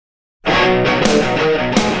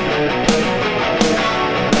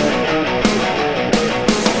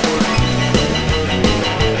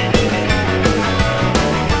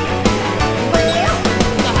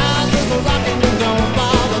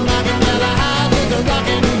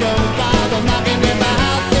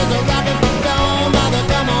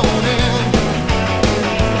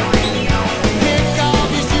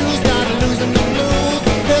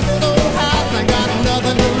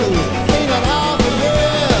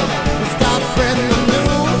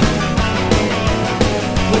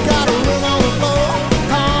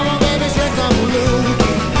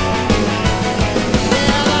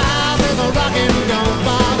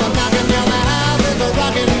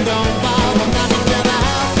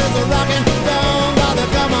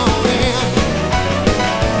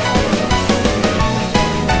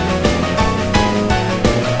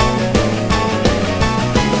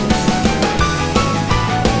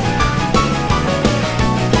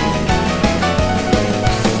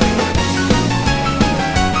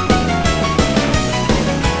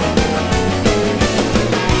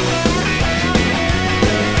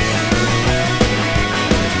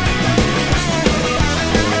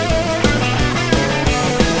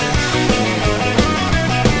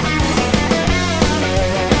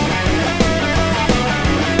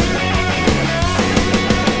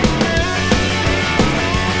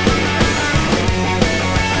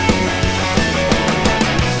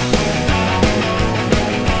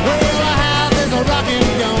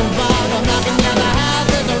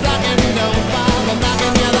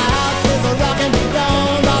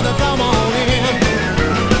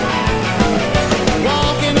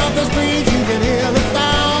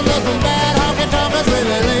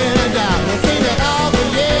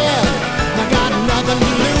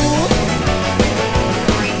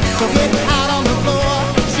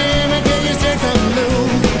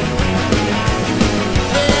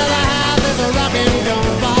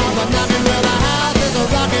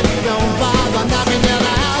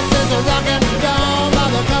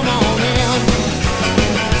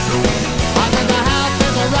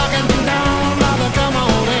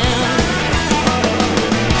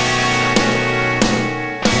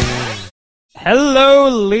Hello,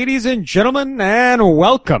 ladies and gentlemen, and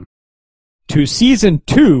welcome to Season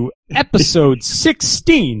 2, Episode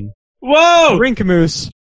 16. Whoa! Rink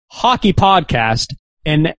Moose Hockey Podcast,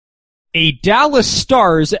 and a Dallas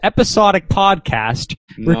Stars episodic podcast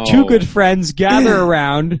where two good friends gather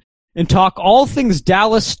around and talk all things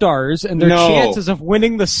Dallas Stars and their chances of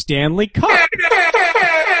winning the Stanley Cup.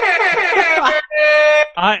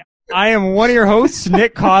 I am one of your hosts,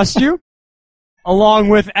 Nick Costu, along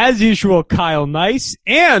with, as usual, Kyle Nice,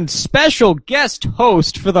 and special guest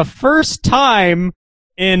host for the first time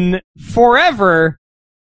in forever,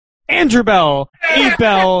 Andrew Bell,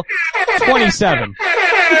 Bell 27.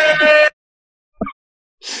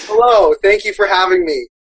 Hello, thank you for having me.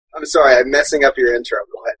 I'm sorry, I'm messing up your intro.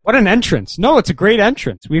 Go ahead. What an entrance. No, it's a great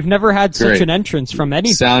entrance. We've never had such an entrance from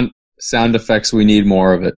any sound effects. We need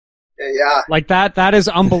more of it. Yeah. Like that is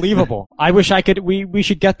unbelievable. I wish I could, we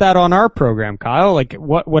should get that on our program, Kyle. Like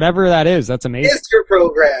whatever that is, that's amazing. It's your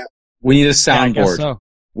program. We need a soundboard. So.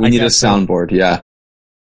 We need a soundboard, yeah.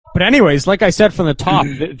 But anyways, like I said from the top,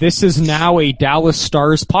 this is now a Dallas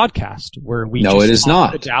Stars podcast where we it is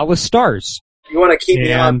not. The Dallas Stars. You want to keep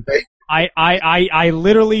me on, right? I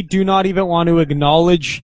literally do not even want to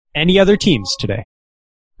acknowledge any other teams today.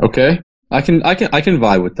 Okay. I can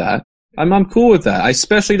vibe with that. I'm cool with that. I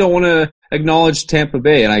especially don't want to acknowledge Tampa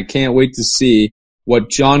Bay, and I can't wait to see what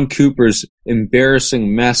John Cooper's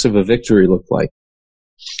embarrassing mess of a victory looked like.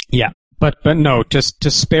 Yeah, but no, just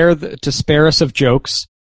to spare us of jokes.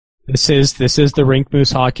 This is the Rink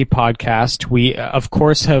Moose Hockey Podcast. We of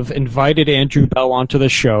course have invited Andrew Bell onto the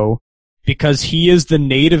show because he is the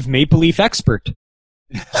native Maple Leaf expert.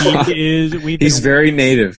 He's very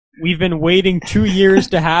native. We've been waiting 2 years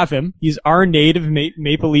to have him. He's our native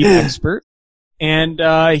Maple Leaf expert, and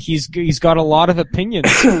he's got a lot of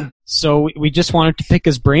opinions. So we just wanted to pick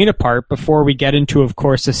his brain apart before we get into, of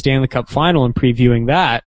course, the Stanley Cup Final and previewing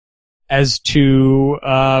that, as to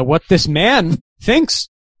what this man thinks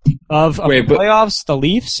of the playoffs, the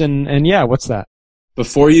Leafs, and yeah, what's that?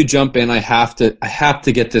 Before you jump in, I have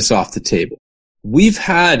to get this off the table. We've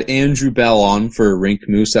had Andrew Bell on for a Rink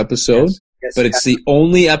Moose episode. Yes, but it's the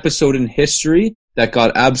only episode in history that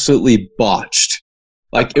got absolutely botched.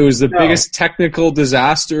 Like, it was the biggest technical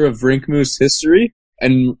disaster of Rink Moose history,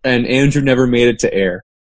 and Andrew never made it to air,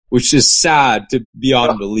 which is sad to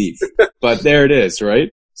beyond belief. But there it is, right?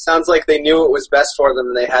 Sounds like they knew it was best for them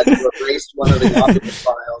and they had to erase one of the document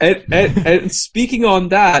files. And speaking on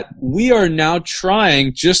that, we are now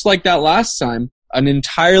trying, just like that last time, an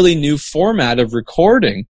entirely new format of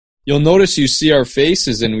recording. You'll notice you see our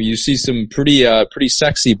faces and you see some pretty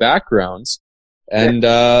sexy backgrounds, and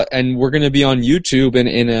we're going to be on YouTube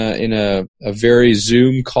in a very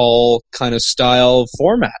Zoom call kind of style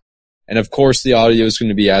format, and of course the audio is going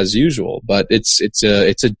to be as usual, but it's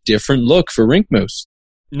a different look for Rink Moose.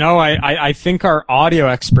 No, I think our audio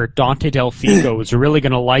expert Dante Del Figo is really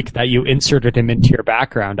going to like that you inserted him into your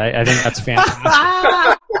background. I think that's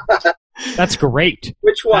fantastic. That's great.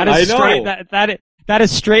 Which one? That is I know. That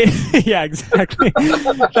is straight. Yeah, exactly.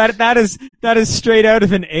 that is straight out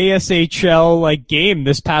of an ASHL game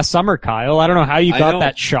this past summer, Kyle. I don't know how you got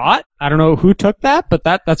that shot. I don't know who took that, but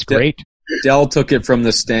that's great. Dell took it from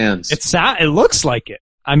the stands. It looks like it.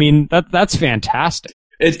 I mean, that's fantastic.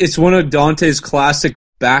 It's one of Dante's classic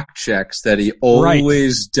back checks that he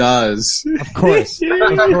always does. Of course.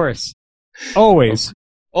 Always.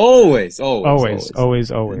 Always.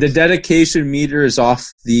 The dedication meter is off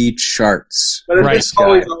the charts. But if it's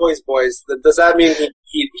always, boys, does that mean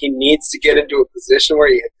he needs to get into a position where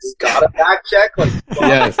he's got a back check?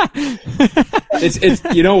 Yes.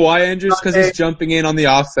 It's you know why, Andrew? It's because he's jumping in on the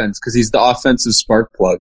offense, because he's the offensive spark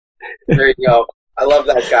plug. There you go. I love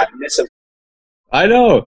that guy. Miss him. I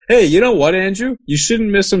know. Hey, you know what, Andrew? You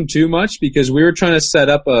shouldn't miss him too much, because we were trying to set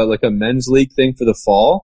up a men's league thing for the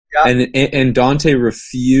fall. Yeah. And Dante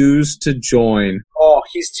refused to join. Oh,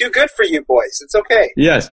 he's too good for you boys. It's okay.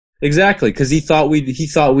 Yes, exactly. Because he thought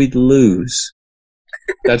we'd lose.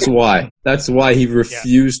 That's why. That's why he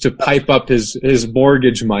refused to pipe up his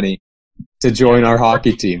mortgage money to join our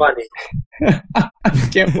hockey team. Money. I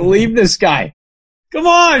can't believe this guy. Come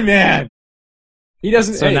on, man. He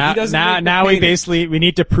doesn't. So we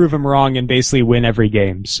need to prove him wrong and basically win every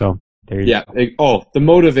game. So. The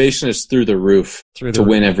motivation is through the roof to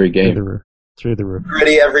win every game. Through the roof.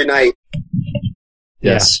 Ready every night.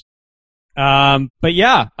 Yes. Yeah. But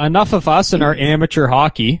yeah, enough of us and our amateur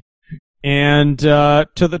hockey, and to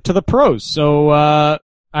the pros. So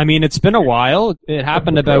I mean, it's been a while. It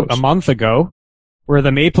happened about a month ago, where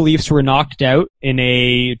the Maple Leafs were knocked out in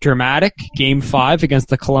a dramatic Game 5 against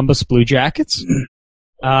the Columbus Blue Jackets.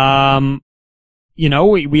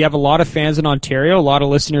 we have a lot of fans in Ontario, a lot of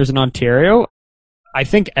listeners in Ontario. I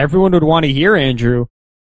think everyone would want to hear, Andrew,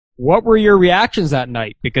 what were your reactions that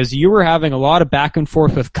night? Because you were having a lot of back and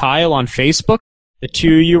forth with Kyle on Facebook. The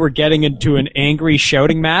two of you were getting into an angry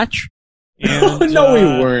shouting match. And, No, we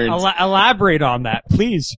weren't. Elaborate on that,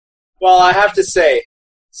 please. Well, I have to say,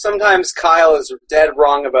 sometimes Kyle is dead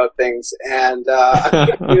wrong about things, and I'm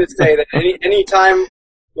going to say that any time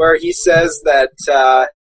where he says that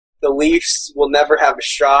the Leafs will never have a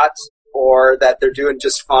shot, or that they're doing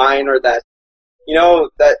just fine, or that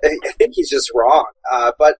that I think he's just wrong.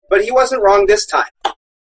 But he wasn't wrong this time,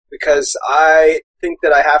 because I think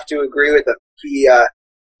that I have to agree with him. He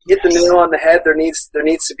hit the nail on the head. There needs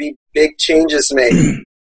to be big changes made.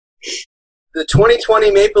 The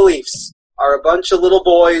 2020 Maple Leafs are a bunch of little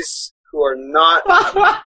boys who are not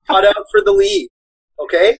cut out for the league.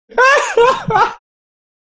 Okay, they're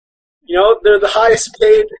the highest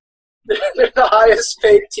paid. They're the highest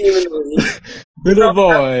paid team in the league. Little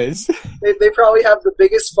boys. They probably have the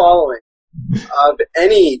biggest following of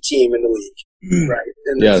any team in the league, right?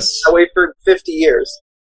 And yes. That way for 50 years.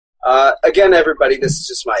 Again, everybody, this is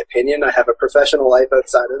just my opinion. I have a professional life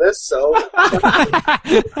outside of this, so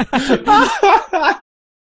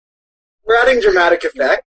we're adding dramatic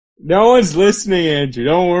effect. No one's listening, Andrew.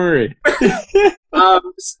 Don't worry. But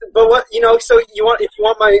what so if you want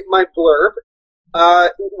my blurb,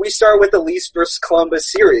 we start with the Leafs versus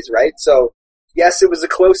Columbus series, right? So yes, it was a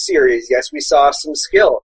close series. Yes, we saw some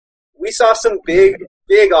skill. We saw some big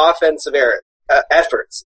offensive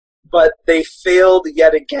efforts. But they failed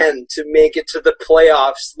yet again to make it to the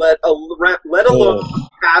playoffs, let alone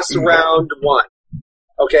pass round one.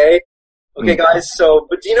 Okay, guys. So,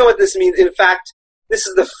 but do you know what this means? In fact, this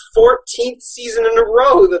is the 14th season in a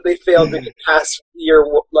row that they failed to get past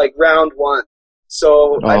round one.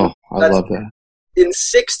 So, I love that. In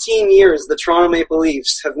 16 years, the Toronto Maple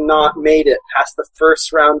Leafs have not made it past the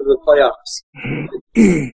first round of the playoffs.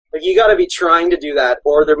 You got to be trying to do that,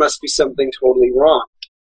 or there must be something totally wrong.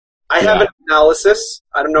 I have an analysis.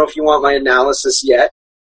 I don't know if you want my analysis yet.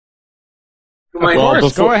 Of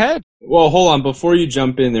course, go ahead. Well, hold on. Before you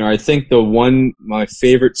jump in there, I think my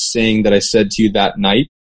favorite saying that I said to you that night,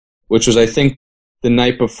 which was, I think, the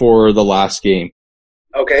night before the last game.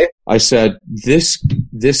 Okay. I said, this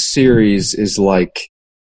series is like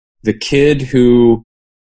the kid who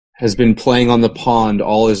has been playing on the pond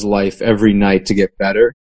all his life every night to get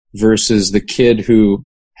better versus the kid who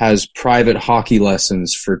has private hockey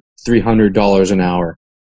lessons for $300 an hour.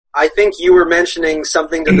 I think you were mentioning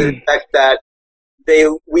something to the effect that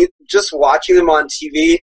we just watching them on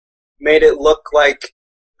TV made it look like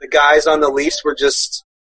the guys on the Leafs were just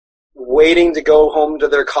waiting to go home to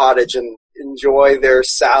their cottage and enjoy their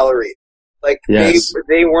salary. Yes.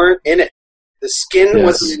 They weren't in it. The skin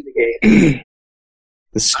wasn't in the game.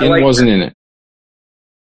 The skin wasn't in it.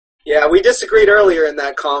 Yeah, we disagreed earlier in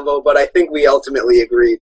that convo, but I think we ultimately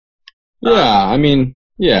agreed. Yeah.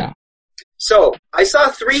 So, I saw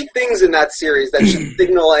 3 things in that series that should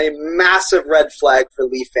signal a massive red flag for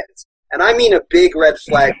Leaf fans. And I mean a big red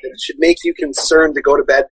flag that should make you concerned to go to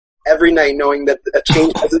bed every night knowing that a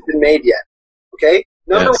change hasn't been made yet. Okay?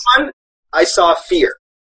 Number 1, I saw fear.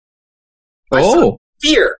 I saw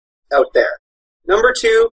fear out there. Number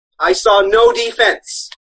 2, I saw no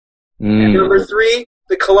defense. And number 3,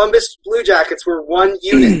 the Columbus Blue Jackets were one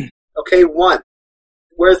unit. Okay, one.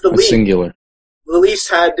 Whereas the Leafs, singular. The Leafs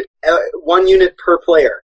had 1 unit per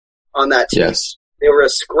player on that team. Yes. They were a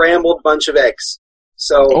scrambled bunch of eggs.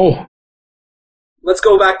 So, let's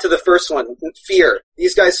go back to the first one. Fear.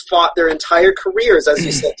 These guys fought their entire careers, as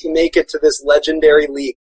you said, to make it to this legendary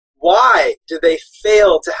league. Why do they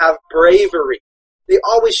fail to have bravery? They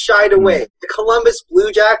always shied away. The Columbus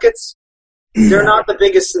Blue Jackets, they're not the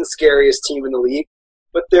biggest and scariest team in the league,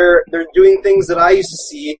 but they're doing things that I used to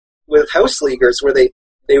see with house leaguers where they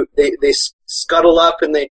scuttle up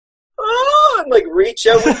and they reach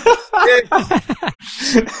out with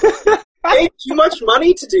pay too much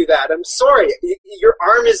money to do that. I'm sorry. Your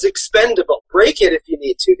arm is expendable. Break it if you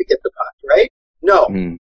need to get the puck, right? No.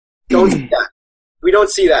 Don't see that. We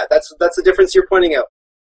don't see that. That's the difference you're pointing out.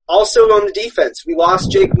 Also on the defense, we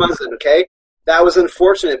lost Jake Muzzin, okay? That was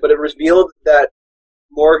unfortunate, but it revealed that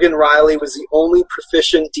Morgan Rielly was the only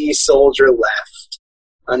proficient D soldier left.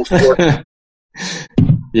 Unfortunately.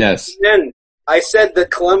 Yes. Then I said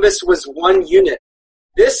that Columbus was one unit.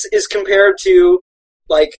 This is compared to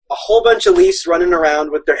a whole bunch of Leafs running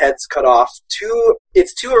around with their heads cut off.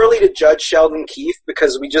 It's too early to judge Sheldon Keefe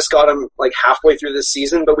because we just got him halfway through this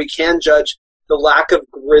season, but we can judge the lack of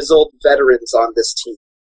grizzled veterans on this team.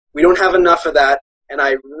 We don't have enough of that, and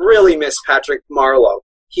I really miss Patrick Marleau.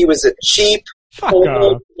 He was a cheap, Fuck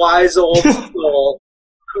off. wise old soul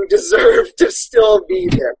who deserve to still be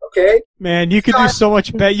there. Okay, man, you could do so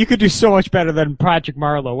much better. You could do so much better than Patrick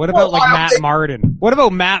Marleau. What about Matt Martin? What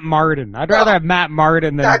about Matt Martin? I'd rather have Matt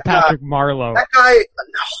Martin than Patrick Marleau. That guy,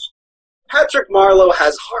 no. Patrick Marleau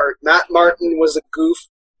has heart. Matt Martin was a goof.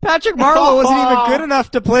 Patrick Marleau wasn't even good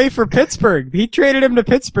enough to play for Pittsburgh. He traded him to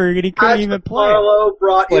Pittsburgh, and he couldn't even play. Marleau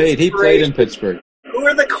brought inspiration. He played in Pittsburgh. Who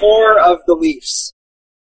are the core of the Leafs?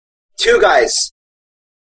 Two guys.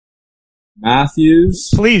 Matthews.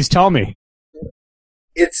 Please tell me.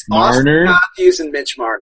 It's Marner. Austin Matthews and Mitch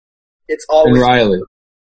Marner. It's always and Riley.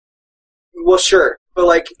 Well, sure, but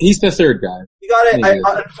like he's the third guy. You got it.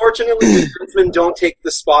 Unfortunately, defensemen don't take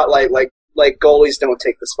the spotlight like goalies don't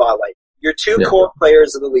take the spotlight. Your two core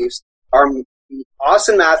players of the Leafs are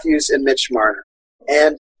Austin Matthews and Mitch Marner,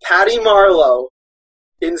 and Patty Marleau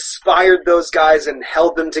inspired those guys and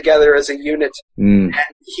held them together as a unit. And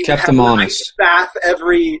he kept them honest. Bath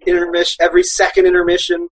every intermission, every second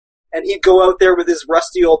intermission, and he'd go out there with his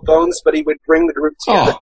rusty old bones, but he would bring the group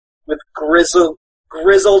together with grizzled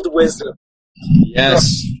wisdom.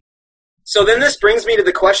 Yes. So then this brings me to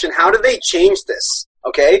the question: how do they change this?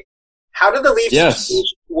 Okay, how do the Leafs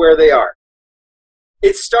change where they are?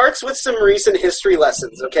 It starts with some recent history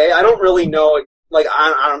lessons. Okay, I don't really know. Like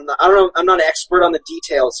I don't know. I'm not an expert on the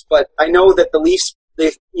details, but I know that the Leafs,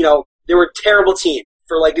 they were a terrible team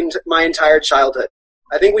for like my entire childhood.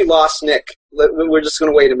 I think we lost Nick. We're just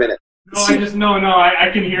going to wait a minute. No, I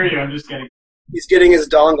can hear you. I'm just kidding. He's getting his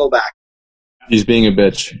dongle back. He's being a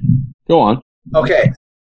bitch. Go on. Okay.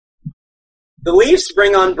 The Leafs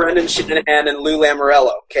bring on Brendan Shanahan and Lou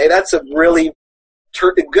Lamoriello. Okay, that's a really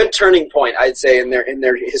good turning point, I'd say, in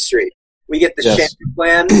their history. We get the Shanna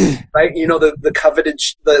plan, right? You know, the coveted,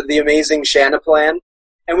 the amazing Shanna plan.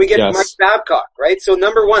 And we get Mike Babcock, right? So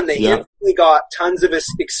number one, they instantly got tons of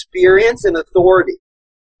experience and authority,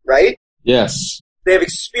 right? Yes. They have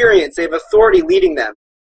experience, they have authority leading them,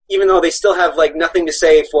 even though they still have like nothing to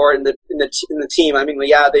say for in the team. I mean,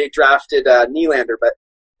 they drafted Nylander,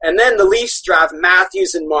 and then the Leafs draft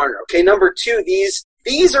Matthews and Marner. Okay, number two,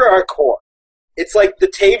 these are our core. It's like the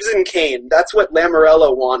Taves and Kane. That's what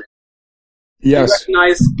Lamoriello wanted. Yes. They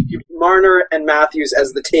recognize Marner and Matthews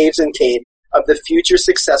as the Taves and Kane of the future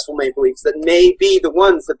successful Maple Leafs that may be the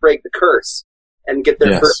ones that break the curse and get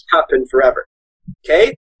their first cup in forever.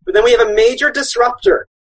 Okay? But then we have a major disruptor.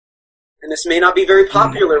 And this may not be very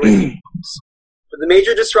popular with you, but the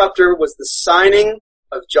major disruptor was the signing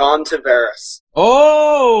of John Tavares.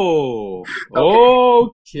 Oh!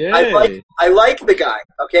 Okay. I like the guy,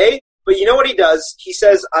 okay? But you know what he does? He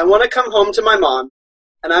says, I want to come home to my mom,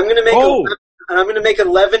 and I'm going to make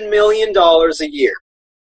 $11 million a year.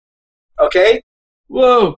 Okay?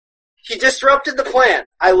 Whoa. He disrupted the plan.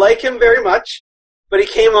 I like him very much, but he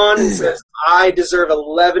came on and says, I deserve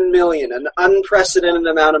 $11 million, an unprecedented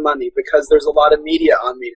amount of money, because there's a lot of media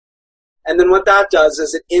on me. And then what that does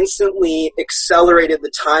is it instantly accelerated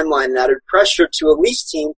the timeline and added pressure to a Leafs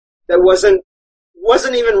team that wasn't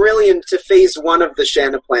even really into phase one of the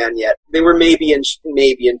Shanna plan yet. They were maybe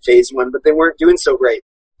in phase one, but they weren't doing so great.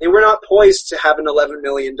 They were not poised to have an $11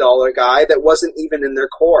 million guy that wasn't even in their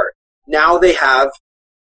core. Now they have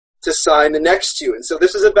to sign the next two. And so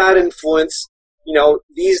this is a bad influence. You know,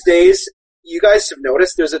 these days, you guys have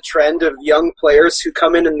noticed there's a trend of young players who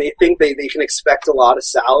come in and they think they can expect a lot of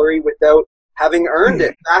salary without having earned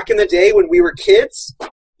it. Back in the day when we were kids,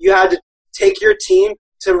 you had to take your team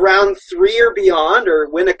to round 3 or beyond or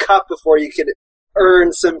win a cup before you could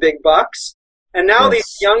earn some big bucks. And now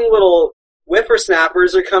these young little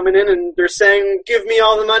whippersnappers are coming in and they're saying, give me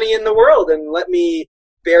all the money in the world and let me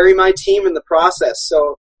bury my team in the process.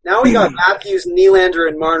 So now we got Matthews, Nylander,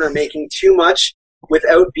 and Marner making too much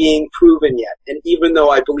without being proven yet. And even though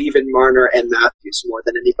I believe in Marner and Matthews more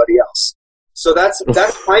than anybody else. So that's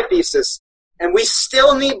my thesis. And we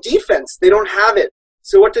still need defense. They don't have it.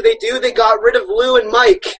 So what do? They got rid of Lou and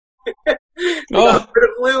Mike. Got rid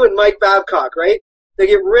of Lou and Mike Babcock, right? They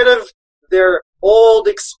get rid of their old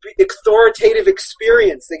authoritative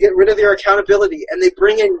experience. They get rid of their accountability. And they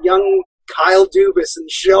bring in young Kyle Dubas and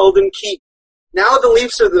Sheldon Keefe. Now the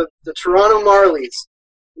Leafs are the Toronto Marlies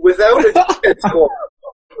without a defense core.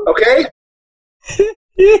 Okay?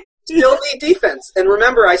 Still need defense. And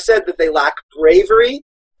remember, I said that they lack bravery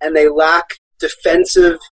and they lack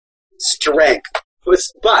defensive strength.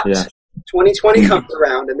 But 2020 comes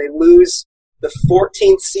around and they lose the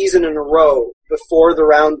 14th season in a row before the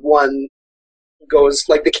round one goes,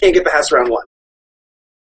 like they can't get past round one.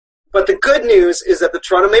 But the good news is that the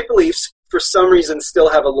Toronto Maple Leafs, for some reason, still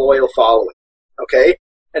have a loyal following. Okay?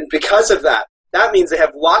 And because of that, that means they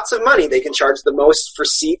have lots of money. They can charge the most for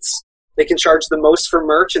seats They can charge the most for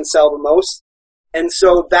merch and sell the most. And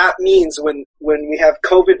so that means when we have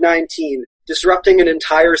COVID-19 disrupting an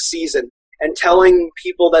entire season and telling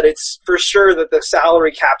people that it's for sure that the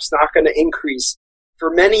salary cap's not going to increase for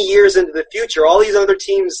many years into the future, all these other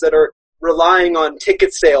teams that are relying on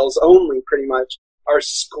ticket sales only pretty much are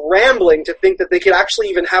scrambling to think that they could actually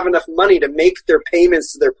even have enough money to make their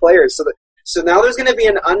payments to their players. So now there's going to be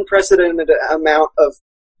an unprecedented amount of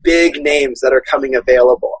big names that are coming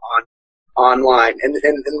available online,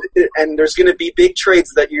 and there's going to be big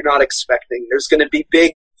trades that you're not expecting. There's going to be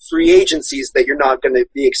big free agencies that you're not going to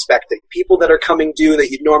be expecting. People that are coming due that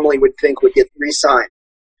you normally would think would get re-signed.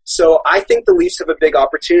 So I think the Leafs have a big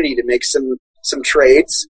opportunity to make some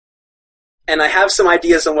trades. And I have some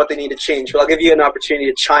ideas on what they need to change, but I'll give you an opportunity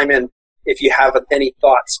to chime in if you have any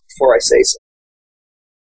thoughts before I say so.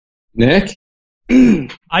 Nick?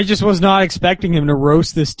 I just was not expecting him to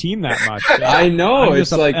roast this team that much. I know.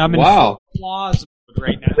 I'm wow. In applause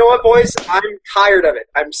right now. You know what, boys? I'm tired of it.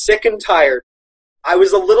 I'm sick and tired. I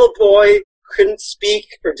was a little boy, couldn't speak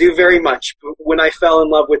or do very much when I fell in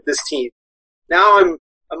love with this team. Now I'm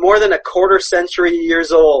more than a quarter century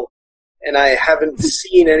years old, and I haven't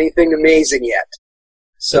seen anything amazing yet.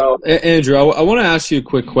 So, Andrew, I want to ask you a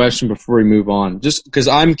quick question before we move on, just because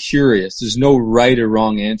I'm curious. There's no right or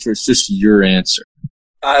wrong answer. It's just your answer.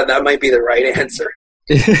 That might be the right answer.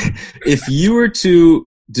 If you were to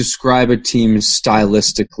describe a team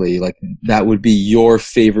stylistically, like that would be your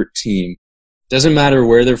favorite team, doesn't matter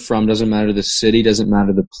where they're from, doesn't matter the city, doesn't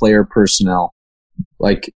matter the player personnel,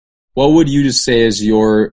 like what would you just say is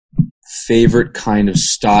your favorite kind of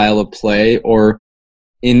style of play, or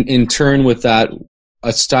in turn with that,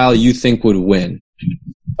 a style you think would win?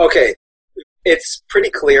 Okay, it's pretty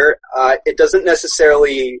clear. It doesn't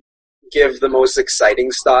necessarily give the most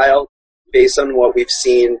exciting style based on what we've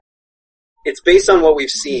seen. It's based on what we've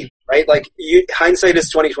seen, right? Like, hindsight is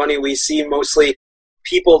 2020. We see mostly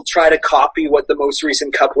people try to copy what the most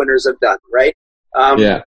recent Cup winners have done, right?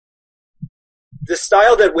 Yeah. The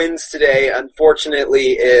style that wins today,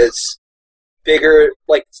 unfortunately, is bigger,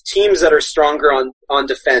 like teams that are stronger on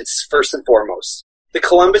defense, first and foremost. The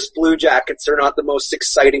Columbus Blue Jackets are not the most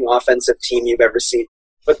exciting offensive team you've ever seen,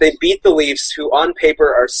 but they beat the Leafs, who on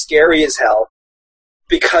paper are scary as hell,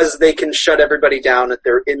 because they can shut everybody down if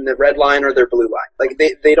they're in the red line or their blue line. Like,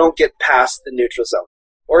 they don't get past the neutral zone.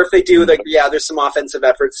 Or if they do, like, yeah, there's some offensive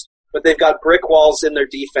efforts, but they've got brick walls in their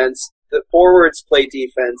defense. The forwards play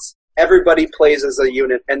defense. Everybody plays as a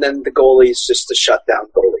unit, and then the goalie is just a shutdown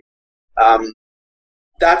goalie.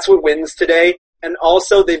 That's what wins today. And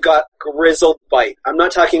also, they've got grizzled bite. I'm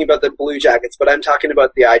not talking about the Blue Jackets, but I'm talking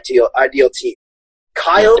about the ideal team.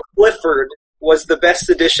 Kyle Clifford was the best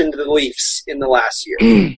addition to the Leafs in the last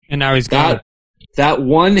year. And now he's gone. That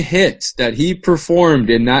one hit that he performed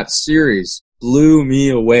in that series blew me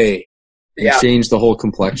away and changed the whole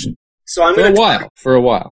complexion. So I'm for a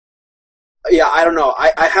while. Yeah, I don't know.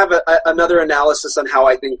 I have another analysis on how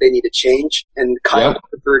I think they need to change, and Kyle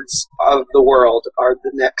Cliffords of the world are the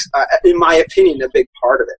next, in my opinion, a big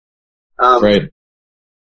part of it. Right.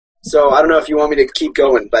 So I don't know if you want me to keep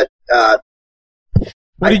going, but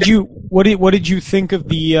what did you think of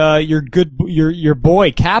the your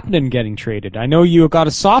boy Kapanen getting traded? I know you got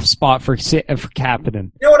a soft spot for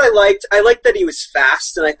Kapanen. You know what I liked? I liked that he was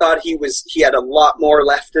fast, and I thought he had a lot more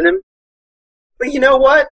left in him. But you know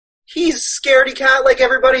what? He's scaredy cat like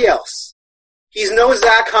everybody else. He's no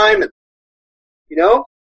Zach Hyman. You know?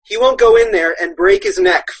 He won't go in there and break his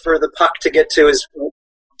neck for the puck to get to his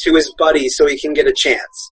buddy so he can get a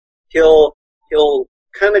chance. He'll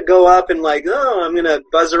kind of go up and like, oh, I'm going to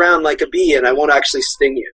buzz around like a bee and I won't actually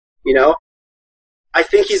sting you. You know? I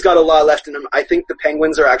think he's got a lot left in him. I think the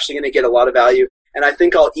Penguins are actually going to get a lot of value, and I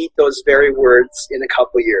think I'll eat those very words in a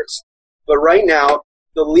couple years. But right now,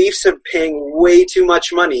 the Leafs are paying way too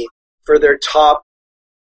much money for their top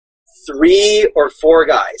 3 or 4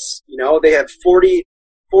 guys. You know, they have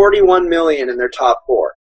 41 million in their top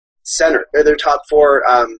 4 their top 4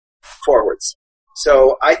 forwards.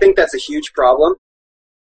 So I think that's a huge problem.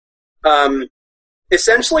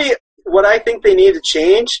 Essentially, what I think they need to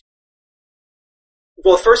change,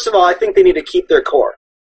 well, first of all, I think they need to keep their core.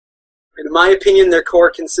 In my opinion, their core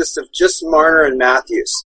consists of just Marner and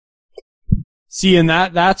Matthews. See, and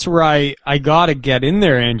that's where I gotta get in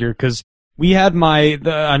there, Andrew, because we had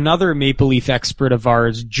another Maple Leaf expert of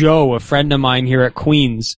ours, Joe, a friend of mine here at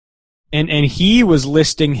Queens, and he was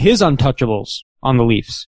listing his untouchables on the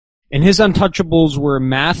Leafs. And his untouchables were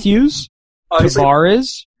Matthews,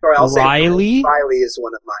 Tavares, Riley is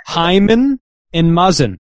one of mine. Hyman, and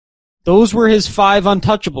Muzzin. Those were his 5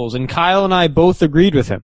 untouchables, and Kyle and I both agreed with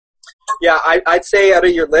him. Yeah, I'd say out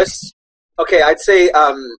of your list, Okay, I'd say,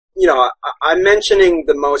 I'm mentioning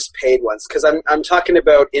the most paid ones because I'm talking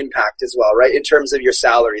about impact as well, right? In terms of your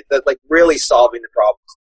salary, that like really solving the problems.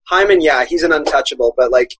 Hyman, yeah, he's an untouchable,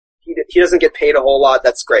 but like he doesn't get paid a whole lot.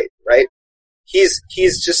 That's great, right? He's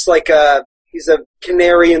just like he's a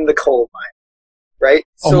canary in the coal mine, right?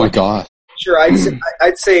 Oh my God. Sure,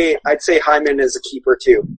 I'd say Hyman is a keeper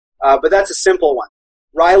too, but that's a simple one.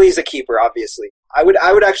 Riley's a keeper, obviously. I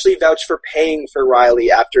would actually vouch for paying for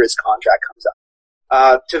Riley after his contract comes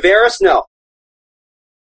up. Tavares, no.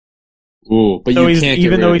 Ooh, but So you can't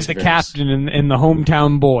even get though rid he's of the Tavares. captain and the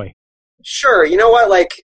hometown boy. Sure, you know what?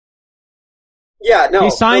 Like, yeah, no.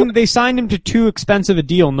 They signed him to too expensive a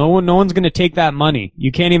deal. No one's going to take that money.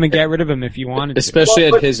 You can't even get rid of him if you wanted to. Especially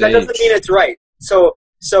Well, at his that age. doesn't mean it's right. So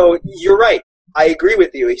you're right. I agree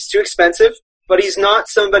with you. He's too expensive, but he's not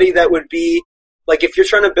somebody that would be like if you're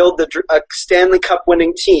trying to build a Stanley Cup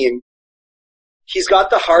winning team. He's got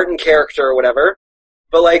the heart and character or whatever,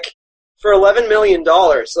 but like for $11 million,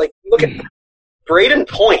 like look at Braden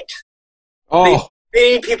Point. Oh,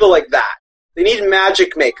 They need people like that. They need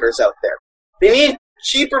magic makers out there. They need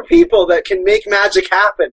cheaper people that can make magic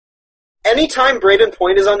happen. Anytime Braden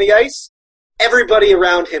Point is on the ice, everybody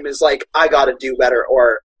around him is like, I gotta do better,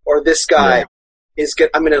 or this guy is good.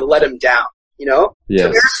 I'm gonna let him down, you know? yes.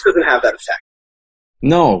 Tavares doesn't have that effect.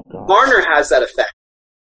 No. God. Marner has that effect.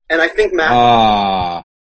 And I think Matt,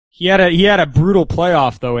 He had a brutal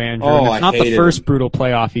playoff though, Andrew. Oh, and it's I not the hated first him. brutal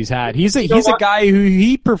playoff he's had. He's a know what? guy who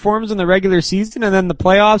he performs in the regular season and then the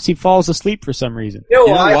playoffs he falls asleep for some reason. you know,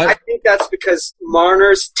 You know what? I think that's because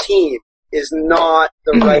Marner's team is not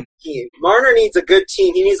the right team. Marner needs a good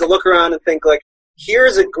team. He needs to look around and think like,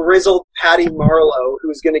 here's a grizzled Patty Marleau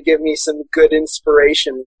who's going to give me some good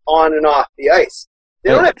inspiration on and off the ice. They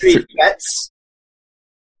don't have to be vets.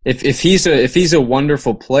 If he's a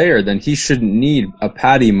wonderful player, then he shouldn't need a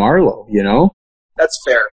Patty Marleau, you know? That's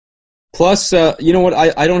fair. Plus, you know what?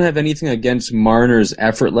 I don't have anything against Marner's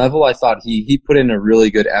effort level. I thought he put in a really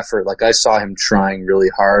good effort. Like, I saw him trying really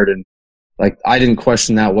hard, and, like, I didn't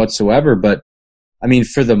question that whatsoever. But, I mean,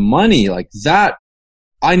 for the money, like, that,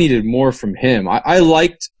 I needed more from him. I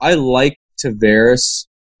liked Tavares.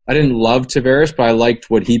 I didn't love Tavares, but I liked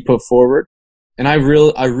what he put forward. And I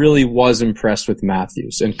really was impressed with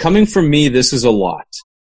Matthews. And coming from me, this is a lot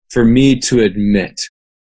for me to admit.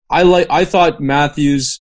 I thought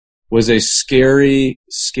Matthews was a scary,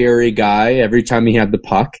 scary guy every time he had the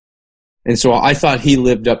puck. And so I thought he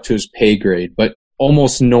lived up to his pay grade, but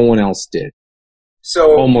almost no one else did.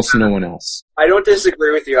 So Almost no one else. I don't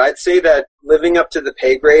disagree with you. I'd say that living up to the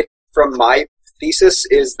pay grade from my thesis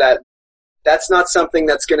is that that's not something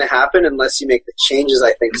that's going to happen unless you make the changes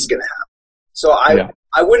I think is going to happen. So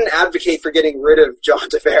I wouldn't advocate for getting rid of John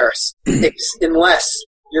Tavares unless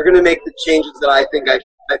you're going to make the changes that I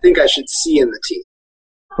think I should see in the team.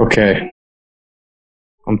 Okay.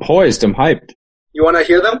 I'm poised. I'm hyped. You want to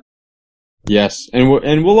hear them? Yes, and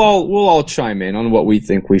we'll all chime in on what we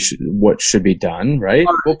think what should be done, right?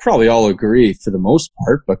 We'll probably all agree for the most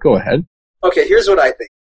part, but go ahead. Okay, here's what I think.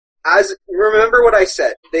 Remember what I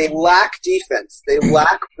said. They lack defense. They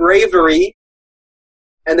lack bravery.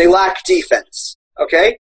 And they lack defense.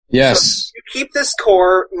 Okay? Yes. So you keep this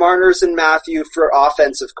core, Marner's and Matthew, for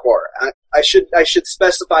offensive core. I should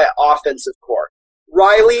specify offensive core.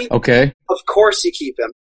 Riley, Okay. of course you keep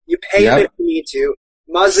him. You pay him Yep. if you need to.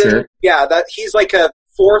 Muzzin, Sure. yeah, he's like a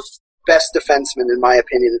fourth best defenseman in my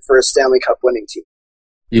opinion for a Stanley Cup winning team.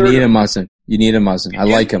 You need a Muzzin. I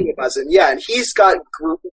like him. Muzzin, yeah, and he's got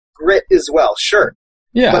grit as well. Sure.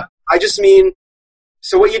 Yeah. But I just mean,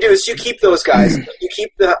 so what you do is you keep those guys. You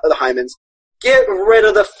keep the Hymans. Get rid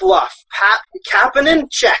of the fluff. Kapanen,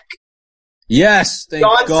 check. Yes. Thank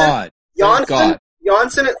God. Thank God.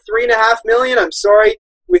 Janssen at $3.5 million. I'm sorry.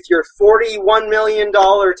 With your $41 million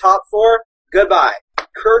top four, goodbye.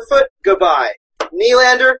 Kerfoot, goodbye.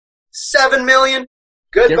 Nylander, $7 million,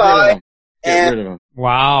 goodbye. Get rid of him.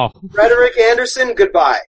 Wow. Frederick Anderson,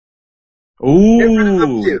 goodbye. Ooh. Get rid of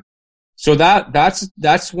them too. So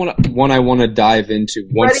that's one I want to dive into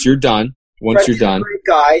once you're done. Freddy's a great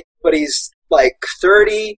guy, but he's like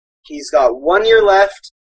 30. He's got 1 year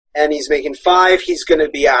left, and he's making $5. He's going to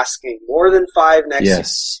be asking more than $5 next year.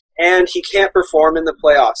 Yes. And he can't perform in the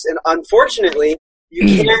playoffs. And unfortunately,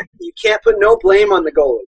 you can't put no blame on the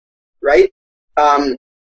goalie, right?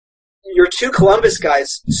 Your two Columbus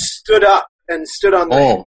guys stood up and stood on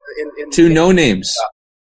their two no names.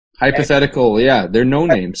 Hypothetical, yeah, they're no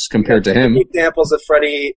names compared to him. Examples of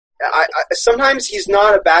Freddie. Sometimes he's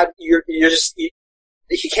not a bad.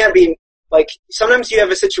 He can't be like. Sometimes you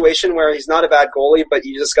have a situation where he's not a bad goalie, but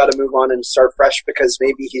you just got to move on and start fresh because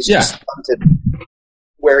maybe he's just stunted.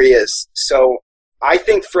 where he is. So I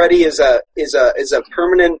think Freddie is a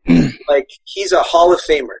permanent, like, he's a Hall of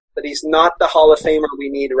Famer, but he's not the Hall of Famer we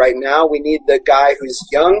need right now. We need the guy who's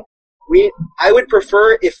young. I would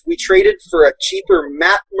prefer if we traded for a cheaper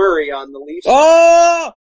Matt Murray on the Leafs.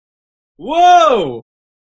 Oh! Whoa!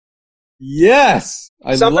 Yes!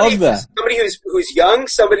 I love that. Somebody who's young,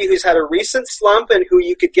 somebody who's had a recent slump and who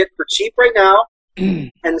you could get for cheap right now,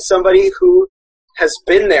 and somebody who has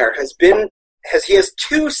been there, he has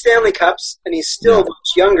 2 Stanley Cups, and he's still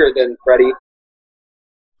much younger than Freddie.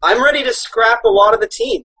 I'm ready to scrap a lot of the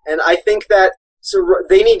team, and I think that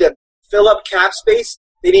they need to fill up cap space.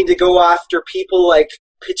 They need to go after people like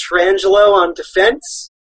Pietrangelo on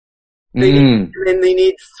defense. They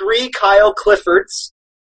need 3 Kyle Cliffords,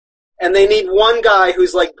 and they need 1 guy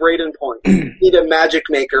who's like Braden Point. They need a magic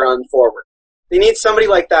maker on forward. They need somebody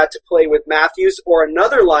like that to play with Matthews or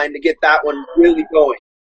another line to get that one really going.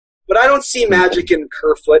 But I don't see magic in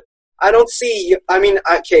Kerfoot.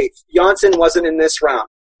 Janssen wasn't in this round,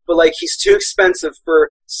 but like he's too expensive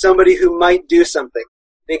for somebody who might do something.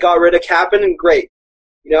 They got rid of Kapanen, great.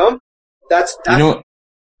 You know, that's my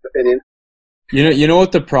opinion. You know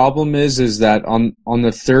what the problem is that on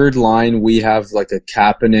the third line we have like a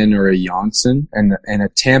Kapanen or a Janssen, and a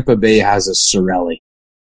Tampa Bay has a Cirelli,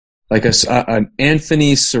 like an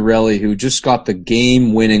Anthony Cirelli who just got the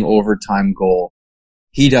game-winning overtime goal.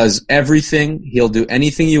 He does everything. He'll do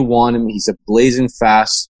anything you want him. He's a blazing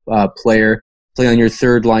fast player. Play on your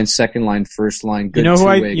third line, second line, first line. Good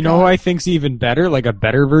two-way who I think's even better, like a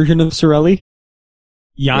better version of Cirelli?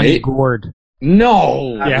 Yanni Gourde.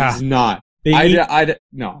 No, yeah, he's not. They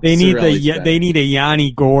need a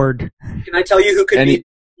Yanni Gourde. Can I tell you who could be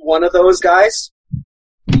one of those guys?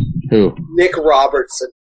 Who? Nick Robertson.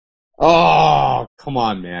 Oh, come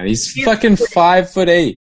on, man. He's fucking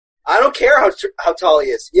 5'8". I don't care how tall he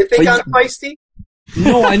is. You think I'm feisty?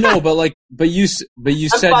 No, I know, but you said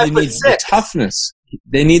they need the toughness.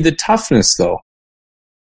 They need the toughness, though.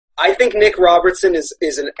 I think Nick Robertson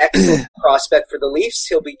is an excellent prospect for the Leafs.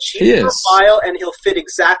 He'll be cheap for a while, and he'll fit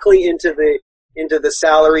exactly into the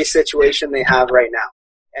salary situation they have right now.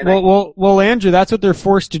 And well, Andrew, that's what they're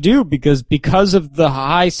forced to do because of the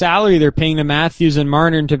high salary they're paying to Matthews and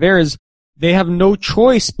Marner and Tavares. They have no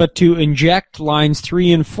choice but to inject lines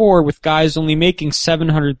 3 and 4 with guys only making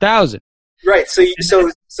 $700,000. Right. So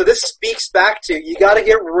this speaks back to you got to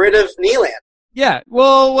get rid of Nylander. Yeah.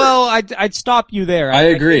 Well, I'd stop you there. I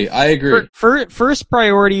agree. First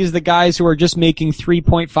priority is the guys who are just making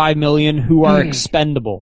 $3.5 million who are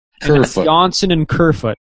expendable. Kerfoot. Johnson and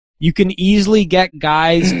Kerfoot. You can easily get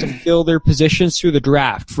guys to fill their positions through the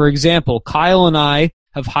draft. For example, Kyle and I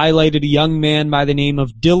have highlighted a young man by the name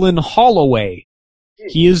of Dylan Holloway.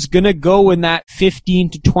 He is going to go in that 15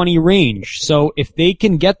 to 20 range. So if they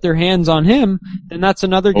can get their hands on him, then that's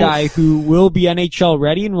another guy who will be NHL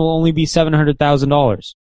ready and will only be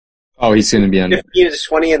 $700,000. Oh, he's going to be on 15 to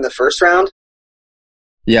 20 in the first round?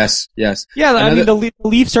 Yes. Yeah, the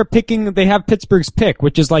Leafs are picking, they have Pittsburgh's pick,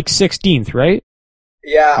 which is like 16th, right?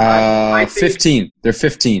 Yeah. 15. They're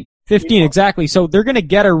 15. 15, exactly. So they're going to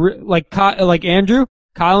get like Andrew,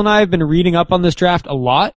 Kyle and I have been reading up on this draft a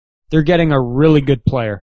lot. They're getting a really good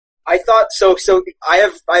player. I thought so. So I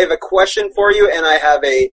have a question for you, and I have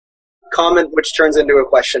a comment which turns into a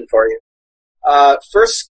question for you.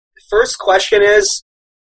 First question is,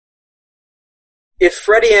 if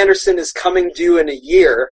Freddie Anderson is coming due in a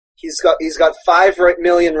year, he's got $5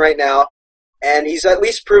 million right now, and he's at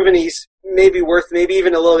least proven he's maybe worth maybe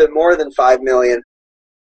even a little bit more than $5 million.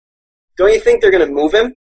 Don't you think they're going to move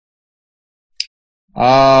him?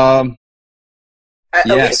 At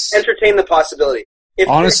least entertain the possibility.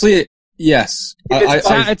 Honestly, yes.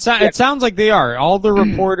 It sounds like they are. All the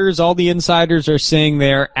reporters, all the insiders are saying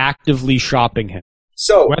they're actively shopping him.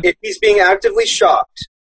 So, if he's being actively shopped,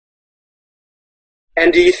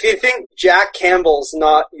 and do you think Jack Campbell's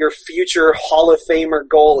not your future Hall of Famer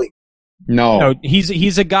goalie? No,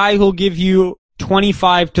 he's a guy who'll give you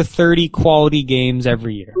 25 to 30 quality games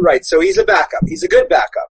every year. Right, so he's a backup. He's a good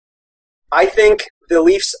backup. I think the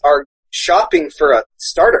Leafs are shopping for a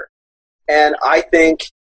starter. And I think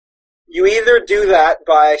you either do that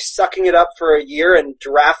by sucking it up for a year and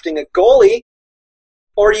drafting a goalie,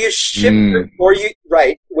 or you ship,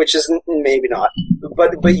 which is maybe not,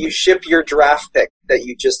 but you ship your draft pick that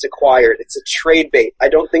you just acquired. It's a trade bait. I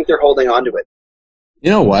don't think they're holding on to it.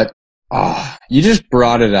 You know what? You just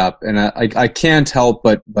brought it up, and I can't help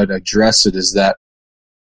but address it. Is that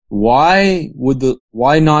why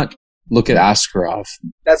not look at Askarov?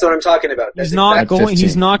 That's what I'm talking about. He's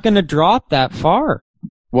not going to drop that far.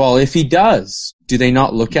 Well, if he does, do they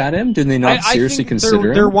not look at him? Do they not seriously consider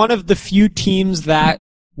him? They're one of the few teams that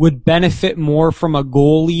would benefit more from a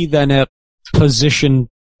goalie than a position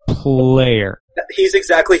player. He's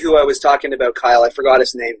exactly who I was talking about, Kyle. I forgot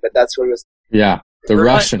his name, but that's what it was. Yeah, the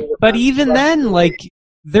Russian. But even then, like,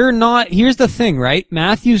 they're not. Here's the thing, right?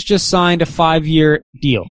 Matthews just signed a 5-year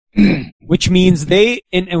deal, which means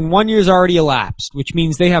and 1 year's already elapsed, which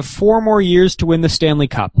means they have 4 more years to win the Stanley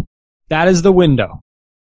Cup. That is the window.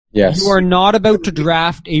 Yes. You are not about to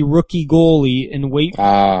draft a rookie goalie and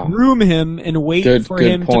groom him and wait for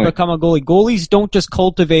him to become a goalie. Goalies don't just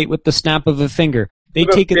cultivate with the snap of a finger. They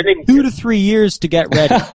take 2 to 3 years to get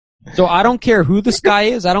ready. So I don't care who this guy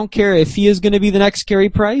is. I don't care if he is going to be the next Carey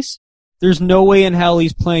Price. There's no way in hell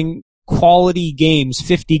he's playing quality games,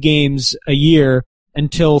 50 games a year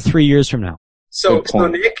until 3 years from now. So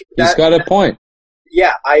Nick, he's got a point.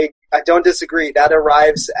 Yeah, I don't disagree. That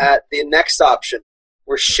arrives at the next option.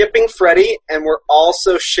 We're shipping Freddie, and we're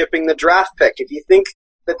also shipping the draft pick. If you think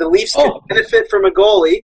that the Leafs can benefit from a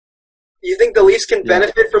goalie,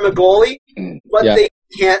 but they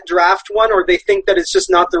can't draft one, or they think that it's just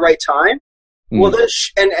not the right time. Well, then,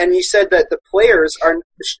 and you said that the players are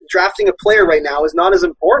drafting a player right now is not as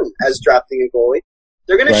important as drafting a goalie.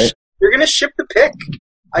 They're gonna ship the pick.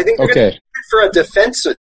 I think they're gonna ship it for a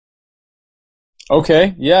defensive.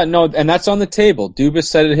 Okay, yeah, no, and that's on the table. Dubas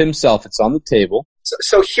said it himself. It's on the table.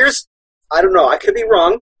 So here's, I don't know, I could be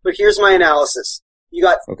wrong, but here's my analysis. You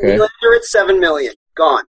got Nylander at $7 million,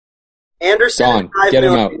 gone. Anderson at $5 million. Get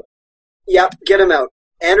him out. Yep, get him out.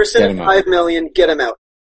 Anderson at $5 million, get him out.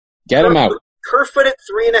 Get him out. Kerfoot at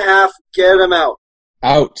 3.5, get him out.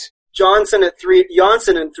 Out. Janssen at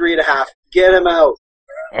 3.5, get him out.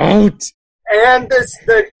 Out. And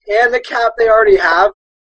the cap they already have,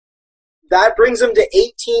 that brings them to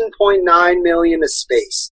 $18.9 million of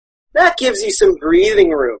space. That gives you some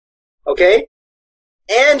breathing room, okay?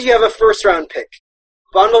 And you have a first-round pick.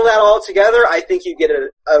 Bundle that all together, I think you get a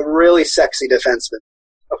really sexy defenseman,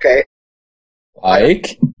 okay?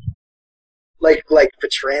 Like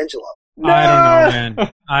Pietrangelo. No! I don't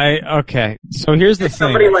know, man. Okay. So here's the thing.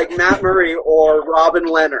 Somebody like Matt Murray or Robin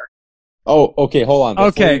Leonard. Oh, okay, hold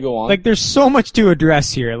on. Before you go on. Like, there's so much to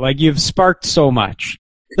address here. Like, you've sparked so much.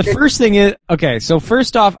 The first thing is, okay, so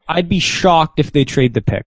first off, I'd be shocked if they trade the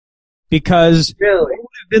pick. Because really? What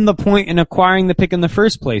would have been the point in acquiring the pick in the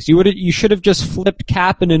first place? You should have just flipped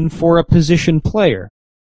Kapanen for a position player.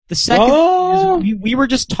 The second thing is, we were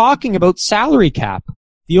just talking about salary cap.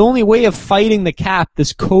 The only way of fighting the cap,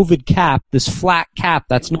 this COVID cap, this flat cap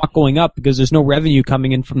that's not going up because there's no revenue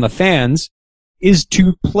coming in from the fans, is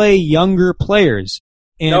to play younger players.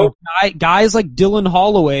 And guys like Dylan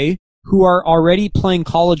Holloway, who are already playing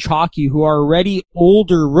college hockey, who are already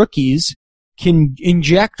older rookies, can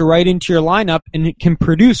inject right into your lineup and it can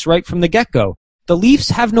produce right from the get-go. The Leafs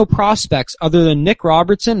have no prospects other than Nick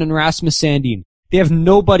Robertson and Rasmus Sandin. They have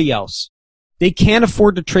nobody else. They can't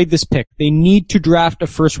afford to trade this pick. They need to draft a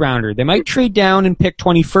first-rounder. They might trade down and pick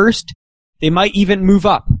 21st. They might even move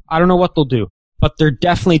up. I don't know what they'll do. But they're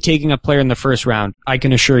definitely taking a player in the first round. I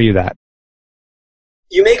can assure you that.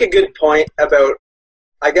 You make a good point about,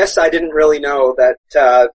 I guess I didn't really know that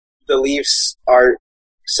the Leafs are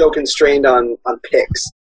so constrained on picks,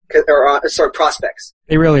 prospects.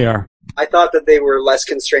 They really are. I thought that they were less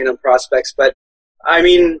constrained on prospects, but I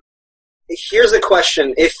mean, here's the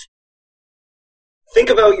question. Think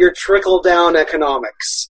about your trickle down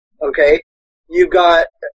economics, okay? You've got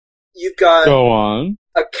go on.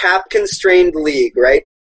 A cap constrained league, right?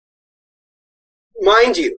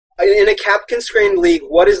 Mind you, in a cap constrained league,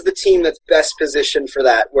 what is the team that's best positioned for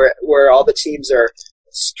that? Where all the teams are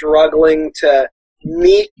struggling to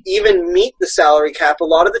meet the salary cap. A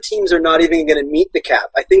lot of the teams are not even going to meet the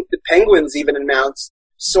cap. I think the Penguins even announced,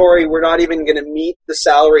 sorry, we're not even going to meet the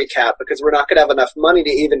salary cap because we're not going to have enough money to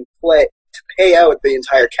even pay out the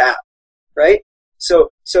entire cap, right?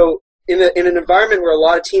 So in an environment where a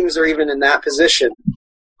lot of teams are even in that position,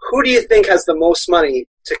 who do you think has the most money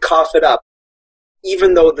to cough it up,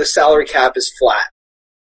 even though the salary cap is flat?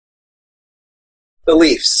 The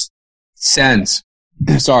Leafs. Sens.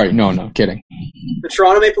 Sorry, no, kidding. The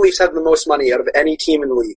Toronto Maple Leafs have the most money out of any team in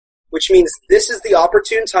the league, which means this is the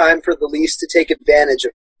opportune time for the Leafs to take advantage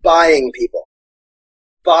of buying people.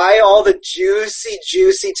 Buy all the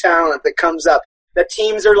juicy talent that comes up. That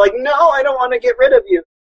teams are like, no, I don't want to get rid of you.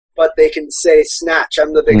 But they can say, snatch,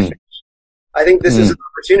 I'm the big fish. I think this is an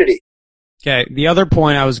opportunity. Okay, the other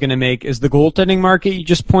point I was going to make is the goaltending market you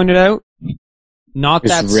just pointed out. Not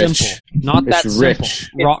that simple. Not that simple.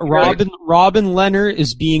 Robin Leonard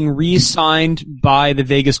is being re-signed by the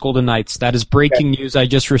Vegas Golden Knights. That is breaking news I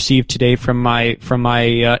just received today from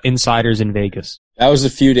my insiders in Vegas. That was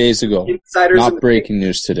a few days ago. Insiders in Not the breaking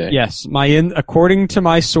news today. Yes, according to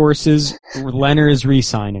my sources, Leonard is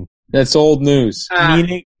re-signing. That's old news.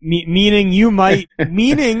 Meaning you might,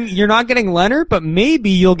 meaning you're not getting Leonard, but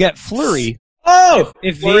maybe you'll get Fleury. Oh!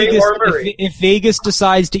 If Fleury Vegas, or Murray. if Vegas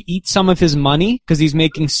decides to eat some of his money, because he's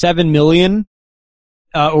making $7 million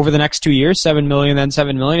over the next 2 years, $7 million, then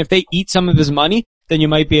 $7 million. If they eat some of his money, then you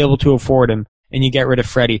might be able to afford him, and you get rid of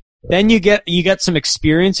Freddie. Then you get some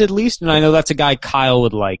experience at least, and I know that's a guy Kyle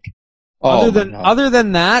would like. Other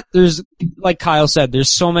than that, there's, like Kyle said,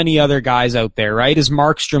 there's so many other guys out there, right? Is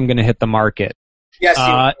Markstrom going to hit the market?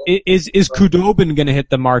 Yes. Is Khudobin going to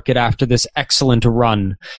hit the market after this excellent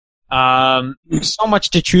run? There's so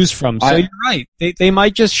much to choose from. So you're right. They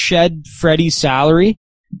might just shed Freddie's salary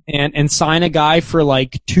and sign a guy for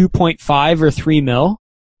like 2.5 or 3 mil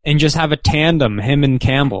and just have a tandem, him and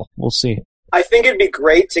Campbell. We'll see. I think it'd be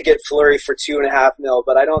great to get Fleury for 2.5 mil,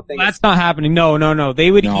 but I don't think that's not happening. No.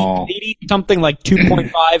 They'd eat something like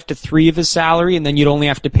 2.5 to 3 of his salary, and then you'd only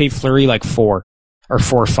have to pay Fleury like 4 or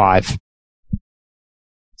 4 or 5.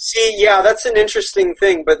 See, yeah, that's an interesting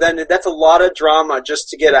thing, but then that's a lot of drama just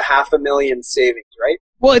to get $500,000 savings, right?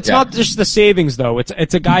 Well, it's not just the savings though.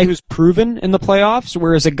 It's a guy who's proven in the playoffs,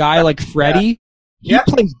 whereas a guy like Freddie, he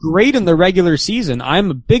plays great in the regular season. I'm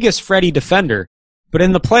the biggest Freddie defender. But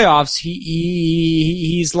in the playoffs,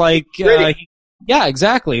 he's like, yeah,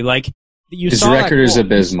 exactly. Like his record is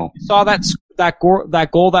abysmal. You saw that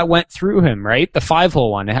goal that went through him, right? The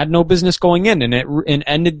 5-hole one. It had no business going in, and it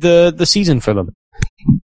ended the season for them.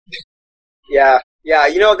 Yeah.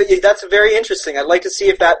 You know, that's very interesting. I'd like to see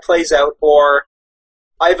if that plays out. Or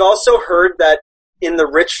I've also heard that in the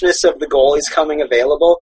richness of the goalies coming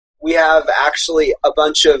available, we have actually a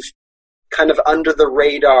bunch of kind of under the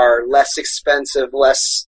radar, less expensive,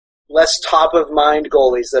 less top of mind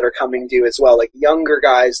goalies that are coming due as well, like younger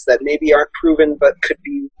guys that maybe aren't proven but could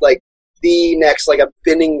be like the next, like a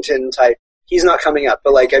Binnington type. He's not coming up,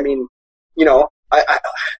 but like, I mean, you know,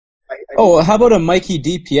 how about a Mikey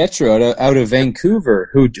DiPietro out of Vancouver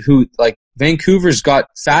who like Vancouver's got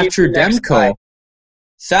Thatcher Demko.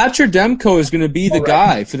 Thatcher Demko is going to be the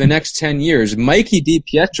guy for the next 10 years. Mikey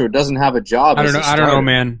DiPietro doesn't have a job. I don't know,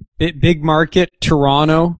 man. Big market,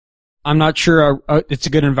 Toronto. I'm not sure it's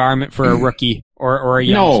a good environment for a rookie or a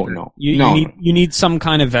youngster. No. You need some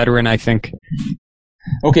kind of veteran, I think.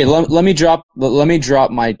 Okay, let me drop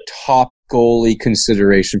my top goalie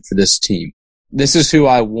consideration for this team. This is who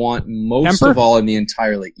I want most of all in the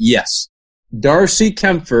entire league. Yes, Darcy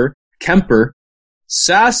Kemper,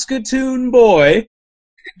 Saskatoon boy.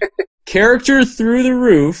 Character through the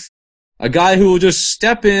roof, a guy who will just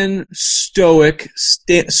step in, stoic,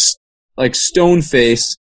 like stone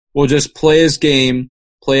face, will just play his game,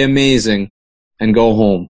 play amazing, and go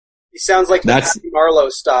home. He sounds like the Matthew Marlowe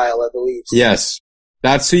style of the Leafs. Yes,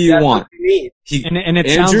 that's who you want. What you need. And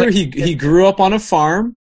Andrew, he grew up on a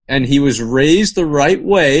farm, and he was raised the right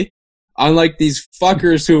way, unlike these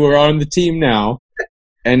fuckers who are on the team now.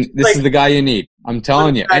 And this is the guy you need. I'm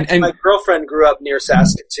telling you. And my girlfriend grew up near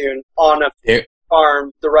Saskatoon on a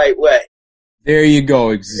farm the right way. There you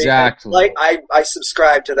go. Exactly. Like I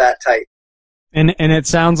subscribe to that type. And it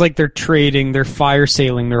sounds like they're fire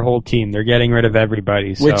sailing their whole team. They're getting rid of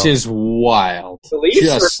everybody. So. Which is wild. The Leafs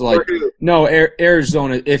just like no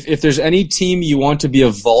Arizona. If there's any team you want to be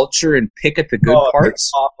a vulture and pick at the good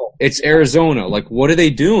parts, it's Arizona. Like, what are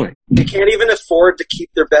they doing? They can't even afford to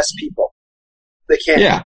keep their best people. They can't.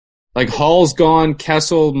 Yeah. Like, Hall's gone,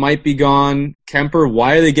 Kessel might be gone, Kemper,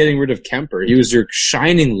 why are they getting rid of Kemper? He was your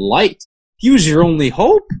shining light. He was your only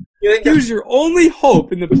hope. He was your only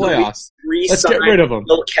hope in the playoffs. Let's get rid of him.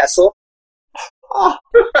 Little Kessel?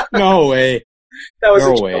 No way. That was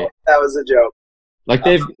a joke. That was a joke. Like,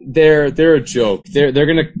 they're a joke. They're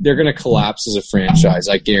gonna collapse as a franchise,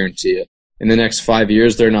 I guarantee it. In the next 5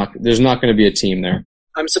 years, there's not gonna be a team there.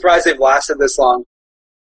 I'm surprised they've lasted this long,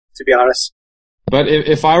 to be honest. But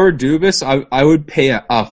if I were Dubas, I would pay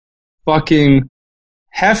a fucking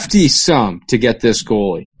hefty sum to get this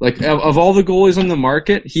goalie. Like, of all the goalies on the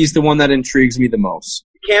market, he's the one that intrigues me the most.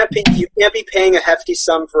 You can't be paying a hefty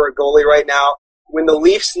sum for a goalie right now when the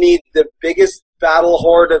Leafs need the biggest battle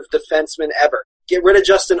horde of defensemen ever. Get rid of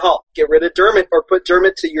Justin Hall. Get rid of Dermott, or put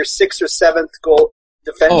Dermott to your 6th or 7th goal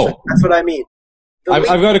defenseman. That's what I mean.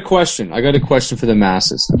 I've got a question. I got a question for the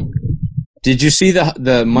masses. Did you see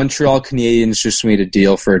the Montreal Canadiens just made a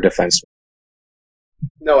deal for a defenseman?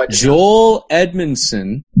 No, I didn't. Joel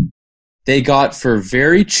Edmondson, they got for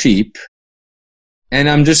very cheap, and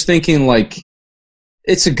I'm just thinking, like,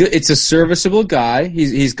 it's a serviceable guy.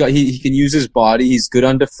 He can use his body. He's good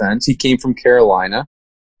on defense. He came from Carolina,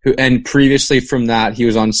 and previously from that he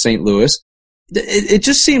was on St. Louis. it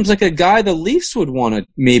just seems like a guy the Leafs would want to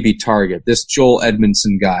maybe target, this Joel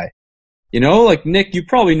Edmondson guy. Like Nick, you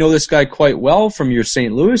probably know this guy quite well from your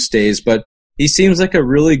St. Louis days, but he seems like a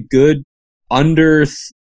really good under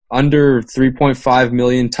 3.5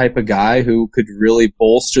 million type of guy who could really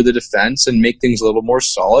bolster the defense and make things a little more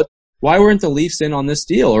solid. Why weren't the Leafs in on this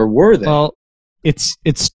deal, or were they? Well, it's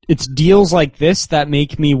deals like this that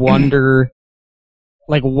make me wonder,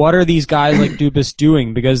 like, what are these guys like Dubas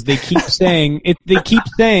doing? Because they keep saying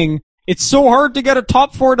it's so hard to get a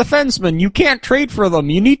top 4 defenseman. You can't trade for them.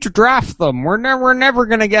 You need to draft them. We're never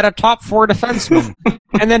going to get a top 4 defenseman.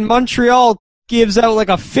 And then Montreal gives out like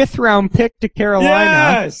a 5th round pick to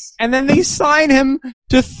Carolina. Yes. And then they sign him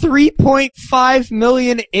to 3.5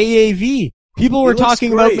 million AAV. People were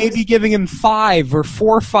talking about maybe giving him 5 or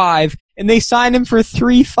 4.5, and they signed him for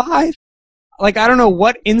 3.5. Like, I don't know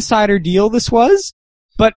what insider deal this was,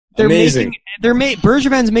 but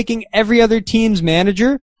Bergevin's making every other team's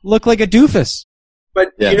manager look like a doofus. But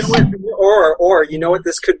you know what, or you know what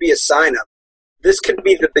this could be a sign of? This could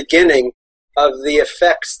be the beginning of the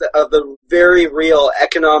effects of the very real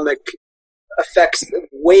economic effects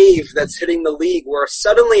wave that's hitting the league, where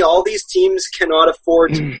suddenly all these teams cannot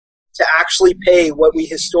afford to actually pay what we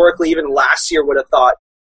historically, even last year, would have thought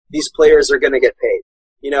these players are going to get paid.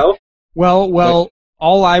 Well,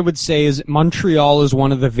 all I would say is Montreal is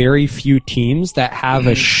one of the very few teams that have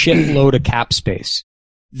a shitload of cap space.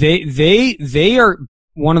 They are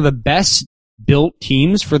one of the best built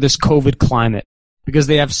teams for this COVID climate, because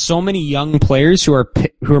they have so many young players who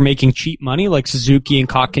are making cheap money, like Suzuki and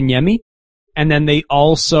Kotkaniemi, and then they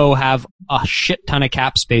also have a shit ton of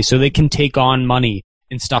cap space, so they can take on money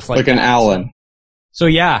and stuff like that. Like an Allen. So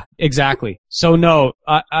yeah, exactly. So no,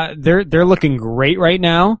 they're looking great right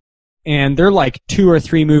now, and they're like 2 or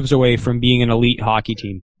 3 moves away from being an elite hockey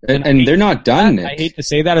team. And they're not done. I hate to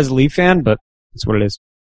say that as a Leaf fan, but that's what it is.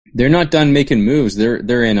 They're not done making moves.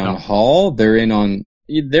 They're in on Hall. They're in on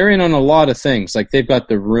a lot of things. Like, they've got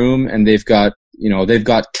the room, and they've got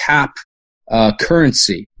cap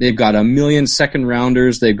currency. They've got 1 million second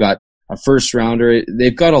rounders. They've got a first rounder.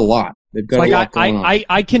 They've got a lot. They've got a lot going on.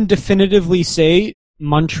 I can definitively say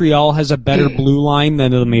Montreal has a better blue line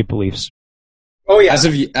than the Maple Leafs. Oh yeah.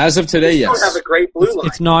 As of today, yes. They don't have a great blue line.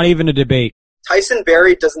 It's not even a debate. Tyson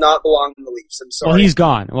Barrie does not belong in the Leafs. I'm sorry. Well,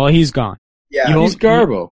 he's gone. Yeah. He's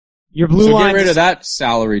Garbo. Your blue line. Get rid of that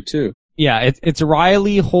salary too. Yeah, it's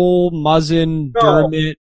Riley, Hull, Muzzin,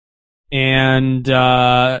 Dermott, and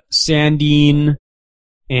Sandin,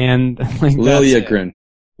 and like Liljegren.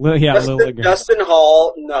 Liljegren. Dustin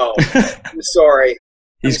Hall, no. I'm sorry.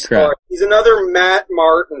 He's crap. He's another Matt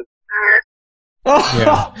Martin. Oh,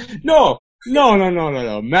 yeah. No.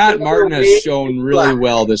 Matt Martin has shown really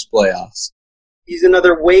well this playoffs. He's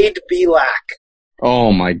another Wade Belak.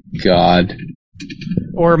 Oh my God.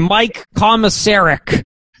 Or Mike Komisarek.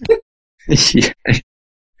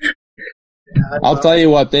 I'll tell you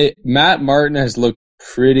what, Matt Martin has looked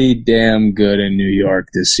pretty damn good in New York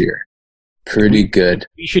this year. Pretty good.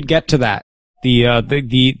 We should get to that. The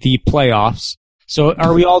playoffs. So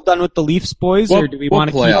are we all done with the Leafs, boys, or do we want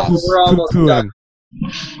to keep We're almost done.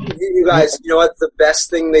 You guys, you know what? The best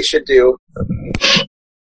thing they should do,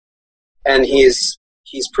 and he's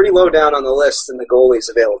pretty low down on the list, and the goalie's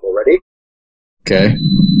available. Ready? Okay.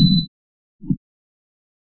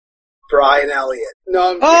 Brian Elliott.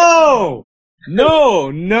 No. No.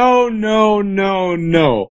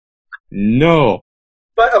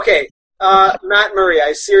 But okay, Matt Murray,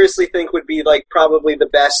 I seriously think would be like probably the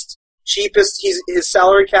best, cheapest. His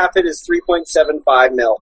salary cap hit is $3.75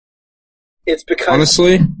 million. It's because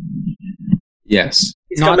honestly, yes.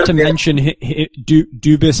 Not to mention,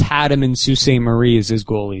 Dubas had him in Sault Ste. Marie as his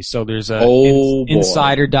goalie, so there's a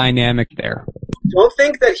insider dynamic there. Don't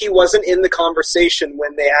think that he wasn't in the conversation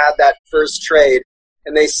when they had that first trade,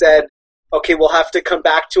 and they said, okay, we'll have to come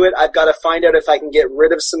back to it. I've got to find out if I can get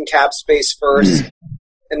rid of some cap space first,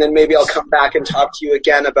 and then maybe I'll come back and talk to you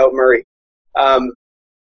again about Murray.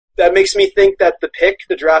 That makes me think that the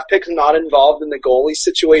draft pick, is not involved in the goalie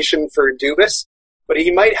situation for Dubas, but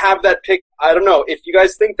he might have that pick. I don't know. If you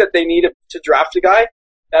guys think that they need to draft a guy,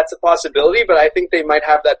 that's a possibility, but I think they might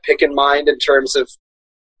have that pick in mind in terms of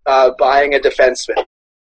buying a defenseman.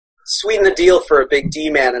 Sweeten the deal for a big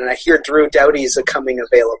D-man, and I hear Drew Doughty's coming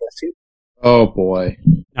available too. Oh boy.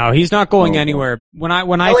 No, he's not going anywhere. When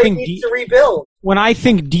I think needs to rebuild. When I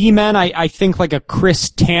think D-men, I think like a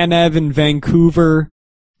Chris Tanev in Vancouver.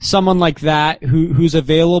 Someone like that who's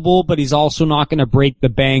available, but he's also not going to break the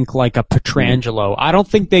bank like a Pietrangelo. I don't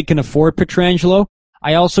think they can afford Pietrangelo.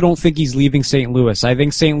 I also don't think he's leaving St. Louis. I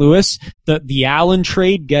think St. Louis, the Allen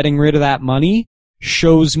trade, getting rid of that money,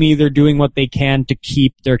 shows me they're doing what they can to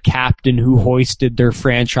keep their captain who hoisted their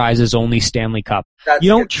franchise's only Stanley Cup. You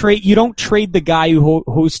don't trade the guy who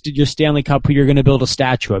hosted your Stanley Cup who you're going to build a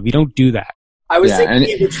statue of. You don't do that. I was thinking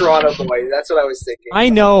he's a Toronto boy. That's what I was thinking. I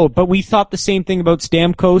know, but we thought the same thing about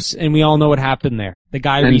Stamkos, and we all know what happened there. The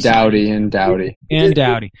guy and Doughty. Same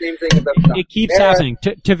thing about it keeps happening.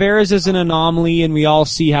 Tavares is an anomaly, and we all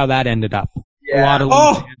see how that ended up. Yeah. A lot of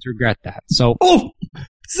Leafs fans regret that. So,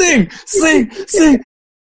 sing. Are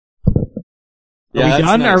we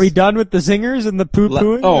done? Nice. Are we done with the zingers and the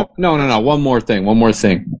poo-pooing? No. One more thing.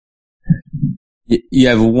 You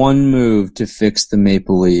have one move to fix the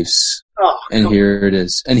Maple Leafs. And here it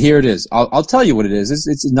is. I'll tell you what it is.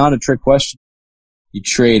 It's not a trick question. You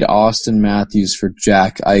trade Austin Matthews for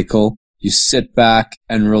Jack Eichel. You sit back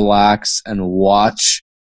and relax and watch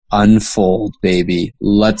unfold, baby.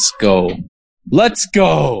 Let's go.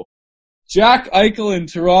 Jack Eichel in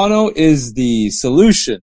Toronto is the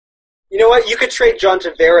solution. You know what? You could trade John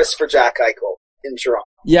Tavares for Jack Eichel in Toronto.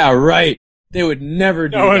 Yeah, right. They would never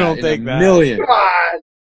do that. I don't think that. Million. Come on.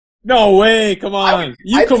 No way. Come on.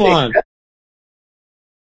 Come on.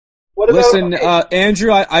 Listen,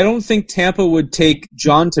 Andrew, I don't think Tampa would take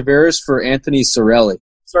John Tavares for Anthony Cirelli.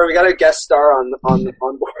 Sorry, we got a guest star on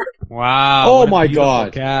board. Wow. Oh my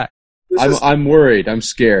God. Cat. I'm worried. I'm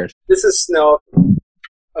scared. This is Snow.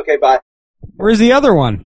 Okay, bye. Where's the other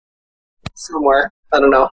one? Somewhere. I don't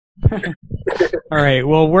know. All right,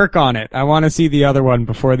 we'll work on it. I want to see the other one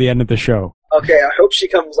before the end of the show. Okay, I hope she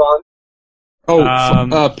comes on.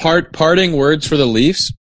 Parting words for the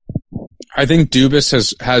Leafs. I think Dubas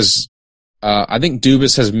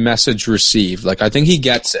has message received. Like, I think he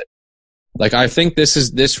gets it. Like, I think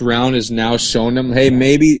this round has now shown him, hey,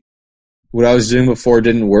 maybe what I was doing before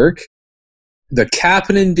didn't work. The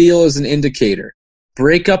Kapanen deal is an indicator.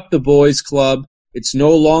 Break up the boys club. It's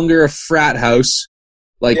no longer a frat house.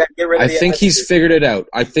 Like, I think he's figured it out.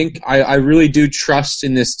 I think I really do trust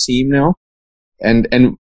in this team now.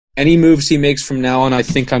 And any moves he makes from now on, I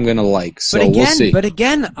think I'm going to like. So we'll see. But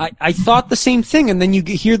again, I thought the same thing. And then you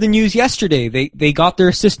hear the news yesterday. They got their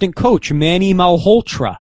assistant coach, Manny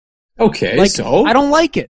Malhotra. Okay, like, so? I don't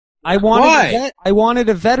like it. I wanted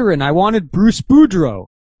a veteran. I wanted Bruce Boudreau.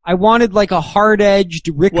 I wanted like a hard-edged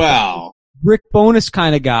Rick Bowness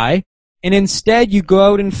kind of guy. And instead you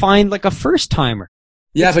go out and find like a first-timer.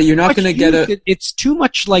 Yeah, but you're not going to get It's too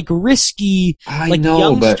much like risky,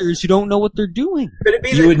 youngsters who don't know what they're doing.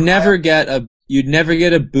 You'd never get a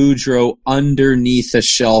Boudreau underneath a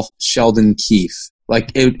Sheldon Keefe.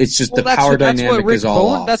 Like it's just the power dynamic is all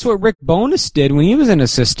off. That's what Rick Bowness did when he was an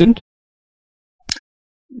assistant.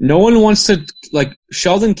 No one wants to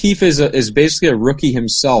Sheldon Keefe is basically a rookie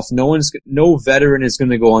himself. No veteran is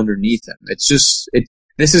going to go underneath him. It's just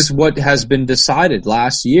this is what has been decided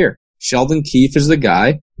last year. Sheldon Keefe is the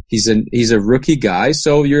guy. He's a rookie guy,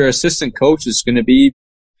 so your assistant coach is going to be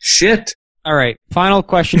shit. All right, final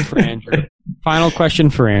question for Andrew.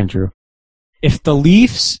 If the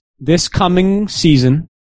Leafs this coming season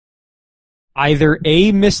either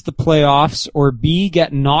A, miss the playoffs, or B,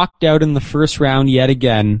 get knocked out in the first round yet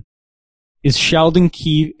again, is Sheldon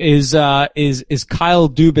Keefe is Kyle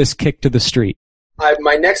Dubas kicked to the street?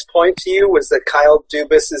 My next point to you was that Kyle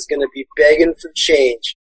Dubas is going to be begging for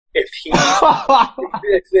change if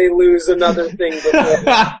they lose another thing before.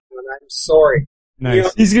 I'm sorry.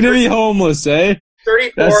 Nice. He's going to be homeless, eh?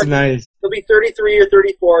 34. That's nice. He'll be 33 or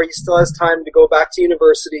 34. He still has time to go back to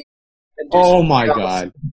university and do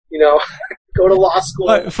God. Go to law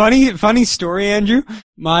school. Funny story, Andrew.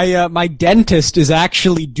 My dentist is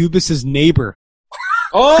actually Dubas's neighbor.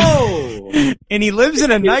 Oh! And he lives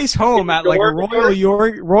in a nice home at like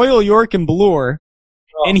Royal York and Bloor.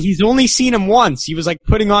 Oh. And he's only seen him once. He was like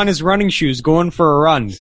putting on his running shoes, going for a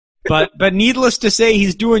run. But needless to say,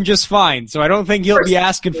 he's doing just fine. So I don't think he'll be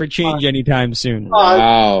asking for change anytime soon.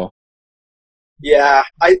 Wow. Yeah,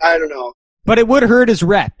 I don't know. But it would hurt his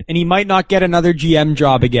rep, and he might not get another GM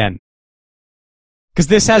job again. Because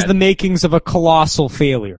this has the makings of a colossal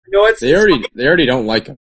failure. They already don't like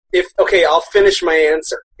him. I'll finish my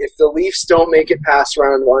answer. If the Leafs don't make it past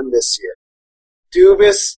round one this year,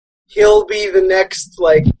 Dubas, he'll be the next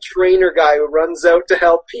trainer guy who runs out to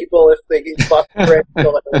help people if they get fucked.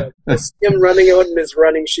 Just him running out in his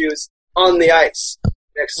running shoes on the ice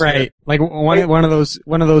next year. Right, like one of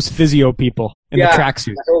those physio people in the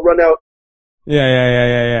tracksuit. He'll run out.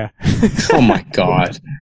 Yeah. Oh my God.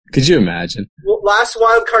 Could you imagine? Well, last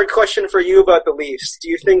wild card question for you about the Leafs. Do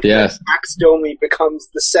you think that Max Domi becomes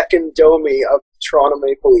the second Domi of the Toronto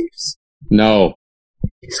Maple Leafs? No.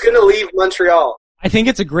 He's going to leave Montreal. I think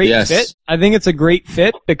it's a great fit. I think it's a great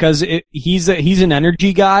fit because he's an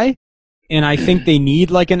energy guy, and I think they need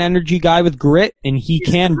like an energy guy with grit, and he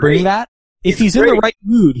can bring that. If he's in the right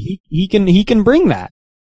mood, he can bring that.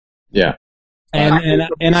 Yeah.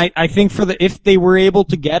 And I think if they were able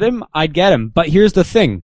to get him, I'd get him. But here's the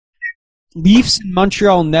thing. Leafs in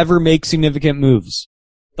Montreal never make significant moves.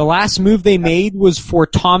 The last move they made was for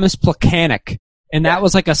Thomas Plekanec, and that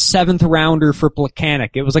was like a 7th rounder for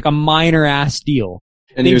Plekanec. It was like a minor ass deal.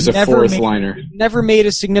 And he was a 4th liner. Never made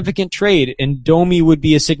a significant trade, and Domi would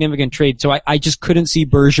be a significant trade. So I just couldn't see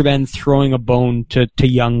Bergevin throwing a bone to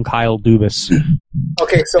young Kyle Dubas.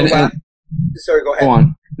 Okay, so sorry, go ahead. Go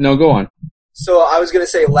on. No, go on. So I was going to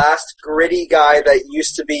say last gritty guy that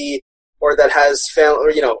used to be, or that has found,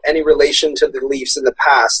 or, any relation to the Leafs in the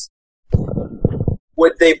past.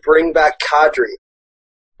 Would they bring back Kadri?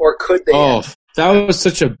 Or could they? Oh, that was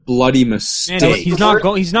such a bloody mistake. Man,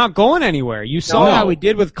 he's not going anywhere. You saw how he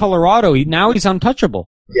did with Colorado. Now he's untouchable.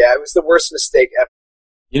 Yeah, it was the worst mistake ever.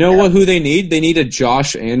 You know who they need? They need a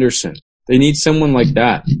Josh Anderson. They need someone like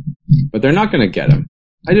that. But they're not going to get him.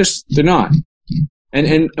 They're not.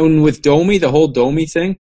 And with Domi, the whole Domi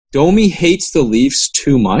thing, Domi hates the Leafs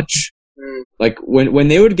too much. Like when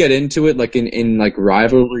they would get into it, like in like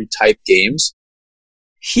rivalry type games,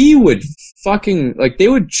 he would fucking, like, they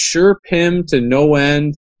would chirp him to no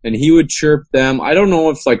end, and he would chirp them. I don't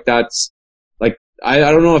know if like that's like I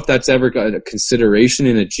don't know if that's ever got a consideration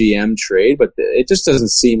in a GM trade, but it just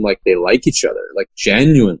doesn't seem like they like each other, like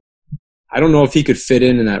genuinely. I don't know if he could fit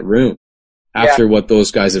in that room after what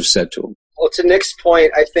those guys have said to him. Well, to Nick's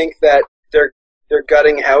point, I think that they're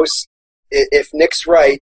gutting house. If Nick's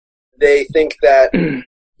right, they think that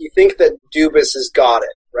you think that Dubas has got it,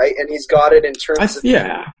 right? And he's got it in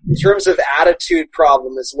terms of attitude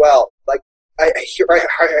problem as well. Like I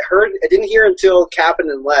didn't hear until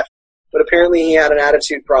Kapanen left, but apparently he had an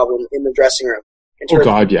attitude problem in the dressing room. In terms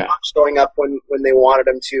of not showing up when they wanted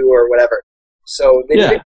him to or whatever. So they need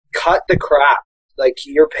to cut the crap. Like,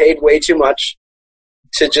 you're paid way too much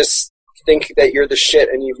to just think that you're the shit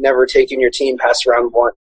and you've never taken your team past round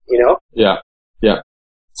one, Yeah.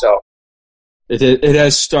 So. It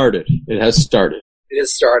has started. It has started.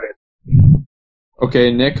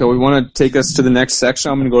 Okay, Nick, we want to take us to the next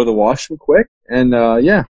section. I'm going to go to the washroom quick. And, Of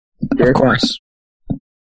course.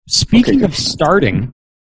 Speaking of starting,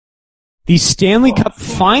 the Stanley Cup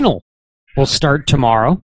Final will start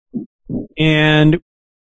tomorrow. And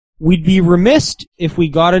we'd be remiss if we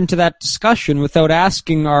got into that discussion without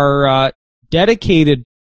asking our dedicated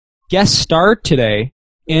guest star today,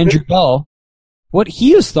 Andrew Bell, what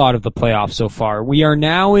he has thought of the playoffs so far. We are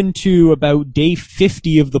now into about day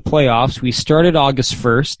 50 of the playoffs. We started August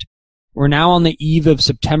 1st. We're now on the eve of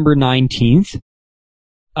September 19th.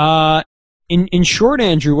 In short,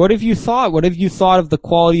 Andrew, what have you thought? What have you thought of the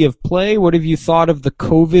quality of play? What have you thought of the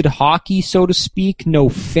COVID hockey, so to speak? No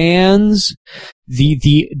fans, the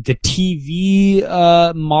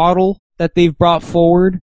TV model that they've brought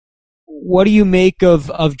forward. What do you make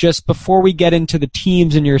of just, before we get into the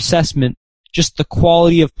teams and your assessment, just the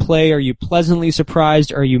quality of play? Are you pleasantly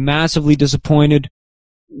surprised? Are you massively disappointed?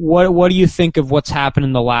 What do you think of what's happened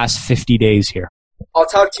in the last 50 days here? I'll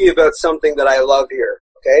talk to you about something that I love here.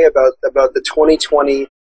 Okay, about the 2020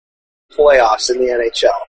 playoffs in the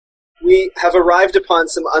NHL. We have arrived upon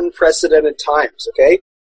some unprecedented times, okay?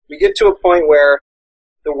 We get to a point where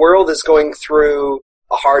the world is going through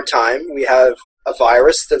a hard time. We have a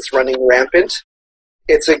virus that's running rampant.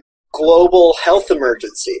 It's a global health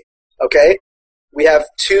emergency, okay? We have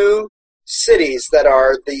 2 cities that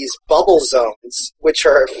are these bubble zones, which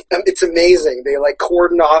are, it's amazing. They like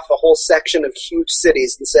cordon off a whole section of huge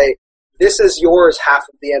cities and say, this is yours, half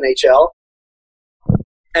of the NHL.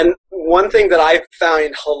 And one thing that I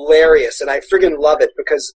found hilarious, and I friggin' love it,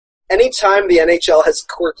 because anytime the NHL has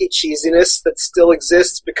quirky cheesiness that still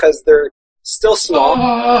exists because they're still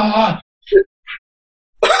small.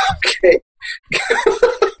 Okay.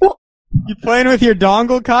 You playing with your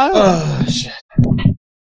dongle, Kyle? Oh, shit.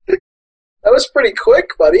 That was pretty quick,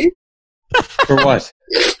 buddy. For what?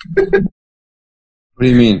 What do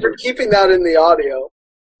you mean? We're keeping that in the audio.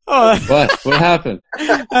 Oh, What? What happened?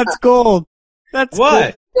 that's gold. That's What?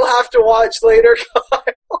 gold. You'll have to watch later.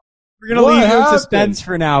 We're going to What leave you in happened? suspense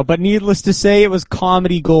for now, but needless to say, it was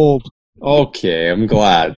comedy gold. Okay, I'm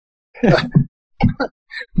glad. He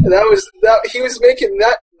was making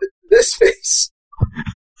this face.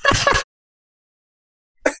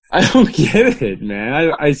 I don't get it,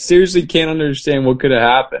 man. I seriously can't understand what could have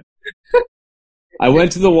happened. I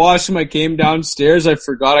went to the washroom, I came downstairs, I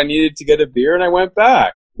forgot I needed to get a beer, and I went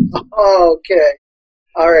back. Oh, okay.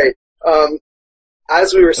 All right.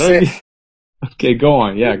 As we were saying, Okay, go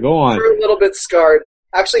on. Yeah, go on. we're a little bit scarred.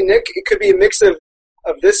 Actually, Nick, it could be a mix of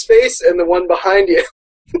of this face and the one behind you.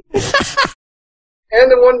 And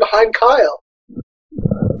the one behind Kyle.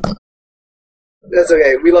 That's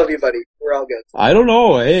okay. We love you, buddy. We're all good. I don't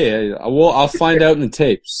know. Hey, I'll find out in the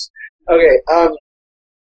tapes. Okay,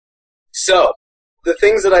 so, the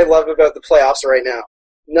things that I love about the playoffs right now.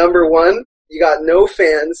 Number one, you got no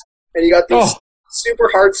fans, and you got these super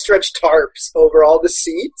hard stretched tarps over all the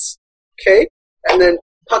seats, okay? And then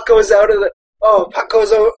puck goes over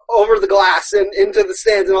the glass and into the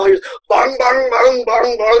stands, and all you hear is bong, bong, bong,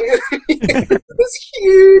 bong, bong. It's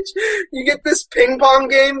huge. You get this ping pong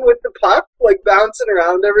game with the puck, like, bouncing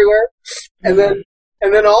around everywhere. And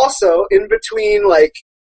then also, in between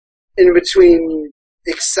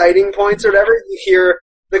exciting points or whatever, you hear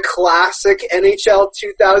the classic NHL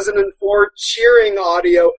 2004 cheering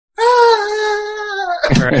audio.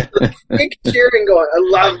 Right. Big cheering going. I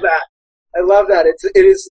love that. It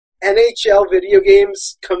is NHL video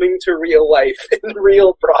games coming to real life in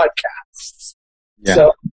real broadcasts. Yeah.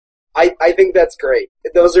 So I think that's great.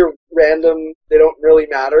 Those are random. They don't really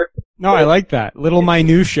matter. No, I like that. Little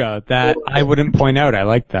minutia that I wouldn't point out. I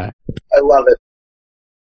like that. I love it.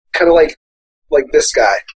 Kind of like this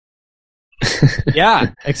guy.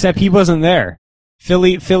 Yeah, except he wasn't there.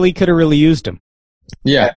 Philly could have really used him.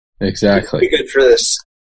 Yeah, exactly. Be good for this.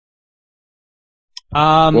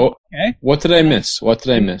 Okay. What did I miss?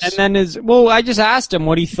 And then I just asked him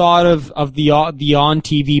what he thought of the on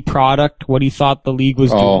TV product, what he thought the league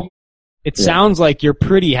was doing. It sounds like you're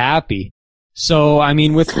pretty happy. So, I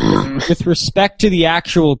mean, with respect to the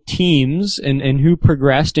actual teams and who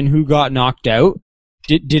progressed and who got knocked out,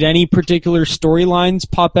 did any particular storylines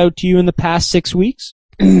pop out to you in the past 6 weeks?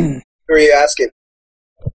 Who are you asking?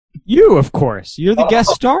 You, of course. You're the guest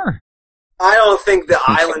star. I don't think the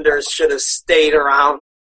Islanders should have stayed around,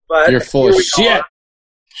 but you're full of shit.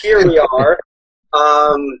 Here we are.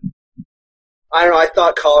 I don't know. I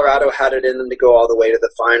thought Colorado had it in them to go all the way to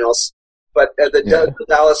the finals, but the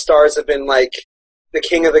Dallas Stars have been like the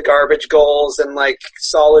king of the garbage goals and like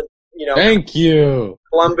solid. Thank you.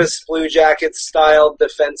 Columbus Blue Jackets style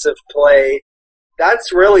defensive play.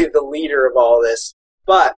 That's really the leader of all this.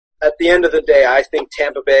 But at the end of the day, I think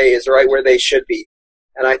Tampa Bay is right where they should be.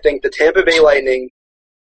 And I think the Tampa Bay Lightning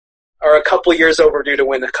are a couple years overdue to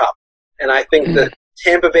win the Cup. And I think the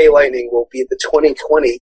Tampa Bay Lightning will be the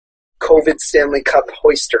 2020 COVID Stanley Cup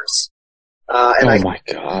hoisters. My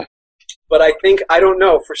God. But I don't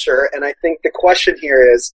know for sure. And I think the question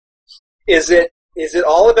here is it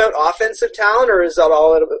all about offensive talent, or is it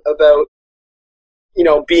all about,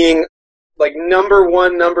 being like number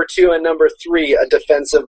one, number two, and number three, a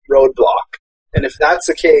defensive roadblock? And if that's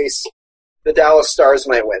the case, the Dallas Stars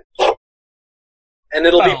might win. And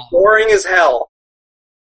it'll be boring as hell.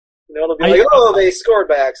 It'll be they scored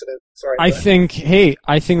by accident. Sorry. I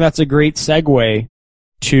think that's a great segue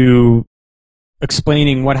to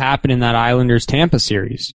explaining what happened in that Islanders-Tampa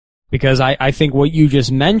series. Because I think what you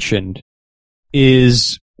just mentioned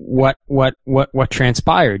is what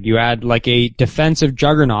transpired. You had like a defensive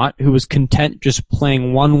juggernaut who was content just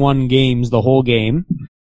playing 1-1 games the whole game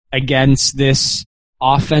against this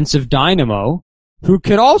offensive dynamo who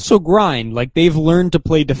could also grind. Like, they've learned to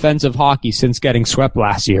play defensive hockey since getting swept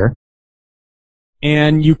last year.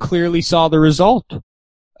 And you clearly saw the result,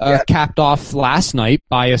 capped off last night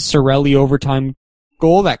by a Cirelli overtime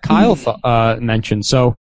goal that Kyle mentioned.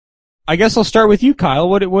 So I guess I'll start with you, Kyle.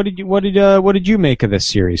 What did you make of this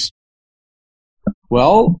series?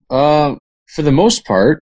 Well, for the most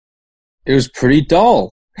part, it was pretty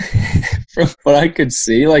dull from what I could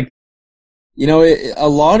see. Like, a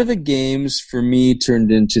lot of the games for me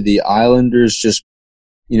turned into the Islanders just,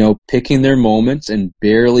 picking their moments and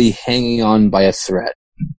barely hanging on by a thread.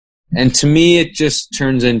 And to me, it just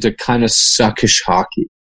turns into kind of suckish hockey.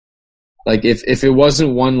 Like, if it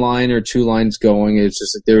wasn't one line or two lines going, it's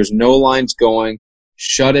just like there was no lines going,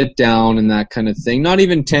 shut it down and that kind of thing. Not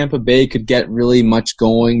even Tampa Bay could get really much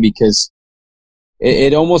going because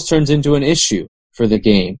it almost turns into an issue for the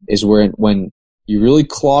game, is when you really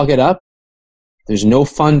clog it up, there's no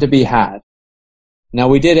fun to be had. Now,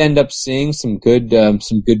 we did end up seeing some good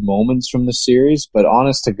moments from the series, but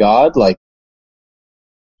honest to God, like,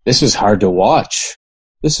 this was hard to watch.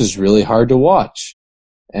 This is really hard to watch.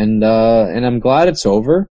 And I'm glad it's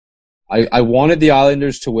over. I wanted the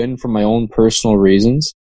Islanders to win for my own personal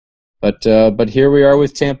reasons, but here we are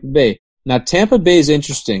with Tampa Bay. Now, Tampa Bay is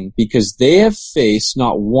interesting because they have faced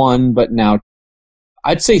not one, but now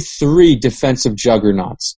I'd say three defensive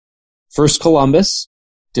juggernauts. First, Columbus,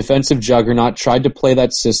 defensive juggernaut, tried to play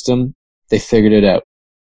that system. They figured it out.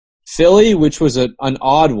 Philly, which was an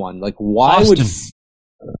odd one. Like, why Boston.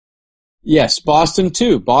 Yes, Boston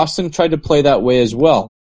too. Boston tried to play that way as well.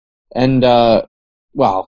 And, they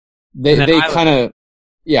kind of,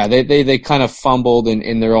 they kind of fumbled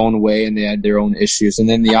in their own way, and they had their own issues. And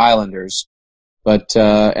then the Islanders, but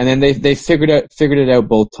and then they figured it out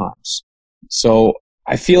both times. So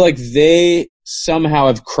I feel like they somehow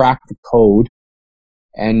have cracked the code,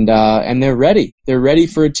 and they're ready. They're ready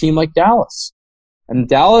for a team like Dallas. And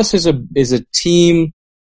Dallas is a team.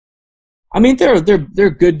 I mean, they're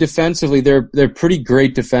good defensively. They're pretty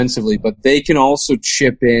great defensively, but they can also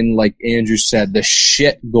chip in, like Andrew said, the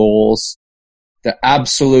shit goals, the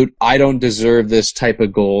absolute I don't deserve this type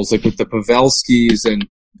of goals, like with the Pavelskis and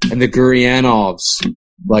the Gurianovs.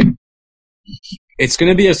 Like, it's going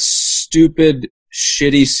to be a stupid,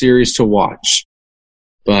 shitty series to watch.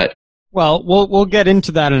 But well, we'll get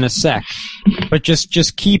into that in a sec. But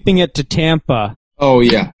just keeping it to Tampa. Oh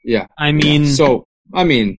yeah. I mean,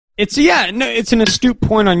 It's an astute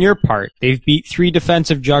point on your part. They've beat 3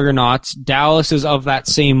 defensive juggernauts. Dallas is of that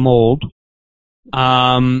same mold.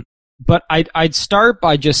 But I'd start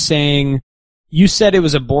by just saying, you said it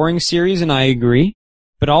was a boring series, and I agree.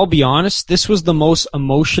 But I'll be honest, this was the most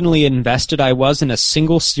emotionally invested I was in a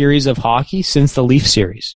single series of hockey since the Leaf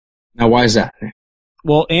series. Now, why is that?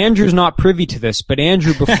 Well, Andrew's not privy to this, but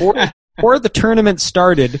Andrew, before the tournament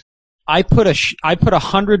started, I put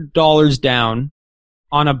 $100 down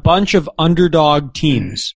on a bunch of underdog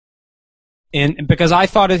teams. And because I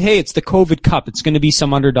thought, it's the COVID Cup. It's going to be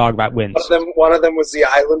some underdog that wins. One of them was the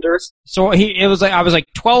Islanders. So I was like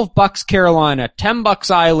 $12 Carolina,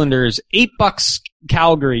 $10 Islanders, $8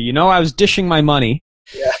 Calgary. I was dishing my money.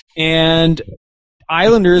 Yeah. And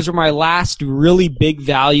Islanders were my last really big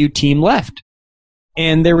value team left.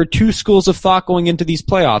 And there were 2 schools of thought going into these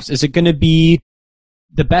playoffs. Is it going to be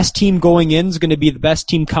the best team going in is going to be the best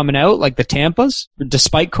team coming out, like the Tampas,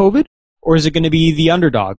 despite COVID? Or is it going to be the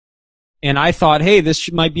underdog? And I thought,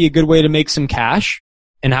 this might be a good way to make some cash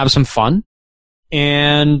and have some fun.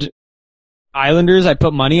 And Islanders, I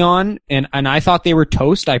put money on, and I thought they were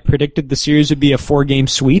toast. I predicted the series would be a 4-game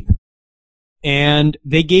sweep. And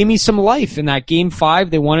they gave me some life in that Game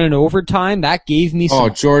 5. They won in overtime. That gave me some... Oh,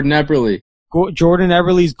 Jordan Eberle. Jordan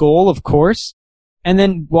Eberle's goal, of course. And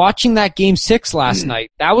then watching that Game 6 last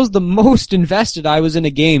night, that was the most invested I was in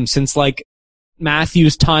a game since,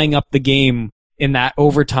 Matthews tying up the game in that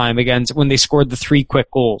overtime against when they scored the 3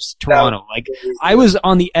 quick goals, Toronto. I was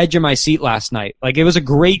on the edge of my seat last night. It was a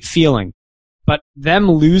great feeling. But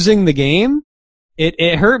them losing the game,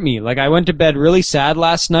 it hurt me. I went to bed really sad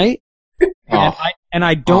last night.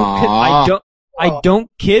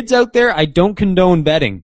 Kids out there, I don't condone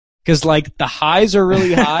betting. Because, the highs are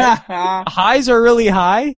really high. The highs are really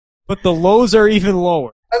high, but the lows are even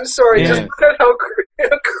lower. I'm sorry, just look at how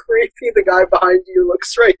creepy the guy behind you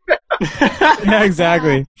looks right now. Yeah,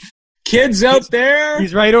 exactly. Kids out there?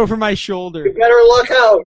 He's right over my shoulder. You better look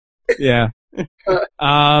out. Yeah.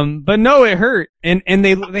 But no, it hurt. And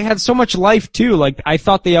they had so much life, too. I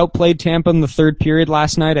thought they outplayed Tampa in the 3rd period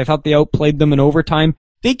last night. I thought they outplayed them in overtime.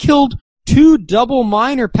 They killed 2 double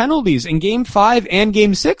minor penalties in Game 5 and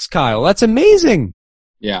Game 6, Kyle. That's amazing.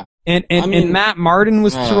 Yeah. And Matt Martin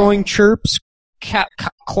was throwing chirps.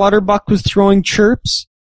 Clutterbuck was throwing chirps.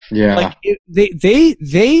 Yeah.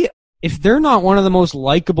 They if they're not one of the most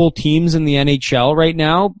likable teams in the NHL right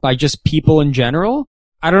now by just people in general,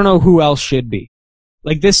 I don't know who else should be.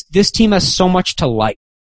 This team has so much to like.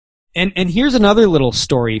 And here's another little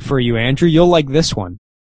story for you, Andrew. You'll like this one.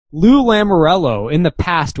 Lou Lamoriello, in the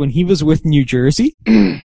past, when he was with New Jersey,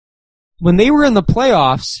 when they were in the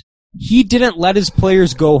playoffs, he didn't let his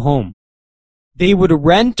players go home. They would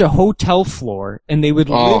rent a hotel floor, and they would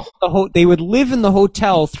live in the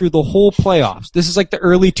hotel through the whole playoffs. This is the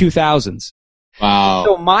early 2000s. Wow.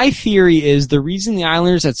 So my theory is the reason the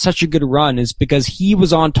Islanders had such a good run is because he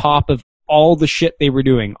was on top of all the shit they were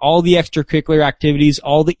doing, all the extracurricular activities,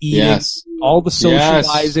 all the eating, all the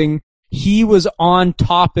socializing. Yes. He was on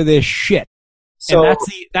top of this shit. So and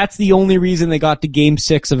that's the only reason they got to Game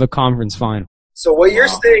 6 of a conference final. So what you're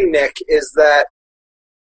saying, Nick, is that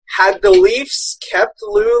had the Leafs kept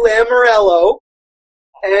Lou Lamoriello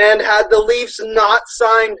and had the Leafs not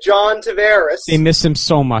signed John Tavares, they miss him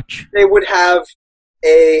so much. They would have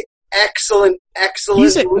a excellent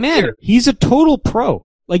He's a total pro.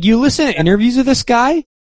 You listen to interviews of this guy,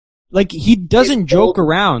 he doesn't joke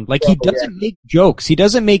around. He doesn't make jokes. He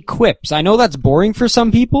doesn't make quips. I know that's boring for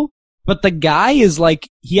some people, but the guy is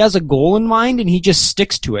he has a goal in mind and he just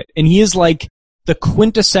sticks to it. And he is the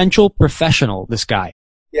quintessential professional, this guy.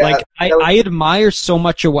 Yeah, I admire so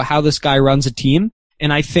much of how this guy runs a team,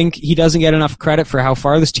 and I think he doesn't get enough credit for how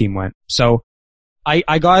far this team went. So,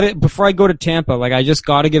 I got it before I go to Tampa. Like, I just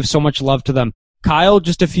got to give so much love to them. Kyle,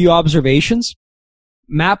 just a few observations.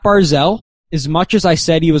 Matt Barzal, as much as I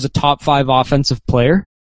said he was a top 5 offensive player,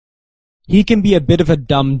 he can be a bit of a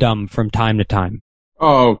dum-dum from time to time.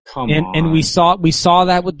 Oh, come on. And we saw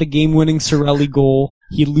that with the game-winning Cirelli goal.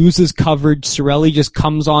 He loses coverage. Cirelli just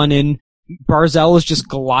comes on in. Barzal is just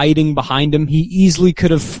gliding behind him. He easily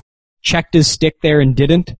could have checked his stick there and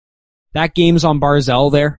didn't. That game's on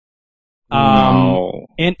Barzal there. No.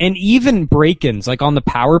 And even break-ins, like on the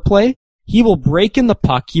power play, he will break in the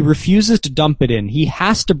puck. He refuses to dump it in. He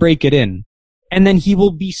has to break it in. And then he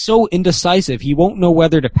will be so indecisive. He won't know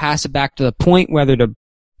whether to pass it back to the point, whether to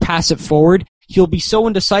pass it forward. He'll be so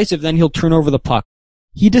indecisive, then he'll turn over the puck.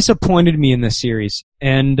 He disappointed me in this series.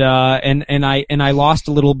 And I lost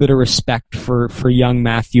a little bit of respect for young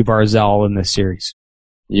Matthew Barzal in this series.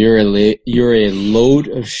 You're a load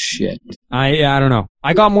of shit. I don't know.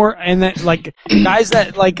 I got more, and that, like, guys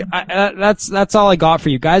that, like, that's all I got for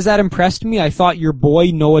you. Guys that impressed me, I thought your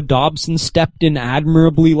boy Noah Dobson stepped in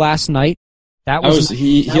admirably last night.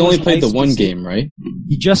 He only played nice the one game, right?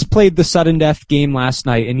 He just played the sudden death game last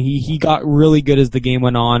night, and he got really good as the game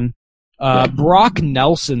went on. Brock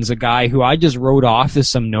Nelson's a guy who I just wrote off as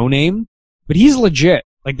some no-name, but he's legit.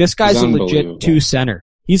 Like, this guy's a legit 2-center.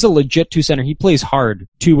 He's a legit 2-center. He plays hard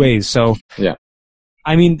 2 ways. So, yeah.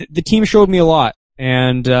 I mean, the team showed me a lot,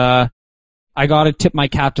 and I got to tip my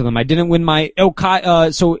cap to them. I didn't win my.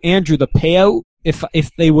 So Andrew, the payout,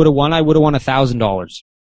 if they would have won, I would have won $1,000.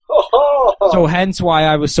 So hence why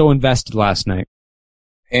I was so invested last night.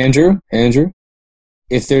 Andrew,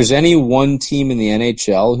 if there's any one team in the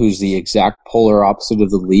NHL who's the exact polar opposite of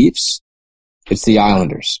the Leafs, it's the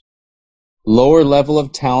Islanders. Lower level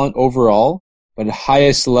of talent overall, but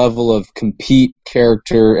highest level of compete,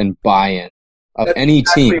 character, and buy-in of any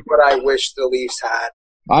team. That's exactly what I wish the Leafs had.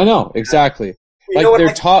 I know, exactly. Their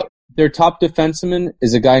top defenseman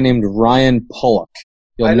is a guy named Ryan Pulock.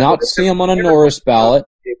 You'll not see him on a Norris ballot.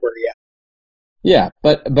 Yeah,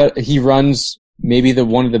 but he runs maybe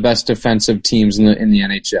one of the best defensive teams in the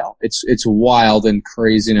NHL. It's wild and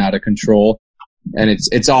crazy and out of control, and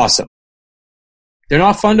it's awesome. They're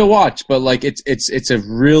not fun to watch, but like it's a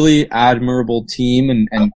really admirable team,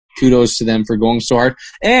 and kudos to them for going so hard.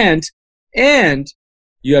 And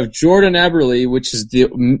you have Jordan Eberle, which is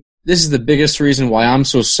this is the biggest reason why I'm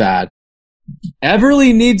so sad.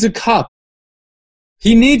 Eberle needs a cup.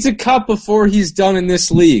 He needs a cup before he's done in this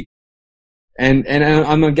league. And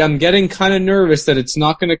I'm getting kind of nervous that it's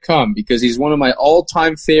not going to come, because he's one of my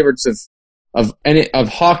all-time favorites of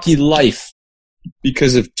hockey life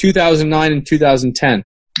because of 2009 and 2010.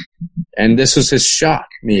 And this was his shot,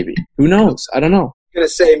 maybe. Who knows? I don't know. I'm going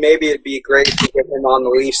to say maybe it'd be great to get him on the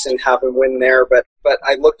Leafs and have him win there, but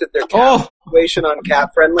I looked at their cap situation on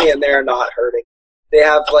Cap Friendly, and they're not hurting. They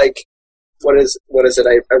have, like, what is it?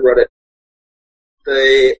 I wrote it.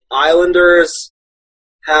 The Islanders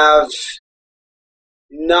have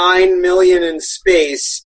 $9 million in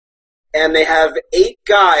space, and they have 8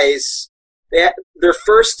 guys.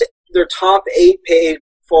 Their top 8 paid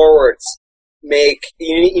forwards make.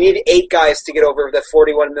 You need 8 guys to get over the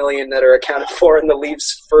 $41 million that are accounted for in the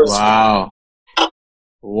Leafs' first.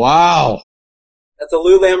 Wow. That's a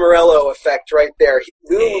Lou Lamoriello effect right there.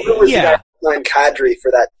 Lou was the guy who signed Kadri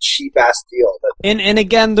for that cheap ass deal. And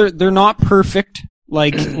again, they're not perfect.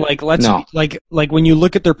 Like when you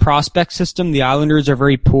look at their prospect system, the Islanders are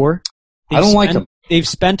very poor. I don't like them. They've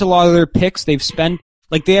spent a lot of their picks. They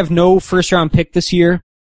have no first round pick this year.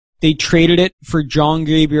 They traded it for John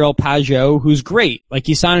Gabriel Pageau, who's great. Like,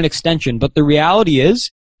 he signed an extension, but the reality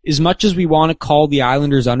is, as much as we want to call the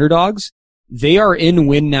Islanders underdogs, they are in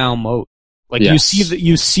win now mode. Like, yes.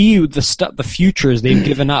 you see the futures they've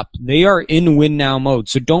given up. They are in win now mode.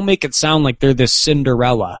 So don't make it sound like they're this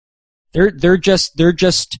Cinderella. They're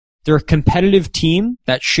a competitive team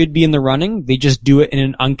that should be in the running. They just do it in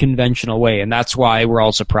an unconventional way, and that's why we're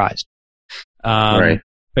all surprised. Right.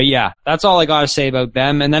 But yeah, that's all I gotta say about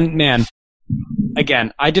them. And then, man,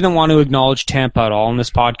 again, I didn't want to acknowledge Tampa at all in this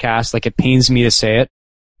podcast. Like, it pains me to say it.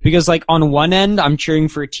 Because, like, on one end, I'm cheering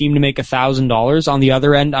for a team to make $1,000. On the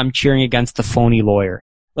other end, I'm cheering against the phony lawyer.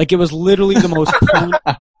 Like, it was literally the most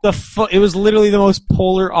it was literally the most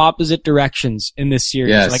polar opposite directions in this series.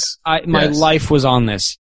 Yes. Like, my life was on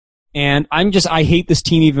this. And I hate this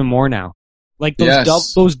team even more now. Like,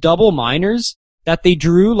 those double minors that they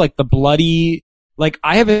drew, like the bloody, like,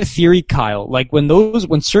 I have a theory, Kyle. Like, when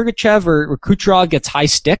Sergachev or Kucherov gets high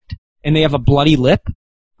sticked and they have a bloody lip,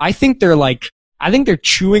 I think they're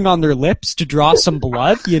chewing on their lips to draw some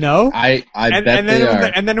blood, you know? I bet they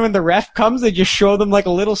are. And then when the ref comes, they just show them like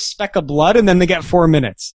a little speck of blood, and then they get 4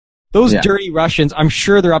 minutes. Those dirty Russians, I'm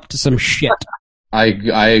sure they're up to some shit. I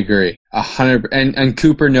agree. 100%. And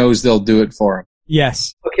Cooper knows they'll do it for him.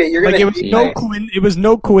 Yes. Okay, you're gonna. It was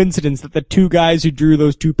no coincidence that the two guys who drew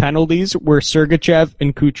those two penalties were Sergachev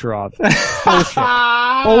and Kucherov.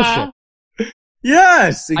 Bullshit.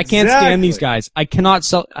 Yes, exactly. I can't stand these guys. I cannot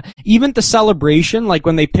even the celebration, like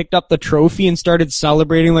when they picked up the trophy and started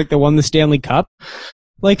celebrating like they won the Stanley Cup.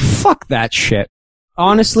 Like, fuck that shit.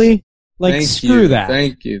 Honestly, like, screw that.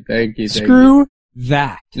 Thank you. Screw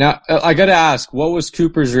that. Now, I gotta ask, what was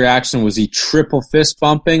Cooper's reaction? Was he triple fist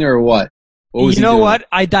bumping or what? You know what?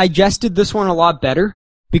 I digested this one a lot better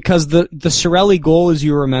because the Cirelli goal, as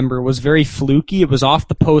you remember, was very fluky. It was off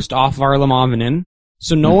the post, off Varlamov and in.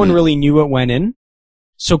 So no one really knew it went in.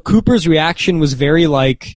 So Cooper's reaction was very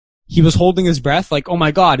like, he was holding his breath like, oh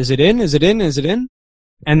my God, is it in? Is it in? Is it in?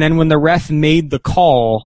 And then when the ref made the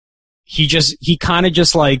call, he kind of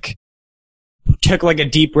just like took like a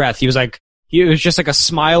deep breath. It was just like a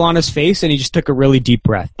smile on his face and he just took a really deep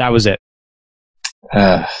breath. That was it.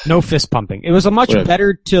 No fist pumping. It was a much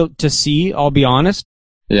better to see, I'll be honest.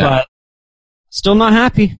 Yeah. But still not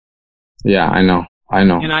happy. Yeah, I know.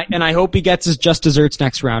 And I hope he gets his just desserts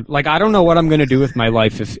next round. Like, I don't know what I'm gonna do with my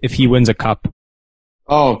life if he wins a cup.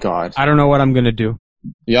 Oh God. I don't know what I'm gonna do.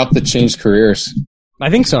 You have to change careers. I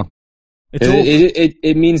think so.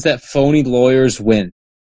 It means that phony lawyers win.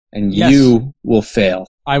 And you will fail.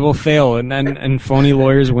 I will fail and phony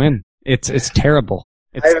lawyers win. It's terrible.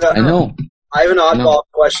 I know. I have an oddball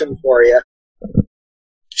question for you.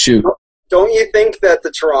 Shoot. Don't you think that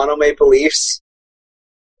the Toronto Maple Leafs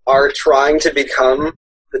are trying to become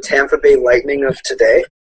the Tampa Bay Lightning of today?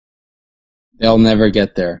 They'll never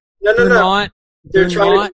get there. No. They're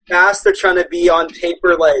trying to be fast. They're trying to be on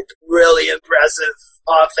paper like really impressive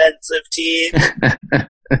offensive team.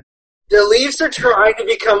 The Leafs are trying to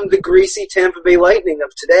become the greasy Tampa Bay Lightning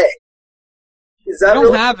of today. Is that they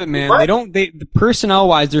don't have it, man. What? The personnel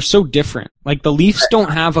wise, they're so different. Like the Leafs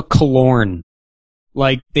don't have a Killorn.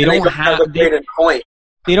 Like they don't have a Point.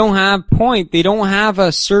 They don't have Point. They don't have a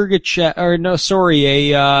Sergachev,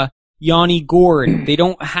 a Yanni Gord. They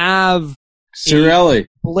don't have Cirelli,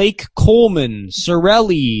 Blake Coleman,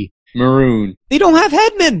 Cirelli, Maroon. They don't have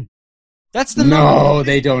Hedman. That's the they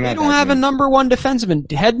don't. They don't have a number one defenseman.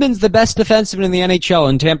 Hedman's the best defenseman in the NHL,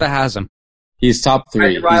 and Tampa has him. He's top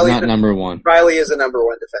 3. He's not number 1. Riley is a number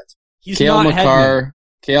 1 defenseman. He's not Hedman.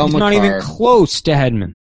 He's not even close to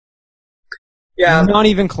Hedman. Yeah, not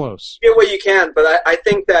even close. Get what you can, but I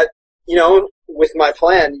think that, with my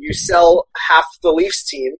plan, you sell half the Leafs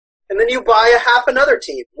team, and then you buy half another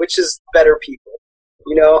team, which is better people,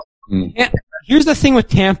 And here's the thing with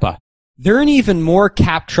Tampa. They're in even more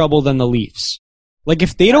cap trouble than the Leafs. Like,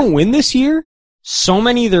 if they don't win this year, so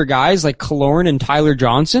many of their guys, like Killorn and Tyler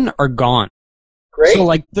Johnson, are gone. Great. So,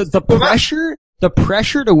 like, the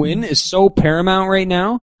pressure to win is so paramount right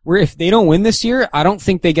now, where if they don't win this year, I don't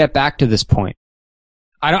think they get back to this point.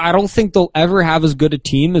 I don't think they'll ever have as good a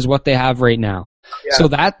team as what they have right now. Yeah. So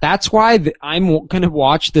that's why I'm going to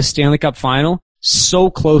watch the Stanley Cup final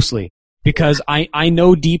so closely. Because I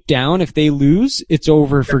know deep down if they lose, it's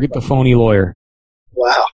over for the phony lawyer.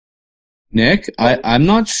 Wow. Nick, I'm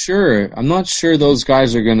not sure. I'm not sure those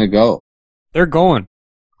guys are going to go. They're going.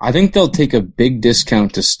 I think they'll take a big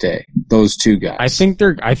discount to stay. Those two guys. I think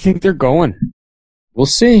they're going. We'll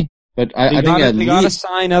see. But I think they gotta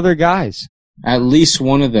sign other guys. At least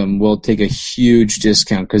one of them will take a huge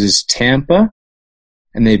discount because it's Tampa,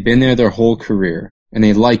 and they've been there their whole career, and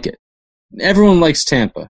they like it. Everyone likes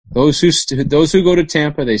Tampa. Those who go to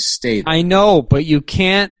Tampa, they stay there. I know, but you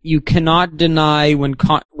cannot deny when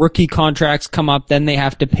rookie contracts come up, then they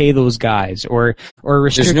have to pay those guys or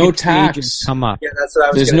restricted There's no free tax. agents come up. Yeah, that's what I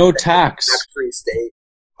was. There's no tax. Tax-free state.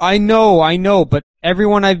 I know, but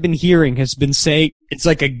everyone I've been hearing has been saying it's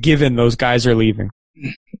like a given those guys are leaving.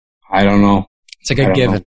 I don't know. It's like a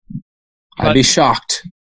given. I'd be shocked.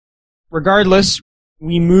 Regardless,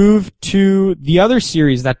 we move to the other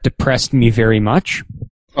series that depressed me very much.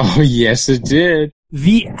 Oh, yes, it did.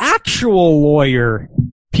 The actual lawyer,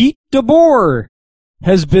 Pete DeBoer,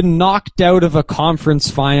 has been knocked out of a conference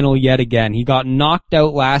final yet again. He got knocked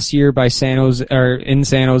out last year by in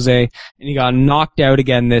San Jose, and he got knocked out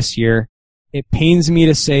again this year. It pains me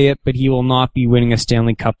to say it, but he will not be winning a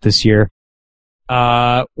Stanley Cup this year.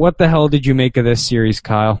 What the hell did you make of this series,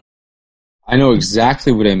 Kyle? I know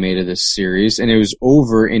exactly what I made of this series, and it was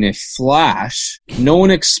over in a flash. No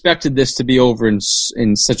one expected this to be over in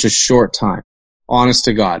such a short time. Honest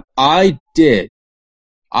to God. I did.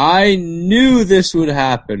 I knew this would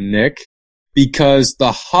happen, Nick, because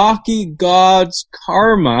the hockey god's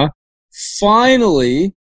karma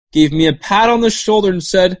finally gave me a pat on the shoulder and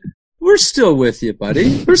said, we're still with you,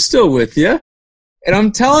 buddy. We're still with you. And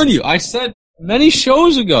I'm telling you, I said many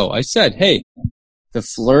shows ago, I said, hey, the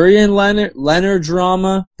Fleury and Leonard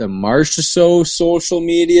drama, the Marchessault social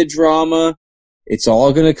media drama, it's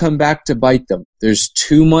all going to come back to bite them. There's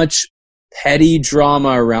too much petty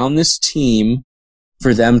drama around this team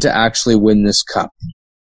for them to actually win this cup.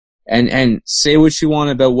 And say what you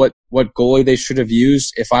want about what goalie they should have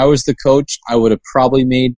used. If I was the coach, I would have probably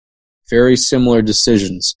made very similar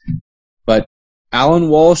decisions. But Alan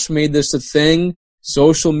Walsh made this a thing.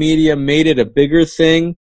 Social media made it a bigger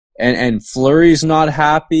thing. And Fleury's not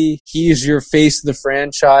happy. He's your face of the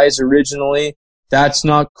franchise originally. That's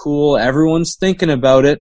not cool. Everyone's thinking about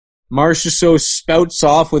it. Marchessault spouts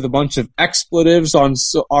off with a bunch of expletives on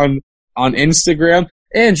Instagram.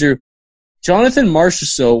 Andrew, Jonathan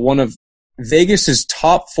Marchessault, one of Vegas's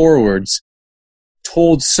top forwards,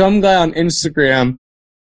 told some guy on Instagram,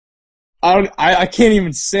 I can't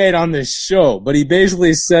even say it on this show, but he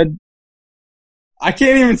basically said, I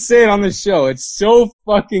can't even say it on this show. It's so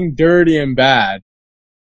fucking dirty and bad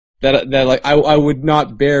that like I would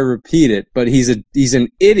not bear repeat it, but he's an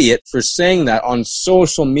idiot for saying that on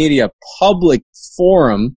social media, public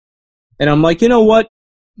forum. And I'm like, you know what?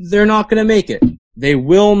 They're not going to make it. They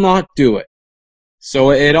will not do it.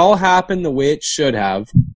 So it all happened the way it should have.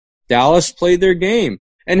 Dallas played their game.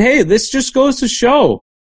 And hey, this just goes to show.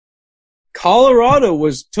 Colorado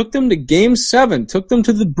took them to Game 7, took them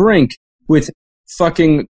to the brink with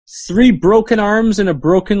fucking 3 broken arms and a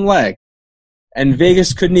broken leg. And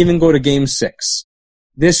Vegas couldn't even go to Game 6.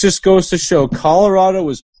 This just goes to show Colorado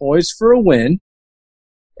was poised for a win,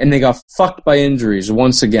 and they got fucked by injuries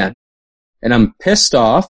once again. And I'm pissed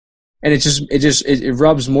off. And it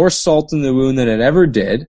rubs more salt in the wound than it ever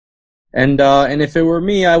did. And if it were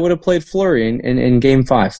me, I would have played Fleury in Game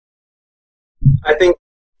 5. I think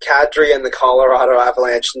Kadri and the Colorado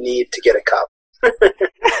Avalanche need to get a cup.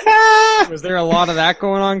 Was there a lot of that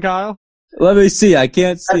going on, Kyle? Let me see. I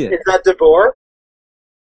can't see it. Is that DeBoer?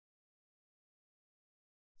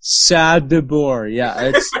 Sad DeBoer.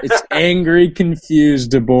 Yeah, it's angry,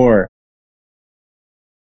 confused DeBoer.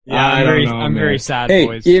 Yeah, I'm very sad, hey,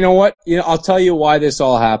 boys. You know what? I'll tell you why this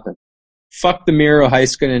all happened. Fuck the Miro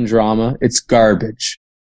Heiskanen drama. It's garbage.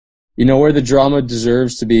 You know where the drama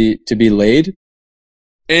deserves to be laid?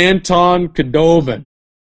 Anton Khudobin.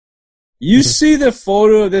 You see the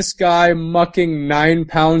photo of this guy mucking 9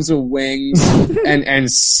 pounds of wings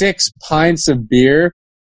and 6 pints of beer?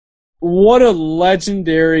 What a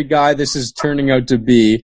legendary guy this is turning out to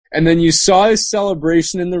be. And then you saw his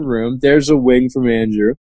celebration in the room. There's a wing from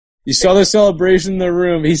Andrew. You saw the celebration in the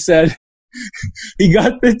room. He said, he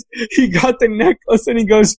got the necklace and he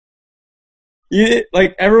goes,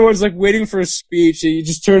 like everyone's like waiting for a speech. And he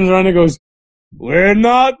just turns around and goes, "We're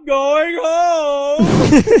not going home."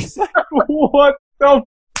 It's like, what the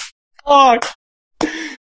fuck?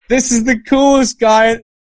 This is the coolest guy.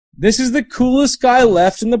 This is the coolest guy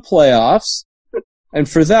left in the playoffs. And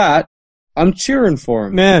for that, I'm cheering for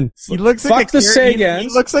him. Man, he looks Fuck like the Sagans. He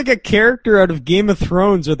looks like a character out of Game of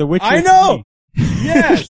Thrones or The Witcher. I know.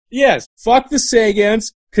 Yes. Fuck the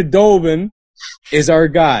Sagans. Khudobin is our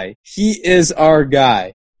guy. He is our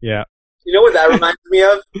guy. Yeah. You know what that reminds me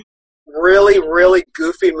of? Really, really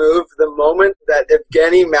goofy move. The moment that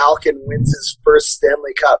Evgeny Malkin wins his first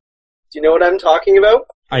Stanley Cup. Do you know what I'm talking about?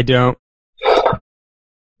 I don't.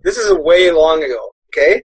 This is way long ago,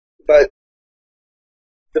 okay? But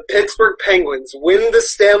the Pittsburgh Penguins win the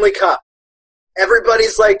Stanley Cup.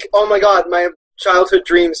 Everybody's like, oh my god, my childhood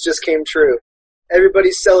dreams just came true.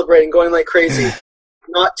 Everybody's celebrating, going like crazy.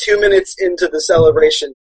 Not 2 minutes into the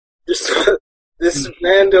celebration, just this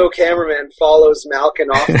rando cameraman follows Malkin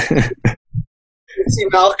off. You see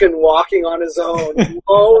Malkin walking on his own,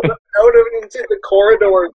 out into the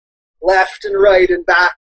corridor, left and right and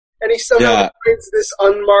back. And he somehow finds this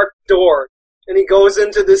unmarked door. And he goes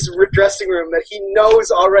into this dressing room that he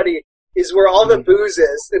knows already is where all the booze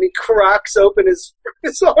is. And he cracks open his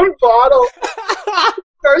own bottle.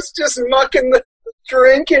 Starts just mucking the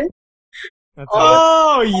drinking. That's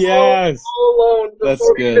yes. All alone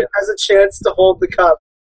before he has a chance to hold the cup.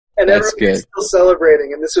 And everybody's still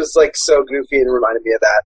celebrating. And this was like so goofy and reminded me of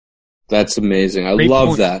that. That's amazing. I Great love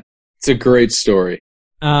point. that. It's a great story.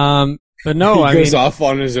 But no, he goes off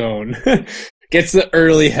on his own. Gets the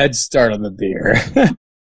early head start on the beer.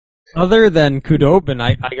 Other than Khudobin,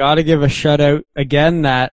 I gotta give a shout out again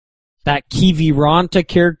that Kiviranta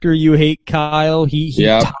character you hate, Kyle. He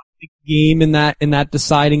tied the game in that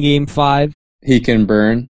deciding Game 5. He can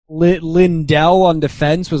burn. Lindell on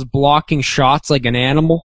defense was blocking shots like an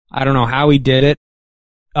animal. I don't know how he did it.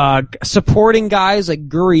 Supporting guys like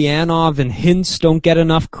Gurianov and Hintz don't get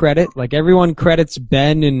enough credit. Like, everyone credits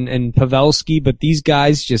Ben and Pavelski, but these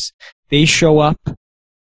guys they show up.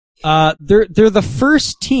 They're the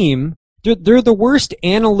first team. They're the worst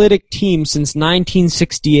analytic team since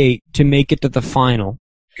 1968 to make it to the final.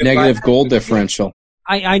 Negative goal differential.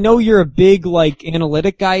 I know you're a big, like,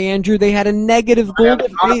 analytic guy, Andrew. They had a negative goal.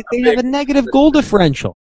 They have a negative goal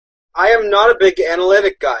differential. I am not a big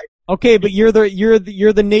analytic guy. Okay, but you're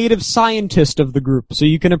the native scientist of the group, so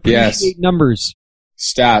you can appreciate numbers.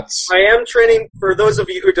 Stats. I am training, for those of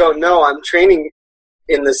you who don't know, I'm training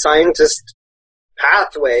in the scientist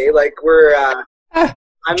pathway. Like,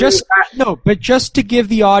 but just to give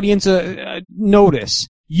the audience a notice,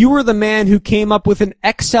 you were the man who came up with an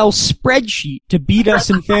Excel spreadsheet to beat us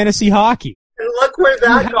in fantasy hockey. And look where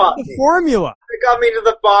that got me. The formula. It got me to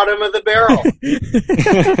the bottom of the barrel.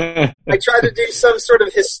 I tried to do some sort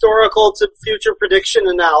of historical to future prediction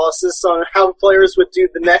analysis on how players would do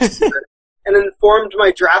the next year, and informed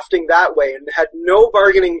my drafting that way, and had no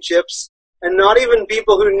bargaining chips, and not even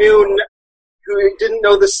people who didn't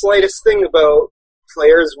know the slightest thing about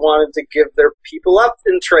players wanted to give their people up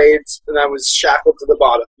in trades, and I was shackled to the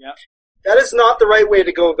bottom. Yeah. That is not the right way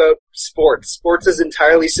to go about sports. Sports is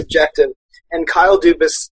entirely subjective, and Kyle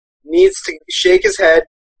Dubas needs to shake his head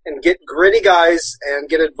and get gritty guys and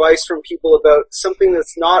get advice from people about something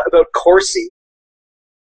that's not about Corsi,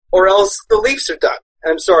 or else the Leafs are done.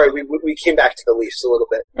 I'm sorry, we came back to the Leafs a little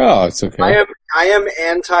bit. Oh, it's okay. I am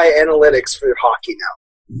anti-analytics for hockey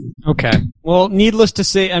now. Okay. Well, needless to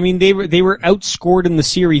say, I mean, they were outscored in the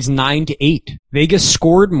series 9-8. Vegas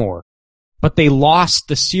scored more, but they lost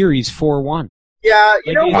the series 4-1. Yeah,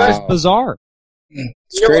 you know what? It's bizarre.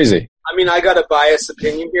 It's crazy. I mean, I got a biased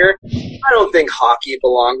opinion here. I don't think hockey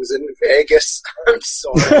belongs in Vegas. I'm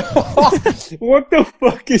sorry. What the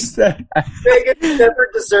fuck is that? Vegas never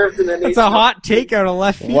deserved an NHL. It's a hot take out of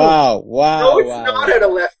left field. Wow. No, it's not out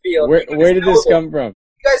of left field. Where did this come from?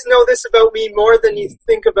 You guys know this about me more than you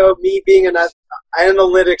think about me being an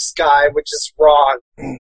analytics guy, which is wrong.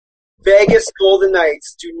 Vegas Golden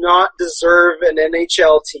Knights do not deserve an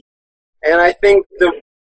NHL team. And I think the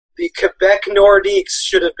Quebec Nordiques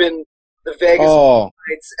should have been the Vegas Golden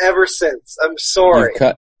Knights ever since. I'm sorry.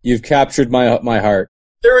 You've captured my heart.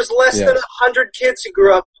 There was less than 100 kids who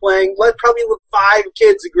grew up playing, probably 5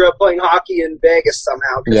 kids who grew up playing hockey in Vegas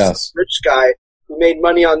somehow. Yes. Rich guy who made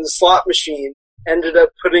money on the slot machine ended up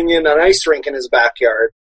putting in an ice rink in his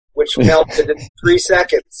backyard, which melted in 3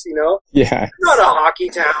 seconds, you know? Yeah. It's not a hockey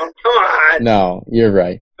town. Come on. No, you're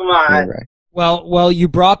right. Come on. You're right. Well, you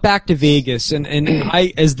brought back to Vegas, and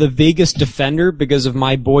I, as the Vegas defender, because of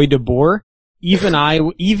my boy DeBoer, even I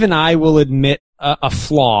will admit a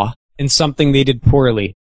flaw in something they did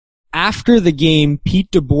poorly. After the game,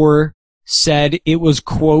 Pete DeBoer said it was,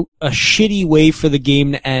 quote, a shitty way for the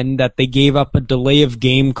game to end, that they gave up a delay of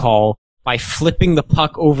game call by flipping the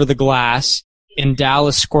puck over the glass and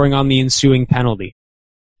Dallas scoring on the ensuing penalty.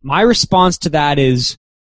 My response to that is,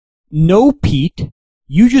 no, Pete,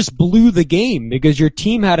 you just blew the game because your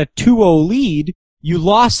team had a 2-0 lead, you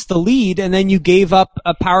lost the lead, and then you gave up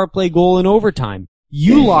a power play goal in overtime.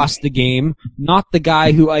 You lost the game, not the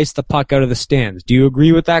guy who iced the puck out of the stands. Do you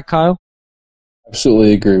agree with that, Kyle?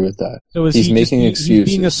 Absolutely agree with that. So is he's he making excuses.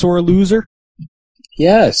 He's being a sore loser?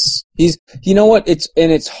 Yes. You know what?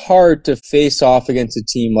 It's hard to face off against a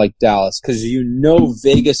team like Dallas because you know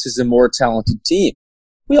Vegas is a more talented team.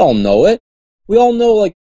 We all know it. We all know,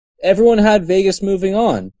 like, everyone had Vegas moving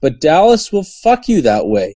on, but Dallas will fuck you that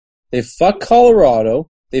way. They fucked Colorado,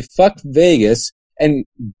 they fucked Vegas, and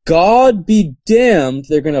God be damned,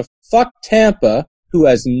 they're gonna fuck Tampa, who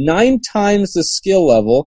has 9 times the skill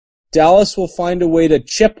level. Dallas will find a way to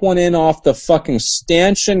chip one in off the fucking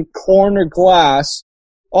stanchion corner glass,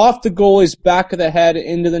 off the goalie's back of the head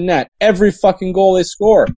into the net. Every fucking goal they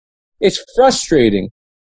score. It's frustrating,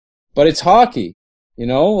 but it's hockey. You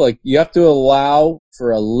know, like, you have to allow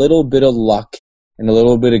for a little bit of luck and a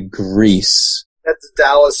little bit of grease. That's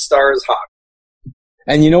Dallas Stars hockey.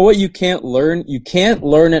 And you know what you can't learn? You can't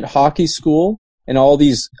learn at hockey school and all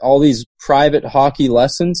these private hockey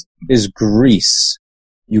lessons is grease.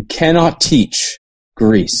 You cannot teach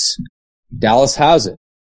grease. Dallas has it.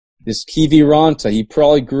 This Kiviranta, he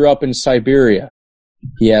probably grew up in Siberia.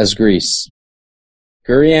 He has grease.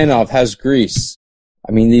 Gurianov has grease.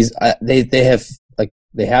 I mean,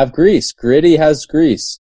 they have grease. Gritty has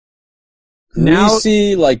grease.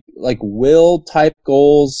 Greasy, like Will type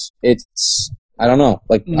goals. I don't know.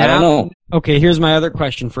 I don't know. Okay, here's my other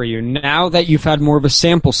question for you. Now that you've had more of a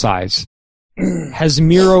sample size, has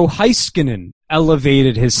Miro Heiskanen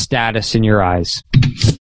elevated his status in your eyes?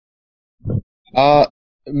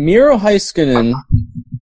 Miro Heiskanen,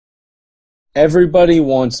 everybody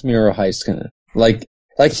wants Miro Heiskanen. Like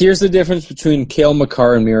here's the difference between Cale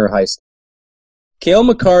Makar and Miro Heiskanen. Cale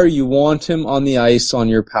Makar, you want him on the ice on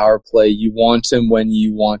your power play. You want him when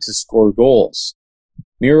you want to score goals.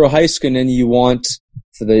 Miro Heiskanen, you want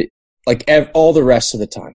for all the rest of the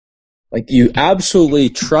time. Like, you absolutely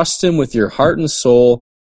trust him with your heart and soul.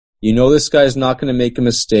 You know this guy's not going to make a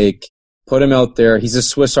mistake. Put him out there. He's a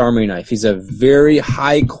Swiss Army knife. He's a very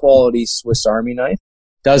high-quality Swiss Army knife.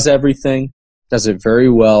 Does everything. Does it very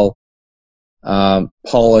well.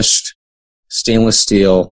 Polished, stainless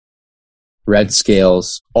steel, red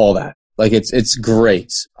scales, all that. Like, it's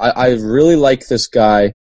great. I really like this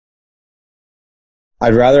guy.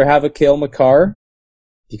 I'd rather have a Cale Makar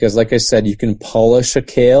because, like I said, you can polish a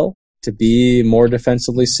Cale to be more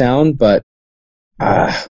defensively sound, but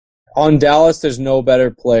on Dallas, there's no better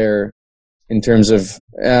player in terms of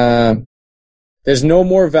there's no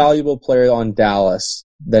more valuable player on Dallas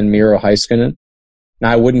than Miro Heiskanen. Now,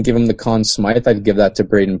 I wouldn't give him the Conn Smythe. I'd give that to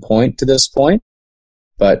Braden Point to this point,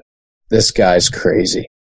 but this guy's crazy.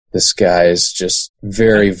 This guy is just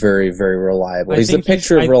very, very, very reliable. He's the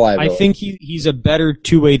picture of reliability. I think he's a better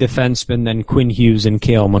two-way defenseman than Quinn Hughes and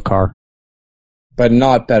Cale Makar. But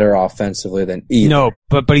not better offensively than either. No,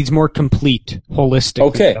 but he's more complete,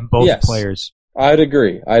 holistic than both players. I'd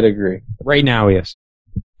agree. Right now he is.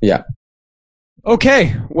 Yeah.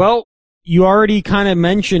 Okay, well, you already kind of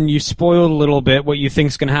mentioned, you spoiled a little bit what you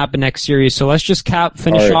think's going to happen next series, so let's just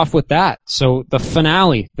finish off with that. So the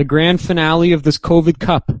finale, the grand finale of this COVID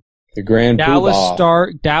Cup. The grand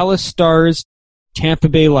Dallas Stars, Tampa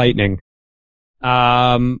Bay Lightning.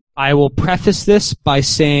 I will preface this by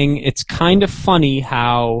saying it's kind of funny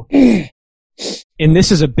how, and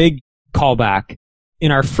this is a big callback,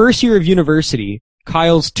 in our first year of university,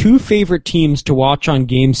 Kyle's two favorite teams to watch on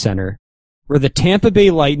Game Center were the Tampa Bay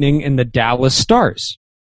Lightning and the Dallas Stars.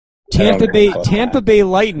 Tampa Bay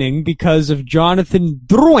Lightning because of Jonathan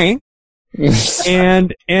Drouin,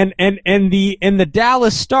 and the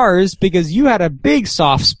Dallas Stars because you had a big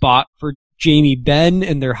soft spot for Jamie Benn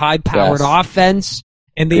and their high-powered offense,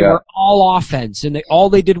 and they were all offense, and all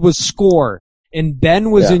they did was score. And Ben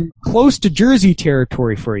was in close to Jersey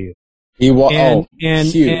territory for you. He was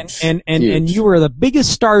huge. And you were the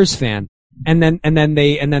biggest Stars fan. And then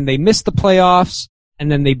they missed the playoffs,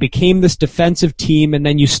 and then they became this defensive team, and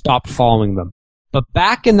then you stopped following them. But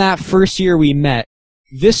back in that first year we met,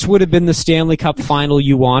 this would have been the Stanley Cup final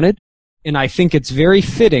you wanted, and I think it's very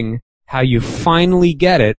fitting how you finally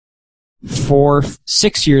get it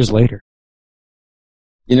 6 years later.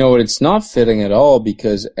 You know what? It's not fitting at all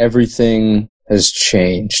because everything has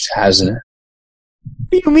changed, hasn't it? What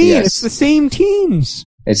do you mean? Yes. It's the same teams.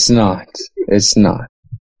 It's not.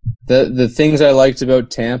 The things I liked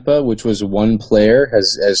about Tampa, which was one player,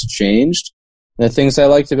 has changed. And the things I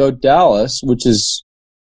liked about Dallas, which is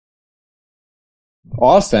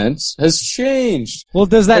offense, has changed. Well,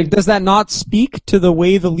 does that not speak to the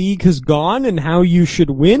way the league has gone and how you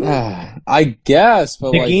should win? I guess,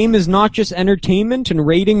 but the game is not just entertainment and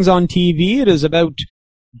ratings on TV. It is about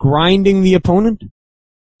grinding the opponent.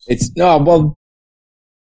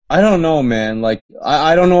 I don't know, man. Like,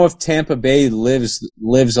 I don't know if Tampa Bay lives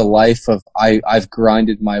a life of I've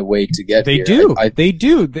grinded my way to get here. They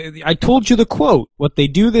do. I told you the quote. What they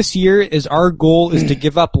do this year is our goal is to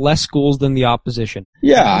give up less goals than the opposition.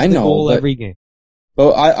 Yeah, I know. Goal every game.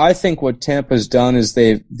 But I think what Tampa's done is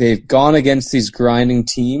they've gone against these grinding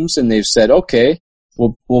teams and they've said, okay,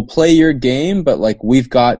 we'll play your game, but like we've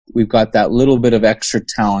got that little bit of extra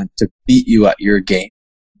talent to beat you at your game.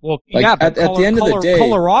 Well, like, but at the end of the day,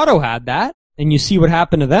 Colorado had that, and you see what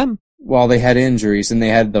happened to them. Well, they had injuries, and they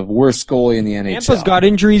had the worst goalie in the NHL. Tampa's got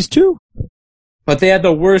injuries too, but they had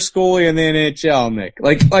the worst goalie in the NHL, Nick.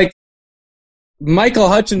 Like Michael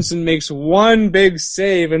Hutchinson makes one big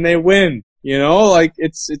save and they win. You know, like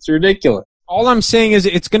it's ridiculous. All I'm saying is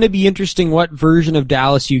it's going to be interesting what version of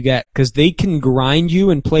Dallas you get because they can grind you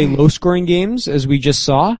and play low-scoring games, as we just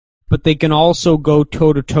saw. But they can also go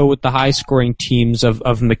toe-to-toe with the high-scoring teams of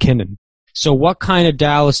McKinnon. So what kind of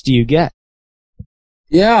Dallas do you get?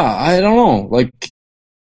 Yeah, I don't know. Like,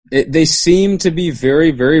 they seem to be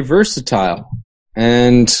very, very versatile.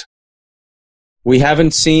 And we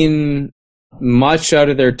haven't seen much out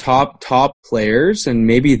of their top players, and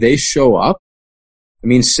maybe they show up. I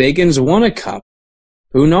mean, Sagan's won a cup.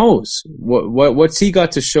 Who knows? What's he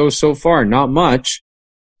got to show so far? Not much.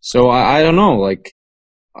 So I don't know, like,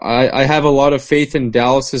 I have a lot of faith in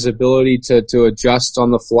Dallas's ability to adjust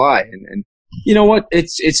on the fly, and you know what?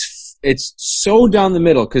 It's so down the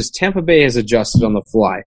middle because Tampa Bay has adjusted on the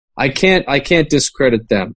fly. I can't discredit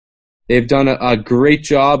them. They've done a great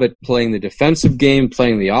job at playing the defensive game,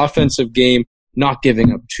 playing the offensive game, not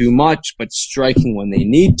giving up too much, but striking when they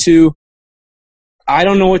need to. I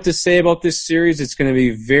don't know what to say about this series. It's going to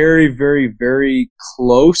be very, very, very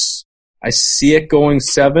close. I see it going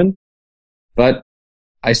 7, but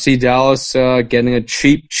I see Dallas getting a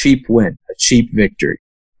cheap win, a cheap victory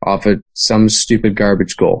off of some stupid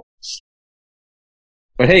garbage goal.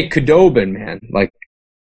 But hey, Khudobin, man, like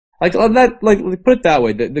put it that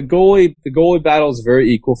way. The goalie battle is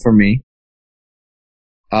very equal for me.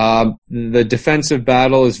 The defensive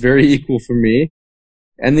battle is very equal for me.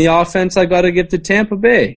 And the offense I gotta give to Tampa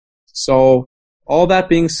Bay. So, all that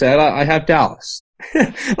being said, I have Dallas.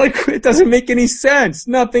 It doesn't make any sense.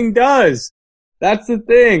 Nothing does. That's the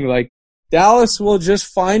thing. Dallas will just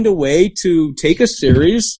find a way to take a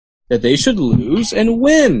series that they should lose and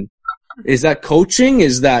win. Is that coaching?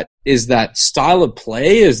 Is that style of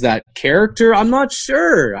play? Is that character? I'm not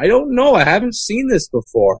sure. I don't know. I haven't seen this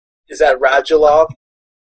before. Is that Radulov?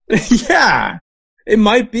 Yeah. It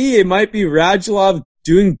might be. It might be Radulov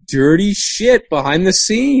doing dirty shit behind the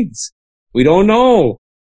scenes. We don't know.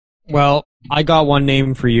 Well, I got one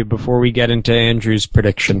name for you before we get into Andrew's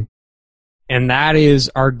prediction. And that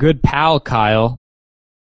is our good pal, Kyle.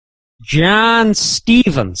 John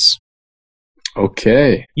Stevens.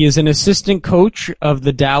 Okay. He is an assistant coach of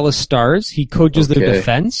the Dallas Stars. He coaches their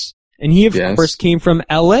defense. And he, of course, came from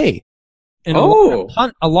L.A. And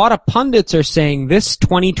a lot of pundits are saying this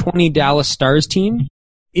 2020 Dallas Stars team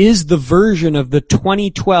is the version of the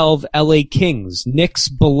 2012 LA Kings, Nick's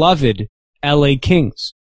beloved LA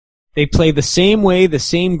Kings. They play the same way, the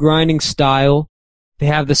same grinding style. They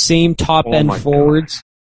have the same top-end forwards. God.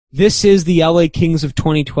 This is the LA Kings of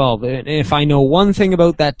 2012. And if I know one thing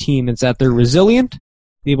about that team, it's that they're resilient,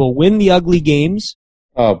 they will win the ugly games,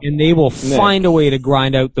 and they will find a way to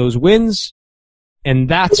grind out those wins. And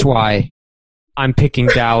that's why I'm picking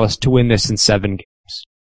Dallas to win this in 7 games.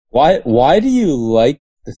 Why do you like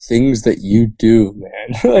the things that you do,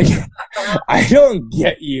 man? I don't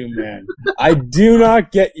get you, man. I do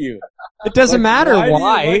not get you. It doesn't matter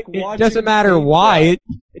why. It doesn't matter why.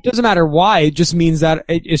 It doesn't matter why. It just means that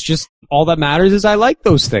it's just all that matters is I like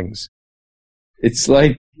those things. It's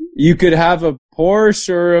like you could have a Porsche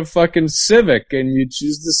or a fucking Civic, and you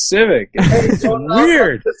choose the Civic. It's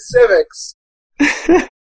weird. The Civics.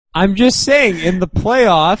 I'm just saying, in the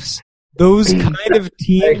playoffs, those kind of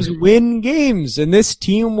teams win games, and this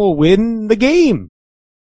team will win the game.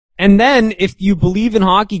 And then, if you believe in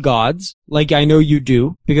hockey gods, like I know you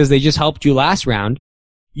do, because they just helped you last round,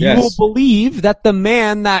 you will believe that the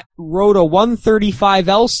man that wrote a 135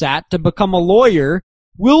 LSAT to become a lawyer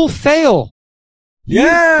will fail. He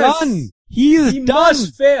is done. He is done.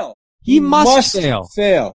 Must fail. He must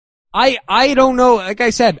fail. I don't know. Like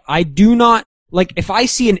I said, I do not, if I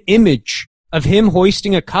see an image of him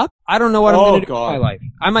hoisting a cup, I don't know what I'm going to do with my life.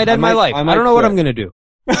 I might end my life. I don't know what I'm going to do.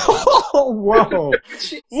 Whoa.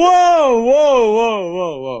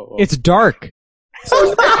 Whoa. It's dark.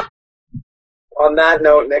 So, on that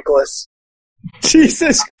note, Nicholas.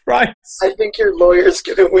 Jesus Christ. I think your lawyer's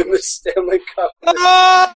going to win the Stanley Cup.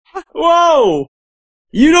 Whoa.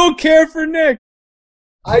 You don't care for Nick.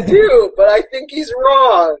 I do, but I think he's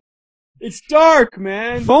wrong. It's dark,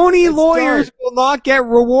 man. Phony lawyers will not get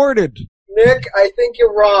rewarded. Nick, I think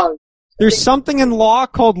you're wrong. There's something in law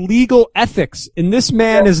called legal ethics, and this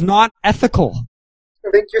man is not ethical.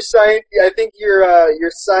 I think you're signing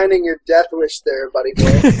your death wish there, buddy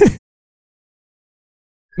boy.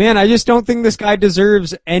 Man, I just don't think this guy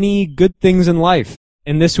deserves any good things in life.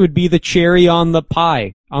 And this would be the cherry on the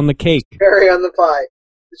pie, on the cake. Cherry on the pie.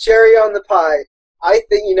 The cherry on the pie. I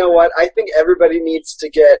think, you know what? I think everybody needs to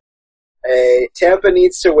get Tampa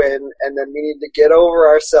needs to win, and then we need to get over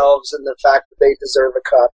ourselves and the fact that they deserve a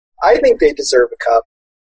cup. I think they deserve a cup.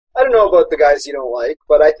 I don't know about the guys you don't like,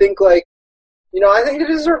 but I think, I think they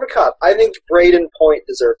deserve a cup. I think Braden Point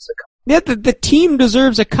deserves a cup. Yeah, the team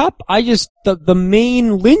deserves a cup. The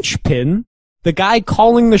main linchpin, the guy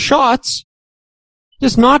calling the shots,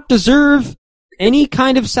 does not deserve any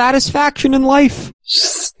kind of satisfaction in life.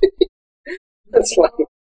 That's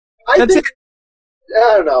I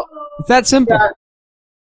don't know. It's that simple. Yeah.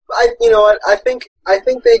 You know what? I think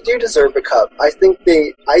they do deserve a cup. I think,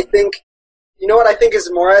 you know what I think is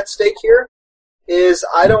more at stake here? Is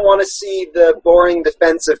I don't want to see the boring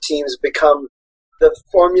defensive teams become the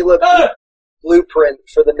formula blueprint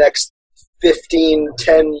for the next 15,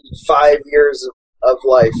 10, 5 years of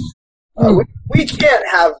life. We can't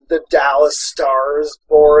have the Dallas Stars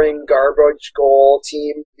boring garbage goal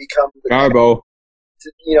team become the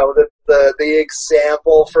the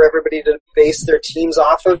example for everybody to base their teams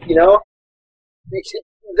off of.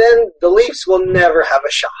 then the Leafs will never have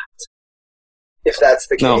a shot. If that's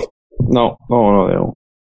the case. No, they don't.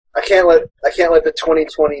 I can't let the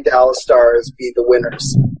 2020 Dallas Stars be the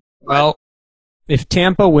winners. Well, if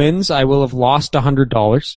Tampa wins, I will have lost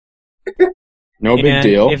 $100. No big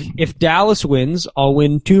deal. If Dallas wins, I'll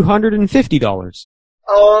win $250.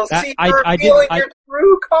 Oh, That- see, I- you're I did- revealing I- your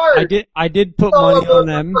true card. I did put money on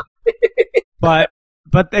them, but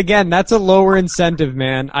again, that's a lower incentive,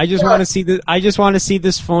 man. I just want to see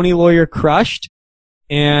this phony lawyer crushed,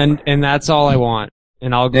 and that's all I want,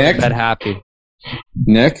 and I'll go Nick? to bed happy.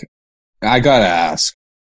 Nick, I gotta ask.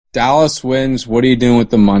 Dallas wins, what are you doing with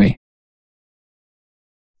the money?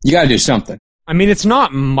 You gotta do something. I mean, it's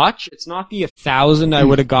not much. It's not the 1,000 I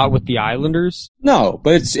would have got with the Islanders. No,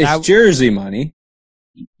 but it's Jersey money.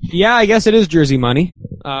 Yeah, I guess it is Jersey money.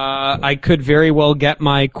 I could very well get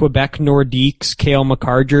my Quebec Nordiques Cale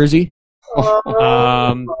Makar jersey.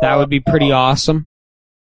 That would be pretty awesome.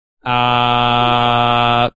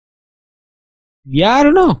 Yeah, I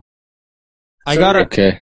don't know. I gotta.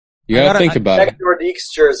 Okay. You gotta think about it.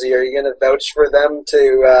 Nordiques jersey. Are you going to vouch for them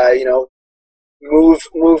to,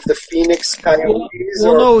 move the Phoenix Coyotes?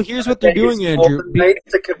 Well, no. Here's what they're doing, Andrew. Golden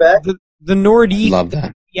Knights to Quebec. The Nordiques. Love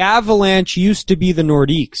that. The Avalanche used to be the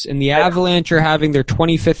Nordiques, and the Avalanche are having their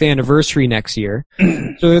 25th anniversary next year.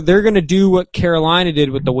 So they're going to do what Carolina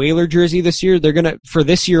did with the Whaler jersey this year. They're going to, for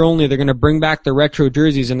this year only, they're going to bring back the retro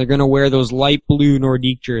jerseys, and they're going to wear those light blue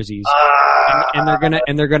Nordique jerseys. And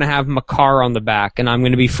they're going to have Makar on the back, and I'm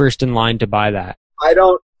going to be first in line to buy that. I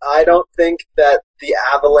don't think that the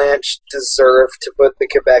Avalanche deserve to put the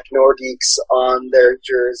Quebec Nordiques on their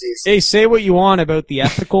jerseys. Hey, say what you want about the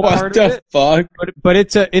ethical What part the of it, fuck? but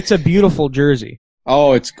it's a beautiful jersey.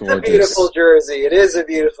 Oh, it's It's a gorgeous. beautiful jersey. It is a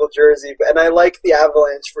beautiful jersey, and I like the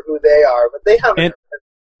Avalanche for who they are, but they have And-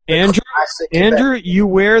 a Andrew, classic Quebec. Andrew, you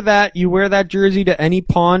wear that jersey to any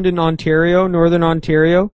pond in Ontario, Northern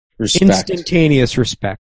Ontario, Respect. instantaneous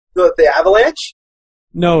respect. The Avalanche?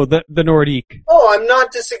 No, the Nordique. Oh, I'm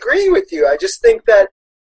not disagreeing with you. I just think that,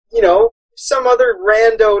 some other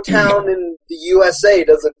rando town in the USA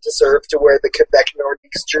doesn't deserve to wear the Quebec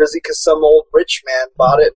Nordiques jersey because some old rich man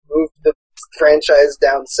bought it and moved the franchise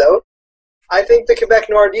down south. I think the Quebec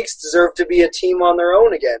Nordiques deserve to be a team on their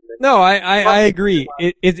own again. No, I agree.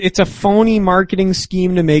 It's a phony marketing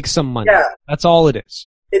scheme to make some money. Yeah. That's all it is.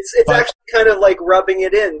 It's But- actually kind of like rubbing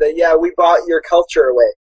it in that, yeah, we bought your culture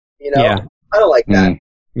away. Yeah. I don't like that.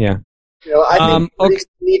 Yeah. I think okay. Nordiques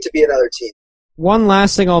need to be another team. One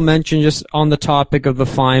last thing I'll mention just on the topic of the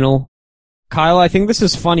final. Kyle, I think this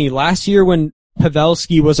is funny. Last year when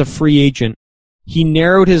Pavelski was a free agent, he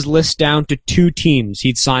narrowed his list down to 2 teams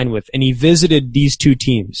he'd sign with, and he visited these 2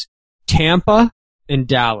 teams, Tampa and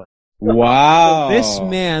Dallas. Wow. This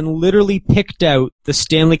man literally picked out the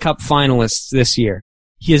Stanley Cup finalists this year.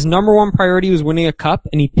 His number one priority was winning a cup,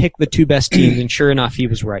 and he picked the 2 best teams, and sure enough, he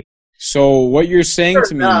was right. So what you're saying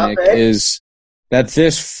to me, enough, Nick, eh? is that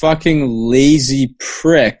this fucking lazy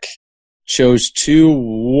prick chose 2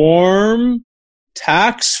 warm,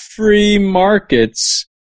 tax-free markets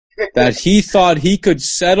that he thought he could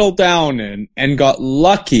settle down in and got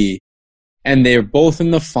lucky, and they're both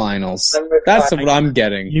in the finals. That's what I'm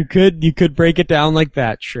getting. You could break it down like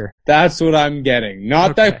that, sure. That's what I'm getting.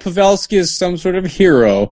 Not Okay. that Pavelski is some sort of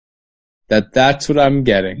hero. That's what I'm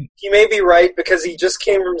getting. He may be right because he just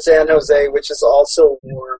came from San Jose, which is also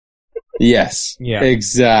warm. Yes. Yeah.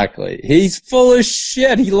 Exactly. He's full of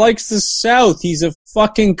shit. He likes the South. He's a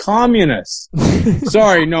fucking communist.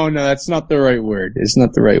 Sorry, no, that's not the right word. It's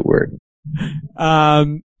not the right word.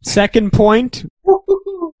 Second point,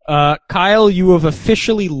 Kyle, you have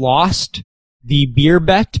officially lost the beer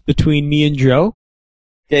bet between me and Joe.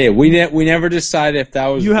 Okay, we never decided if that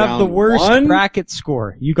was You have the round worst 1 bracket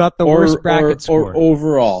score. You got the or, worst bracket or score.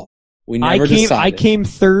 overall. We never decided. I came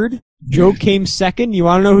third. Joe came second. You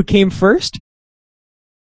want to know who came first?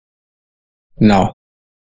 No.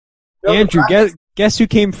 No, Andrew, the guess who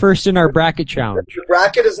came first in our bracket challenge?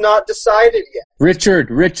 bracket is not decided yet.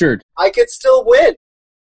 Richard. I could still win.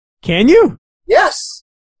 Can you? Yes.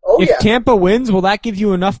 Oh, If yeah. Tampa wins, will that give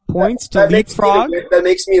you enough points to leapfrog? That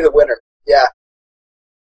makes me the winner. Yeah.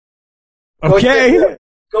 Okay.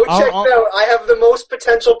 Go check it out. I have the most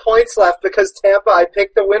potential points left because Tampa, I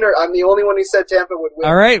picked the winner. I'm the only one who said Tampa would win.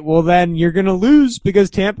 All right. Well, then you're going to lose because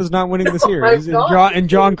Tampa's not winning the series. I'm not. And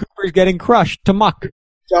John Cooper's getting crushed to muck.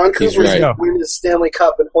 John He's Cooper's right. going to win the Stanley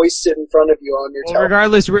Cup and hoist it in front of you on your Well,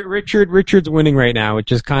 television. regardless, Richard's winning right now,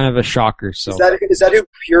 which is kind of a shocker. So Is that who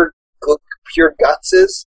Pure Guts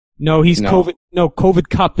is? no, he's No. COVID. No, COVID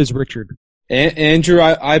Cup is Richard. Andrew,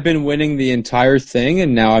 I've been winning the entire thing,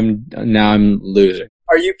 and now I'm losing.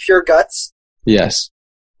 Are you Pure Guts? Yes.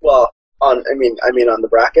 Well, I mean on the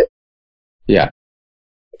bracket. Yeah.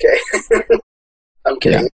 Okay. I'm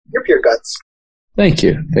kidding. Yeah. You're pure guts. Thank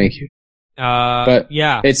you. But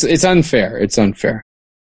yeah, it's unfair. It's unfair.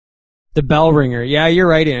 the bell ringer. Yeah, you're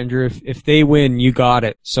right, Andrew. If they win, you got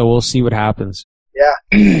it. So we'll see what happens. Yeah.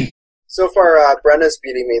 So far, Brenna's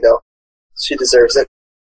beating me though. She deserves it.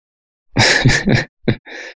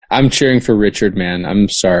 I'm cheering for Richard, man. I'm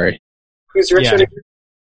sorry. Who's Richard? Yeah.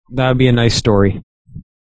 That'd be a nice story.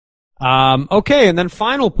 Okay, and then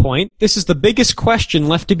final point. This is the biggest question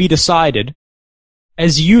left to be decided.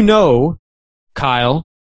 As you know, Kyle,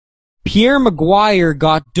 Pierre Maguire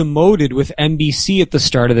got demoted with NBC at the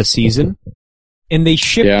start of the season, and they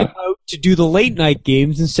shipped him out to do the late night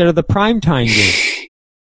games instead of the primetime games.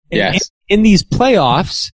 Yes. In these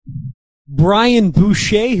playoffs, Brian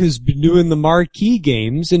Boucher, who's been doing the marquee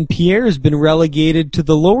games, and Pierre's been relegated to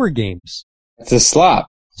the lower games. It's a slap.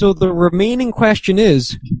 So the remaining question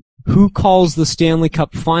is, who calls the Stanley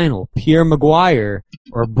Cup final? Pierre Maguire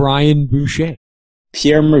or Brian Boucher?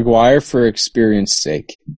 Pierre Maguire for experience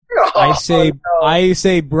sake. I say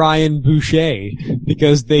Brian Boucher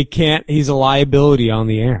because he's a liability on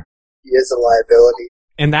the air. He is a liability.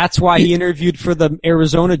 And that's why he interviewed for the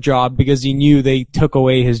Arizona job, because he knew they took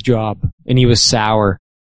away his job and he was sour.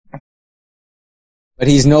 But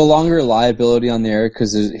he's no longer a liability on the air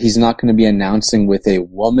because he's not going to be announcing with a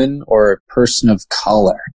woman or a person of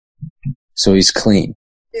color. So he's clean.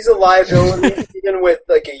 He's a liability even with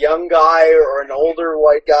like a young guy or an older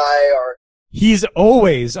white guy or... He's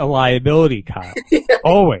always a liability, Kyle. Yeah.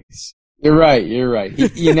 Always. You're right.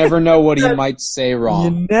 You never know what he might say wrong.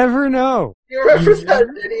 You never know. You remember that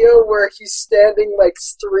video where he's standing like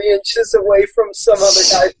 3 inches away from some other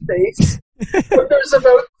guy's face? But there's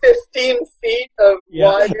about 15 feet of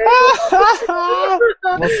wide angle.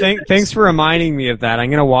 Well, thanks for reminding me of that. I'm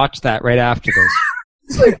going to watch that right after this.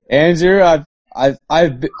 It's like, Andrew,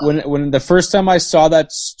 when the first time I saw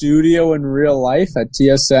that studio in real life at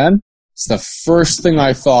TSN, it's the first thing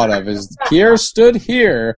I thought of is Pierre stood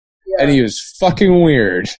here and he was fucking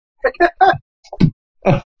weird.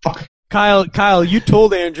 Kyle, you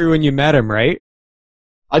told Andrew when you met him, right?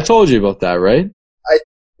 I told you about that, right? I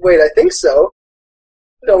think so.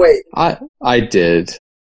 No, wait. I did.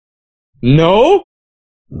 No?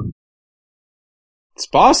 It's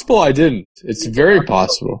possible I didn't. It's very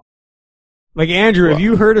possible. Like, Andrew, have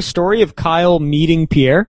you heard a story of Kyle meeting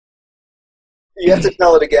Pierre? You have to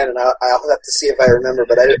tell it again, and I'll have to see if I remember,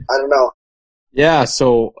 but I don't know. Yeah,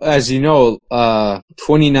 so as you know,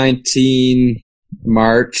 2019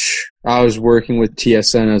 March, I was working with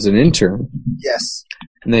TSN as an intern. Yes.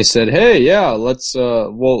 And they said, "Hey, yeah,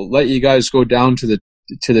 we'll let you guys go down to the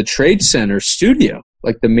Trade Center studio,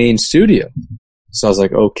 like the main studio." So I was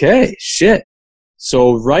like, "Okay, shit."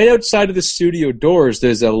 So right outside of the studio doors,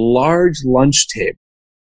 there's a large lunch table.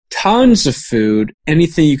 Tons of food,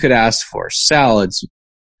 anything you could ask for. Salads,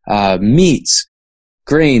 meats,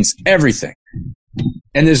 grains, everything.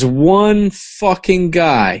 And there's one fucking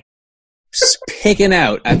guy picking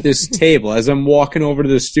out at this table as I'm walking over to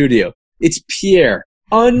the studio. It's Pierre.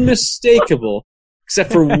 Unmistakable,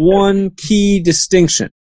 except for one key distinction.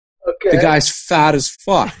 Okay. The guy's fat as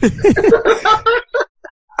fuck.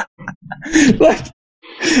 Like,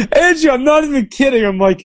 Andrew, I'm not even kidding. I'm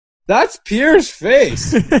like, that's Pierre's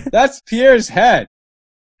face. That's Pierre's head.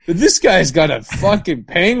 But this guy's got a fucking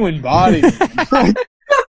penguin body.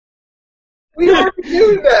 We already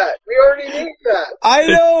knew that. I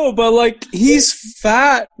know, but like, he's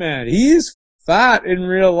fat, man. He's fat in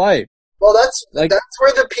real life. Well, that's where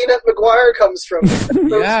the Peanut Maguire comes from.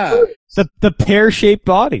 Yeah. The pear-shaped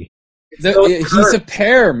body. He's a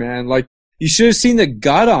pear, man. Like, you should have seen the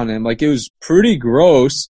gut on him. Like, it was pretty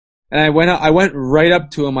gross. And I went right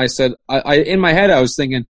up to him. I said, in my head, I was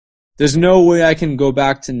thinking, there's no way I can go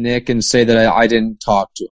back to Nick and say that I didn't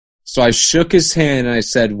talk to him. So I shook his hand and I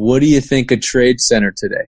said, "What do you think of Trade Center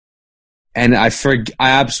today?" And I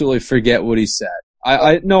absolutely forget what he said.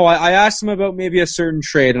 I asked him about maybe a certain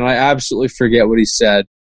trade, and I absolutely forget what he said.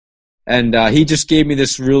 And he just gave me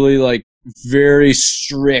this really, like, very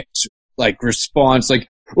strict, like, response, like,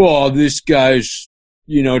 "Well, this guy's,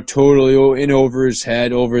 totally in over his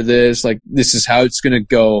head over this. Like, this is how it's gonna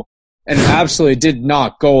go." And it absolutely did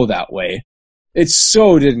not go that way. It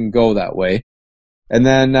so didn't go that way. And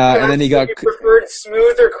then he got. You preferred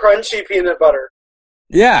smooth or crunchy peanut butter.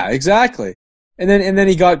 Yeah, exactly. And then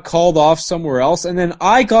he got called off somewhere else. And then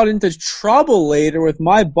I got into trouble later with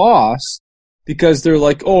my boss because they're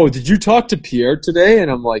like, "Oh, did you talk to Pierre today?" And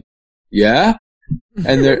I'm like, "Yeah."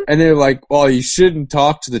 And they're like, "Well, you shouldn't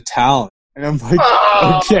talk to the talent." And I'm like,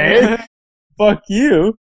 "Okay, fuck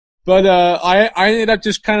you." But I ended up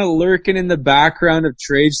just kind of lurking in the background of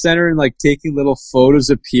Trade Center and like taking little photos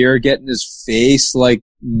of Pierre, getting his face like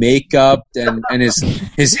makeup and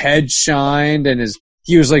his head shined, and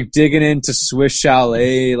he was like digging into Swiss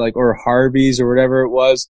Chalet or Harvey's or whatever it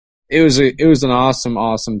was. It was an awesome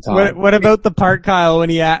time. What about the part, Kyle, when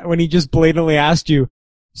he just blatantly asked you,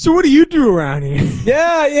 so what do you do around here?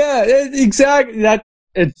 Yeah, exactly.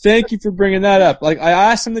 And thank you for bringing that up. Like, I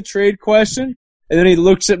asked him the trade question, and then he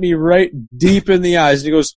looks at me right deep in the eyes, and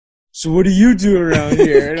he goes, so what do you do around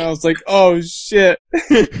here? And I was like, oh shit.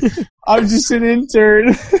 I'm just an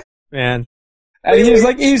intern. Man. And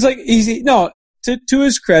to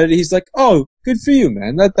his credit, he's like, oh, good for you,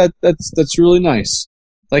 man. That's really nice.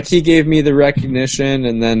 Like, he gave me the recognition,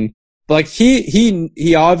 and then, like,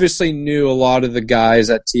 he obviously knew a lot of the guys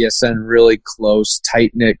at TSN, really close,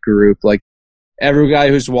 tight-knit group. Like, every guy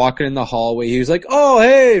who's walking in the hallway, he was like, oh,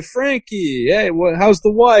 hey, Frankie, hey, how's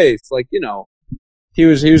the wife? Like, you know, he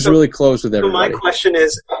was really close with everybody. So my question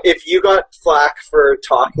is, if you got flack for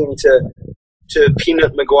talking to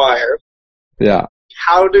Peanut McGuire, yeah,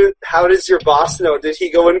 how does your boss know? Did he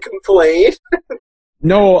go and complain?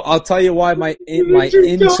 No, I'll tell you why. My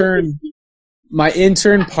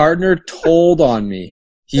intern partner told on me.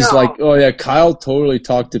 He's like, oh yeah, Kyle totally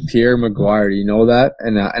talked to Pierre McGuire. Do you know that?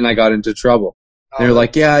 And I got into trouble. They're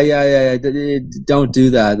like, yeah, don't do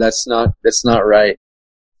that. That's not right.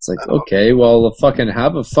 It's like, okay, well, fucking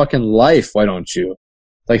have a fucking life. Why don't you?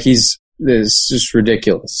 Like, it's just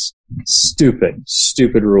ridiculous.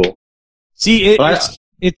 Stupid rule. See,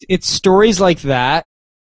 it's stories like that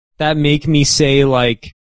make me say,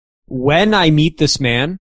 like, when I meet this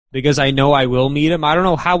man, because I know I will meet him, I don't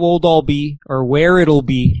know how old I'll be or where it'll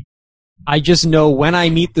be. I just know when I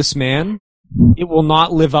meet this man, it will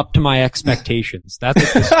not live up to my expectations. That's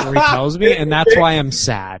what the story tells me, and that's why I'm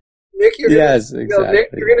sad. Nick, you're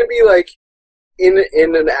gonna be like in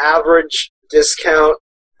an average discount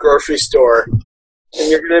grocery store, and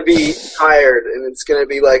you're gonna be tired, and it's gonna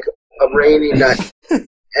be like a rainy night,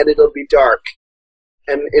 and it'll be dark,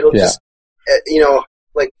 and it'll just,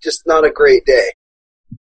 like, just not a great day,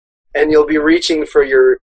 and you'll be reaching for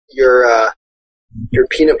your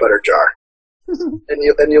peanut butter jar, and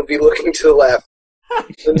you'll be looking to the left,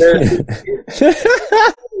 and there's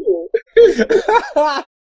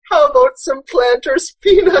how about some Planters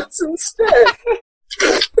peanuts instead?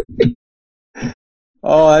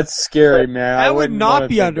 Oh, that's scary, man. That would not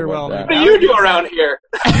be underwhelming. What do you do around here?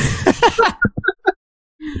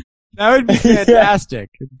 That would be fantastic,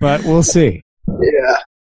 but we'll see. Yeah.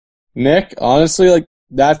 Nick, honestly, like,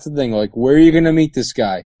 that's the thing. Like, where are you going to meet this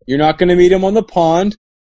guy? You're not going to meet him on the pond.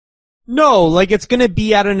 No, like, it's going to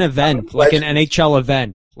be at an event, like an NHL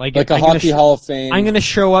event. Like a Hockey Hall of Fame. I'm going to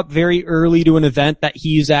show up very early to an event that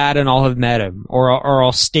he's at, and I'll have met him, or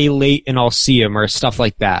I'll stay late and I'll see him, or stuff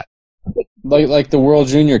like that. Like the World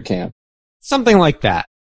Junior Camp. Something like that.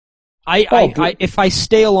 If I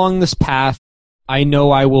stay along this path, I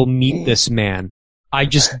know I will meet this man. I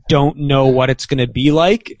just don't know what it's going to be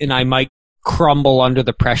like, and I might crumble under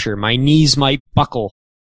the pressure. My knees might buckle.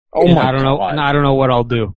 Oh my God. I don't know what I'll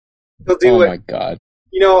do. My God.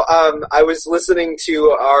 You know, I was listening to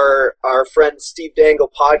our friend Steve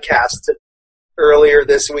Dangle podcast earlier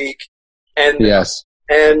this week, and yes,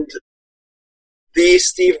 and the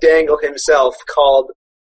Steve Dangle himself called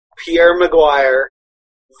Pierre McGuire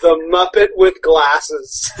the Muppet with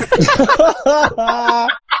glasses.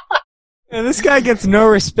 And this guy gets no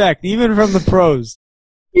respect, even from the pros.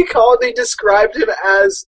 He described him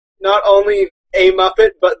as not only a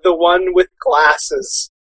Muppet, but the one with glasses.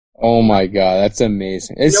 Oh my God, that's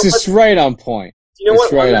amazing. It's just right on point. Do you know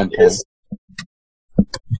what right on point is? Of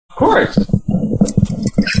course.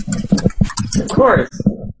 Of course.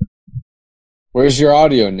 Where's your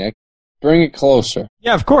audio, Nick? Bring it closer.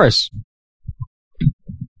 Yeah, of course.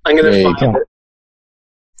 I'm going to find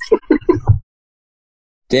it.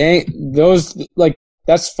 Dang,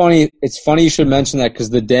 that's funny. It's funny you should mention that,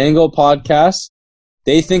 because the Dangle podcast,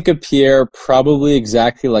 they think of Pierre probably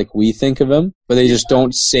exactly like we think of him, but they just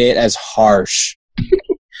don't say it as harsh.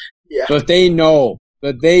 Yeah. But they know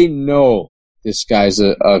this guy's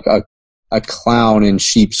a clown in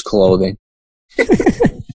sheep's clothing.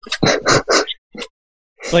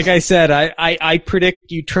 Like I said, I predict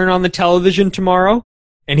you turn on the television tomorrow,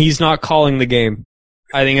 and he's not calling the game.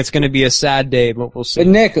 I think it's going to be a sad day, but we'll see. But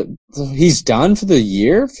Nick, he's done for the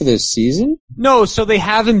year, for this season? No, so they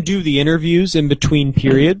have him do the interviews in between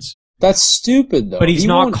periods. That's stupid, though. But he's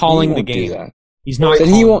not calling the game. He's not.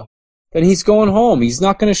 Then he's going home. He's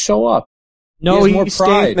not going to show up. No, he's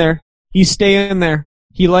staying there. He's staying there.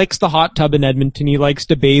 He likes the hot tub in Edmonton. He likes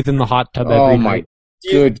to bathe in the hot tub every night.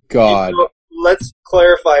 Good God. Let's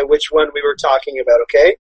clarify which one we were talking about,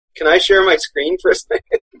 okay? Can I share my screen for a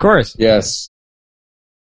second? Of course. Yes.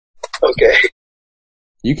 Okay.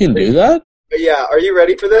 You can do that? Yeah, are you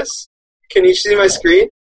ready for this? Can you see my screen?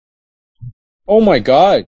 Oh my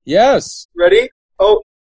God. Yes. Ready? Oh,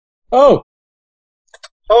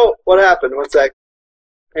 what happened? One sec.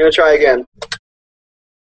 I'm gonna try again.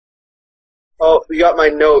 Oh, you got my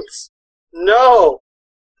notes. No!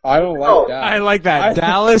 I don't like that. I like that.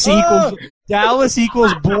 Dallas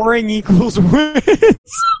equals boring equals wins.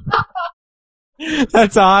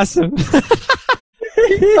 That's awesome.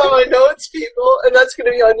 You got my notes, people, and that's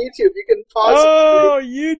gonna be on YouTube. You can pause it. Oh,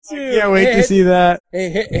 YouTube. Can't wait to see that. Hey,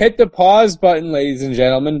 hit the pause button, ladies and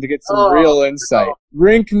gentlemen, to get some real insight. no.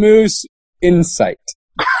 Rink Moose insight.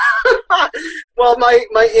 Well,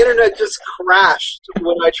 my internet just crashed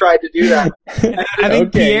when I tried to do that. I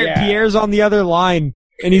think Pierre's on the other line,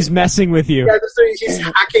 and he's messing with you. Yeah, so he's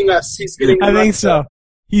hacking us. He's getting. I think so.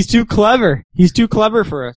 He's too clever. He's too clever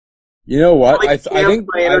for us. You know what? I think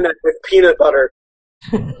my internet with peanut butter.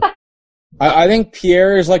 I think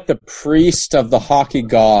Pierre is like the priest of the hockey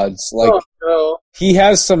gods. Like, Oh no! he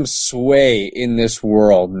has some sway in this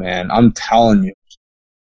world, man. I'm telling you.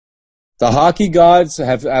 The hockey gods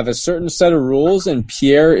have a certain set of rules, and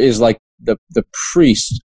Pierre is like the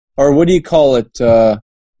priest, or what do you call it? What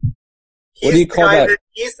do you call that?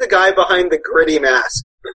 He's the guy behind the gritty mask.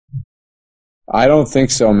 I don't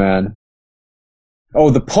think so, man.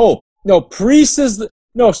 Oh, the Pope. No, priest is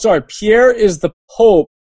Pierre is the Pope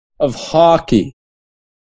of hockey.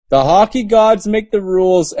 The hockey gods make the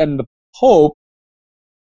rules, and the Pope,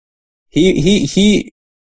 he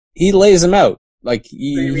lays them out. Like,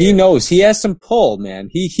 he knows. He has some pull, man.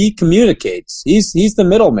 He communicates. He's the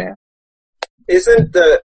middleman. Isn't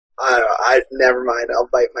the... I don't know. Never mind. I'll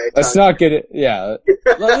bite my tongue. Let's not get it... Yeah.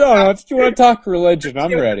 No, if you want to talk religion,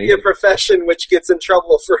 I'm ready. It's a profession which gets in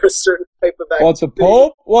trouble for a certain type of activity. Well, it's a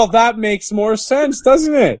Pope? Well, that makes more sense,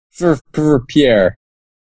 doesn't it? For Pierre.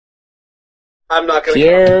 I'm not going to...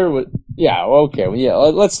 Pierre... Yeah, okay. Well, yeah,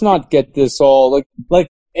 let's not get this all... Like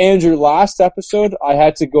Andrew, last episode, I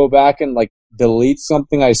had to go back and, delete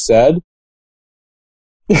something I said.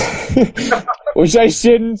 Which I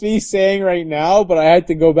shouldn't be saying right now, but I had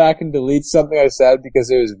to go back and delete something I said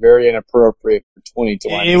because it was very inappropriate for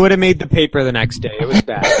 2020. It would have made the paper the next day. It was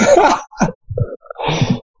bad.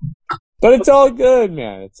 But it's all good,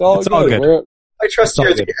 man. It's all good. I trust you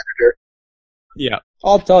as a editor. Yeah.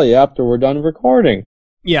 I'll tell you after we're done recording.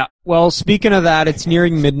 Yeah. Well, speaking of that, it's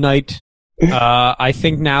nearing midnight. I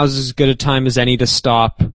think now's as good a time as any to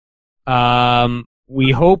stop.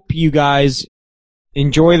 We hope you guys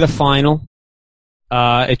enjoy the final.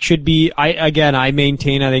 It should be, I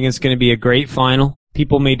maintain I think it's going to be a great final.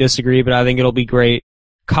 People may disagree, but I think it'll be great.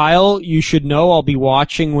 Kyle, you should know I'll be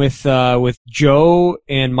watching with Joe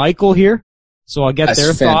and Michael here. So I'll get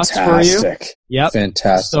their thoughts for you. Yep.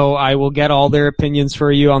 Fantastic. So I will get all their opinions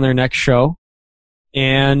for you on their next show.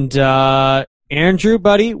 And, Andrew,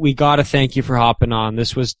 buddy, we gotta thank you for hopping on.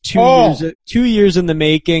 This was 2 years in the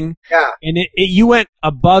making. Yeah. And you went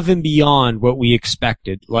above and beyond what we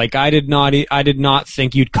expected. Like, I did not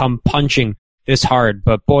think you'd come punching this hard,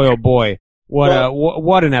 but boy, oh boy,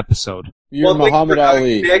 what an episode. You're Muhammad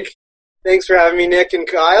Ali. Nick. Thanks for having me, Nick and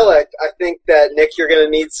Kyle. I think that, Nick, you're going to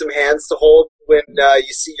need some hands to hold when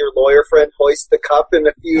you see your lawyer friend hoist the cup in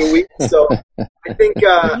a few weeks. So I think...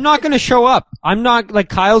 I'm not going to show up. I'm not...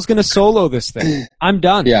 Kyle's going to solo this thing. I'm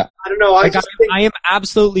done. Yeah. I don't know. I am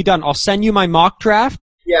absolutely done. I'll send you my mock draft.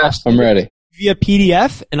 Yeah. I'm ready. Via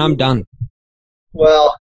PDF, and I'm done.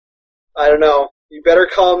 Well, I don't know. You better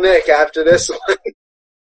call Nick after this one.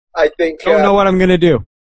 I think... I don't know what I'm going to do.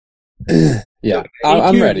 Yeah,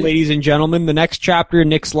 I'm ready, ladies and gentlemen. The next chapter in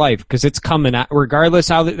Nick's life, because it's coming. Regardless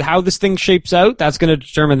how this thing shapes out, that's going to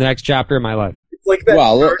determine the next chapter in my life. It's like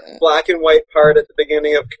that black and white part at the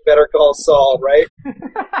beginning of Better Call Saul, right?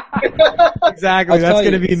 Exactly. That's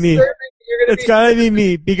going to be me. It's got to be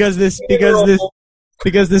me because this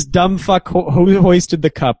dumb fuck hoisted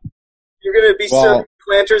the cup. You're going to be serving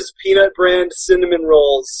Planters peanut brand cinnamon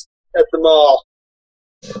rolls at the mall.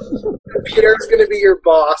 Pierre's going to be your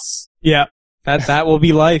boss. Yeah. That will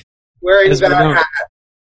be life. Wearing that hat.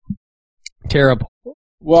 Terrible.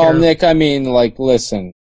 Well, Terrible. Nick, I mean,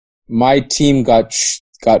 listen, my team got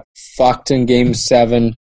fucked in Game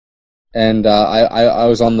 7, and I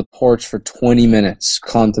was on the porch for 20 minutes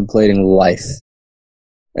contemplating life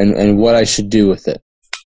and what I should do with it.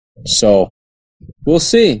 So, we'll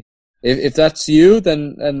see. If that's you,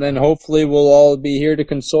 then hopefully we'll all be here to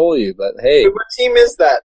console you. But hey, what team is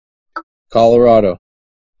that? Colorado.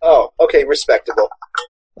 Oh, okay, respectable.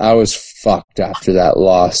 I was fucked after that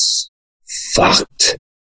loss. Fucked.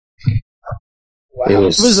 Wow. It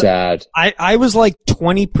was sad. I was like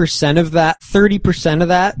 20% of that, 30% of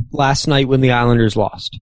that last night when the Islanders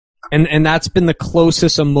lost. And that's been the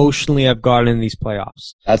closest emotionally I've gotten in these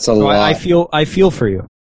playoffs. That's a So lot. I feel for you.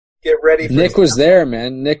 Get ready for Nick was there,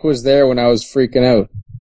 man. Nick was there when I was freaking out.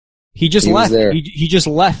 He just He was left. there. He just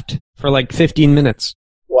left for like 15 minutes.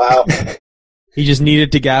 Wow. He just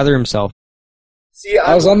needed to gather himself. See,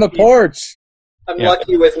 I was on the porch. I'm Yeah.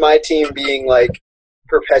 lucky with my team being like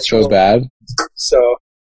perpetual. So bad. So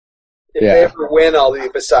if Yeah. they ever win, I'll be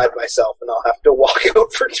beside myself and I'll have to walk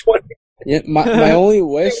out for 20. Yeah, my only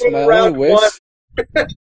wish, Round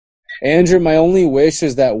Andrew, my only wish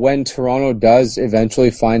is that when Toronto does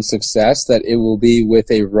eventually find success, that it will be with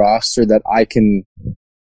a roster that I can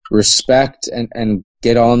respect and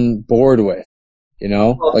get on board with. You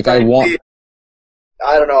know, Well, like I frankly,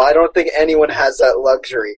 I don't know. I don't think anyone has that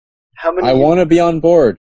luxury. How many? want to be on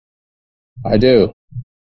board. I do,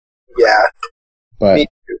 Yeah. but Me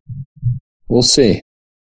too. we'll see.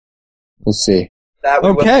 We'll see. That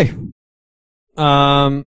we will. Okay.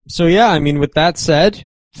 So yeah, I mean, with that said,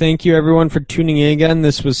 thank you everyone for tuning in again.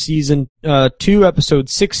 This was season 2, episode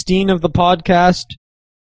 16 of the podcast.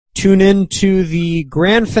 Tune in to the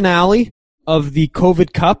grand finale of the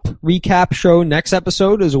COVID Cup recap show next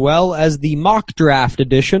episode, as well as the mock draft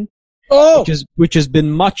edition, Oh, which has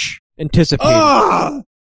been much anticipated.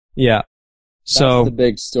 Yeah. So that's the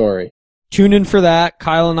big story. tune in for that.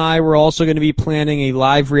 Kyle and I were also going to be planning a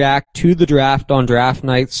live react to the draft on draft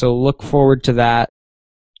night, so look forward to that.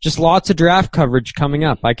 Just lots of draft coverage coming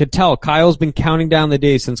up. I could tell Kyle's been counting down the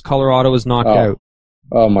days since Colorado was knocked out.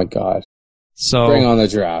 Oh my God! So Bring on the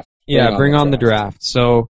draft. bring on the draft.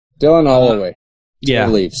 So Dylan Holloway. yeah.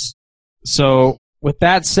 The Leafs. So with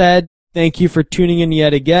that said, thank you for tuning in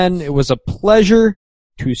yet again. It was a pleasure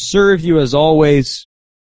to serve you as always.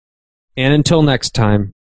 And until next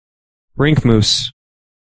time, Rink Moose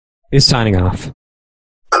is signing off.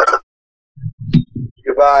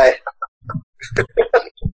 Goodbye. Can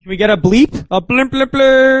we get a bleep? A blimp, blimp,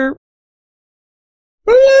 blimp.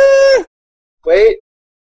 Wait.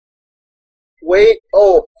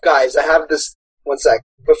 Oh, guys, I have this. One sec.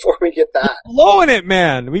 Before we get that, Blowing it,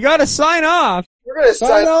 man. We gotta sign off. we're gonna Sign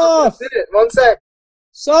sign off. That's it. One sec.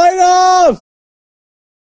 Sign off.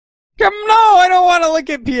 Come, no, I don't want to look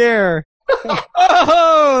at Pierre.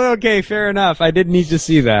 Oh, okay, fair enough. I did need to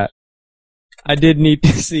see that. There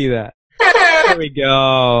we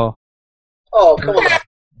go. Oh, come on.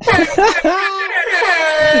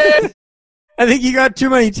 I think you got too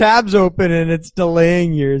many tabs open and it's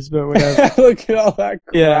delaying yours, but whatever. Look at all that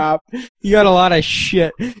Yeah. crap. You got a lot of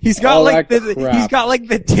shit. He's got All like that the crap. he's got like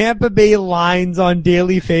the Tampa Bay lines on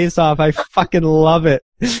Daily Face-Off. I fucking love it.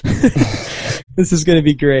 This is gonna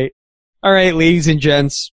be great. All right, ladies and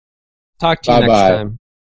gents. Talk to you next Bye-bye. time.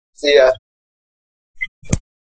 See ya.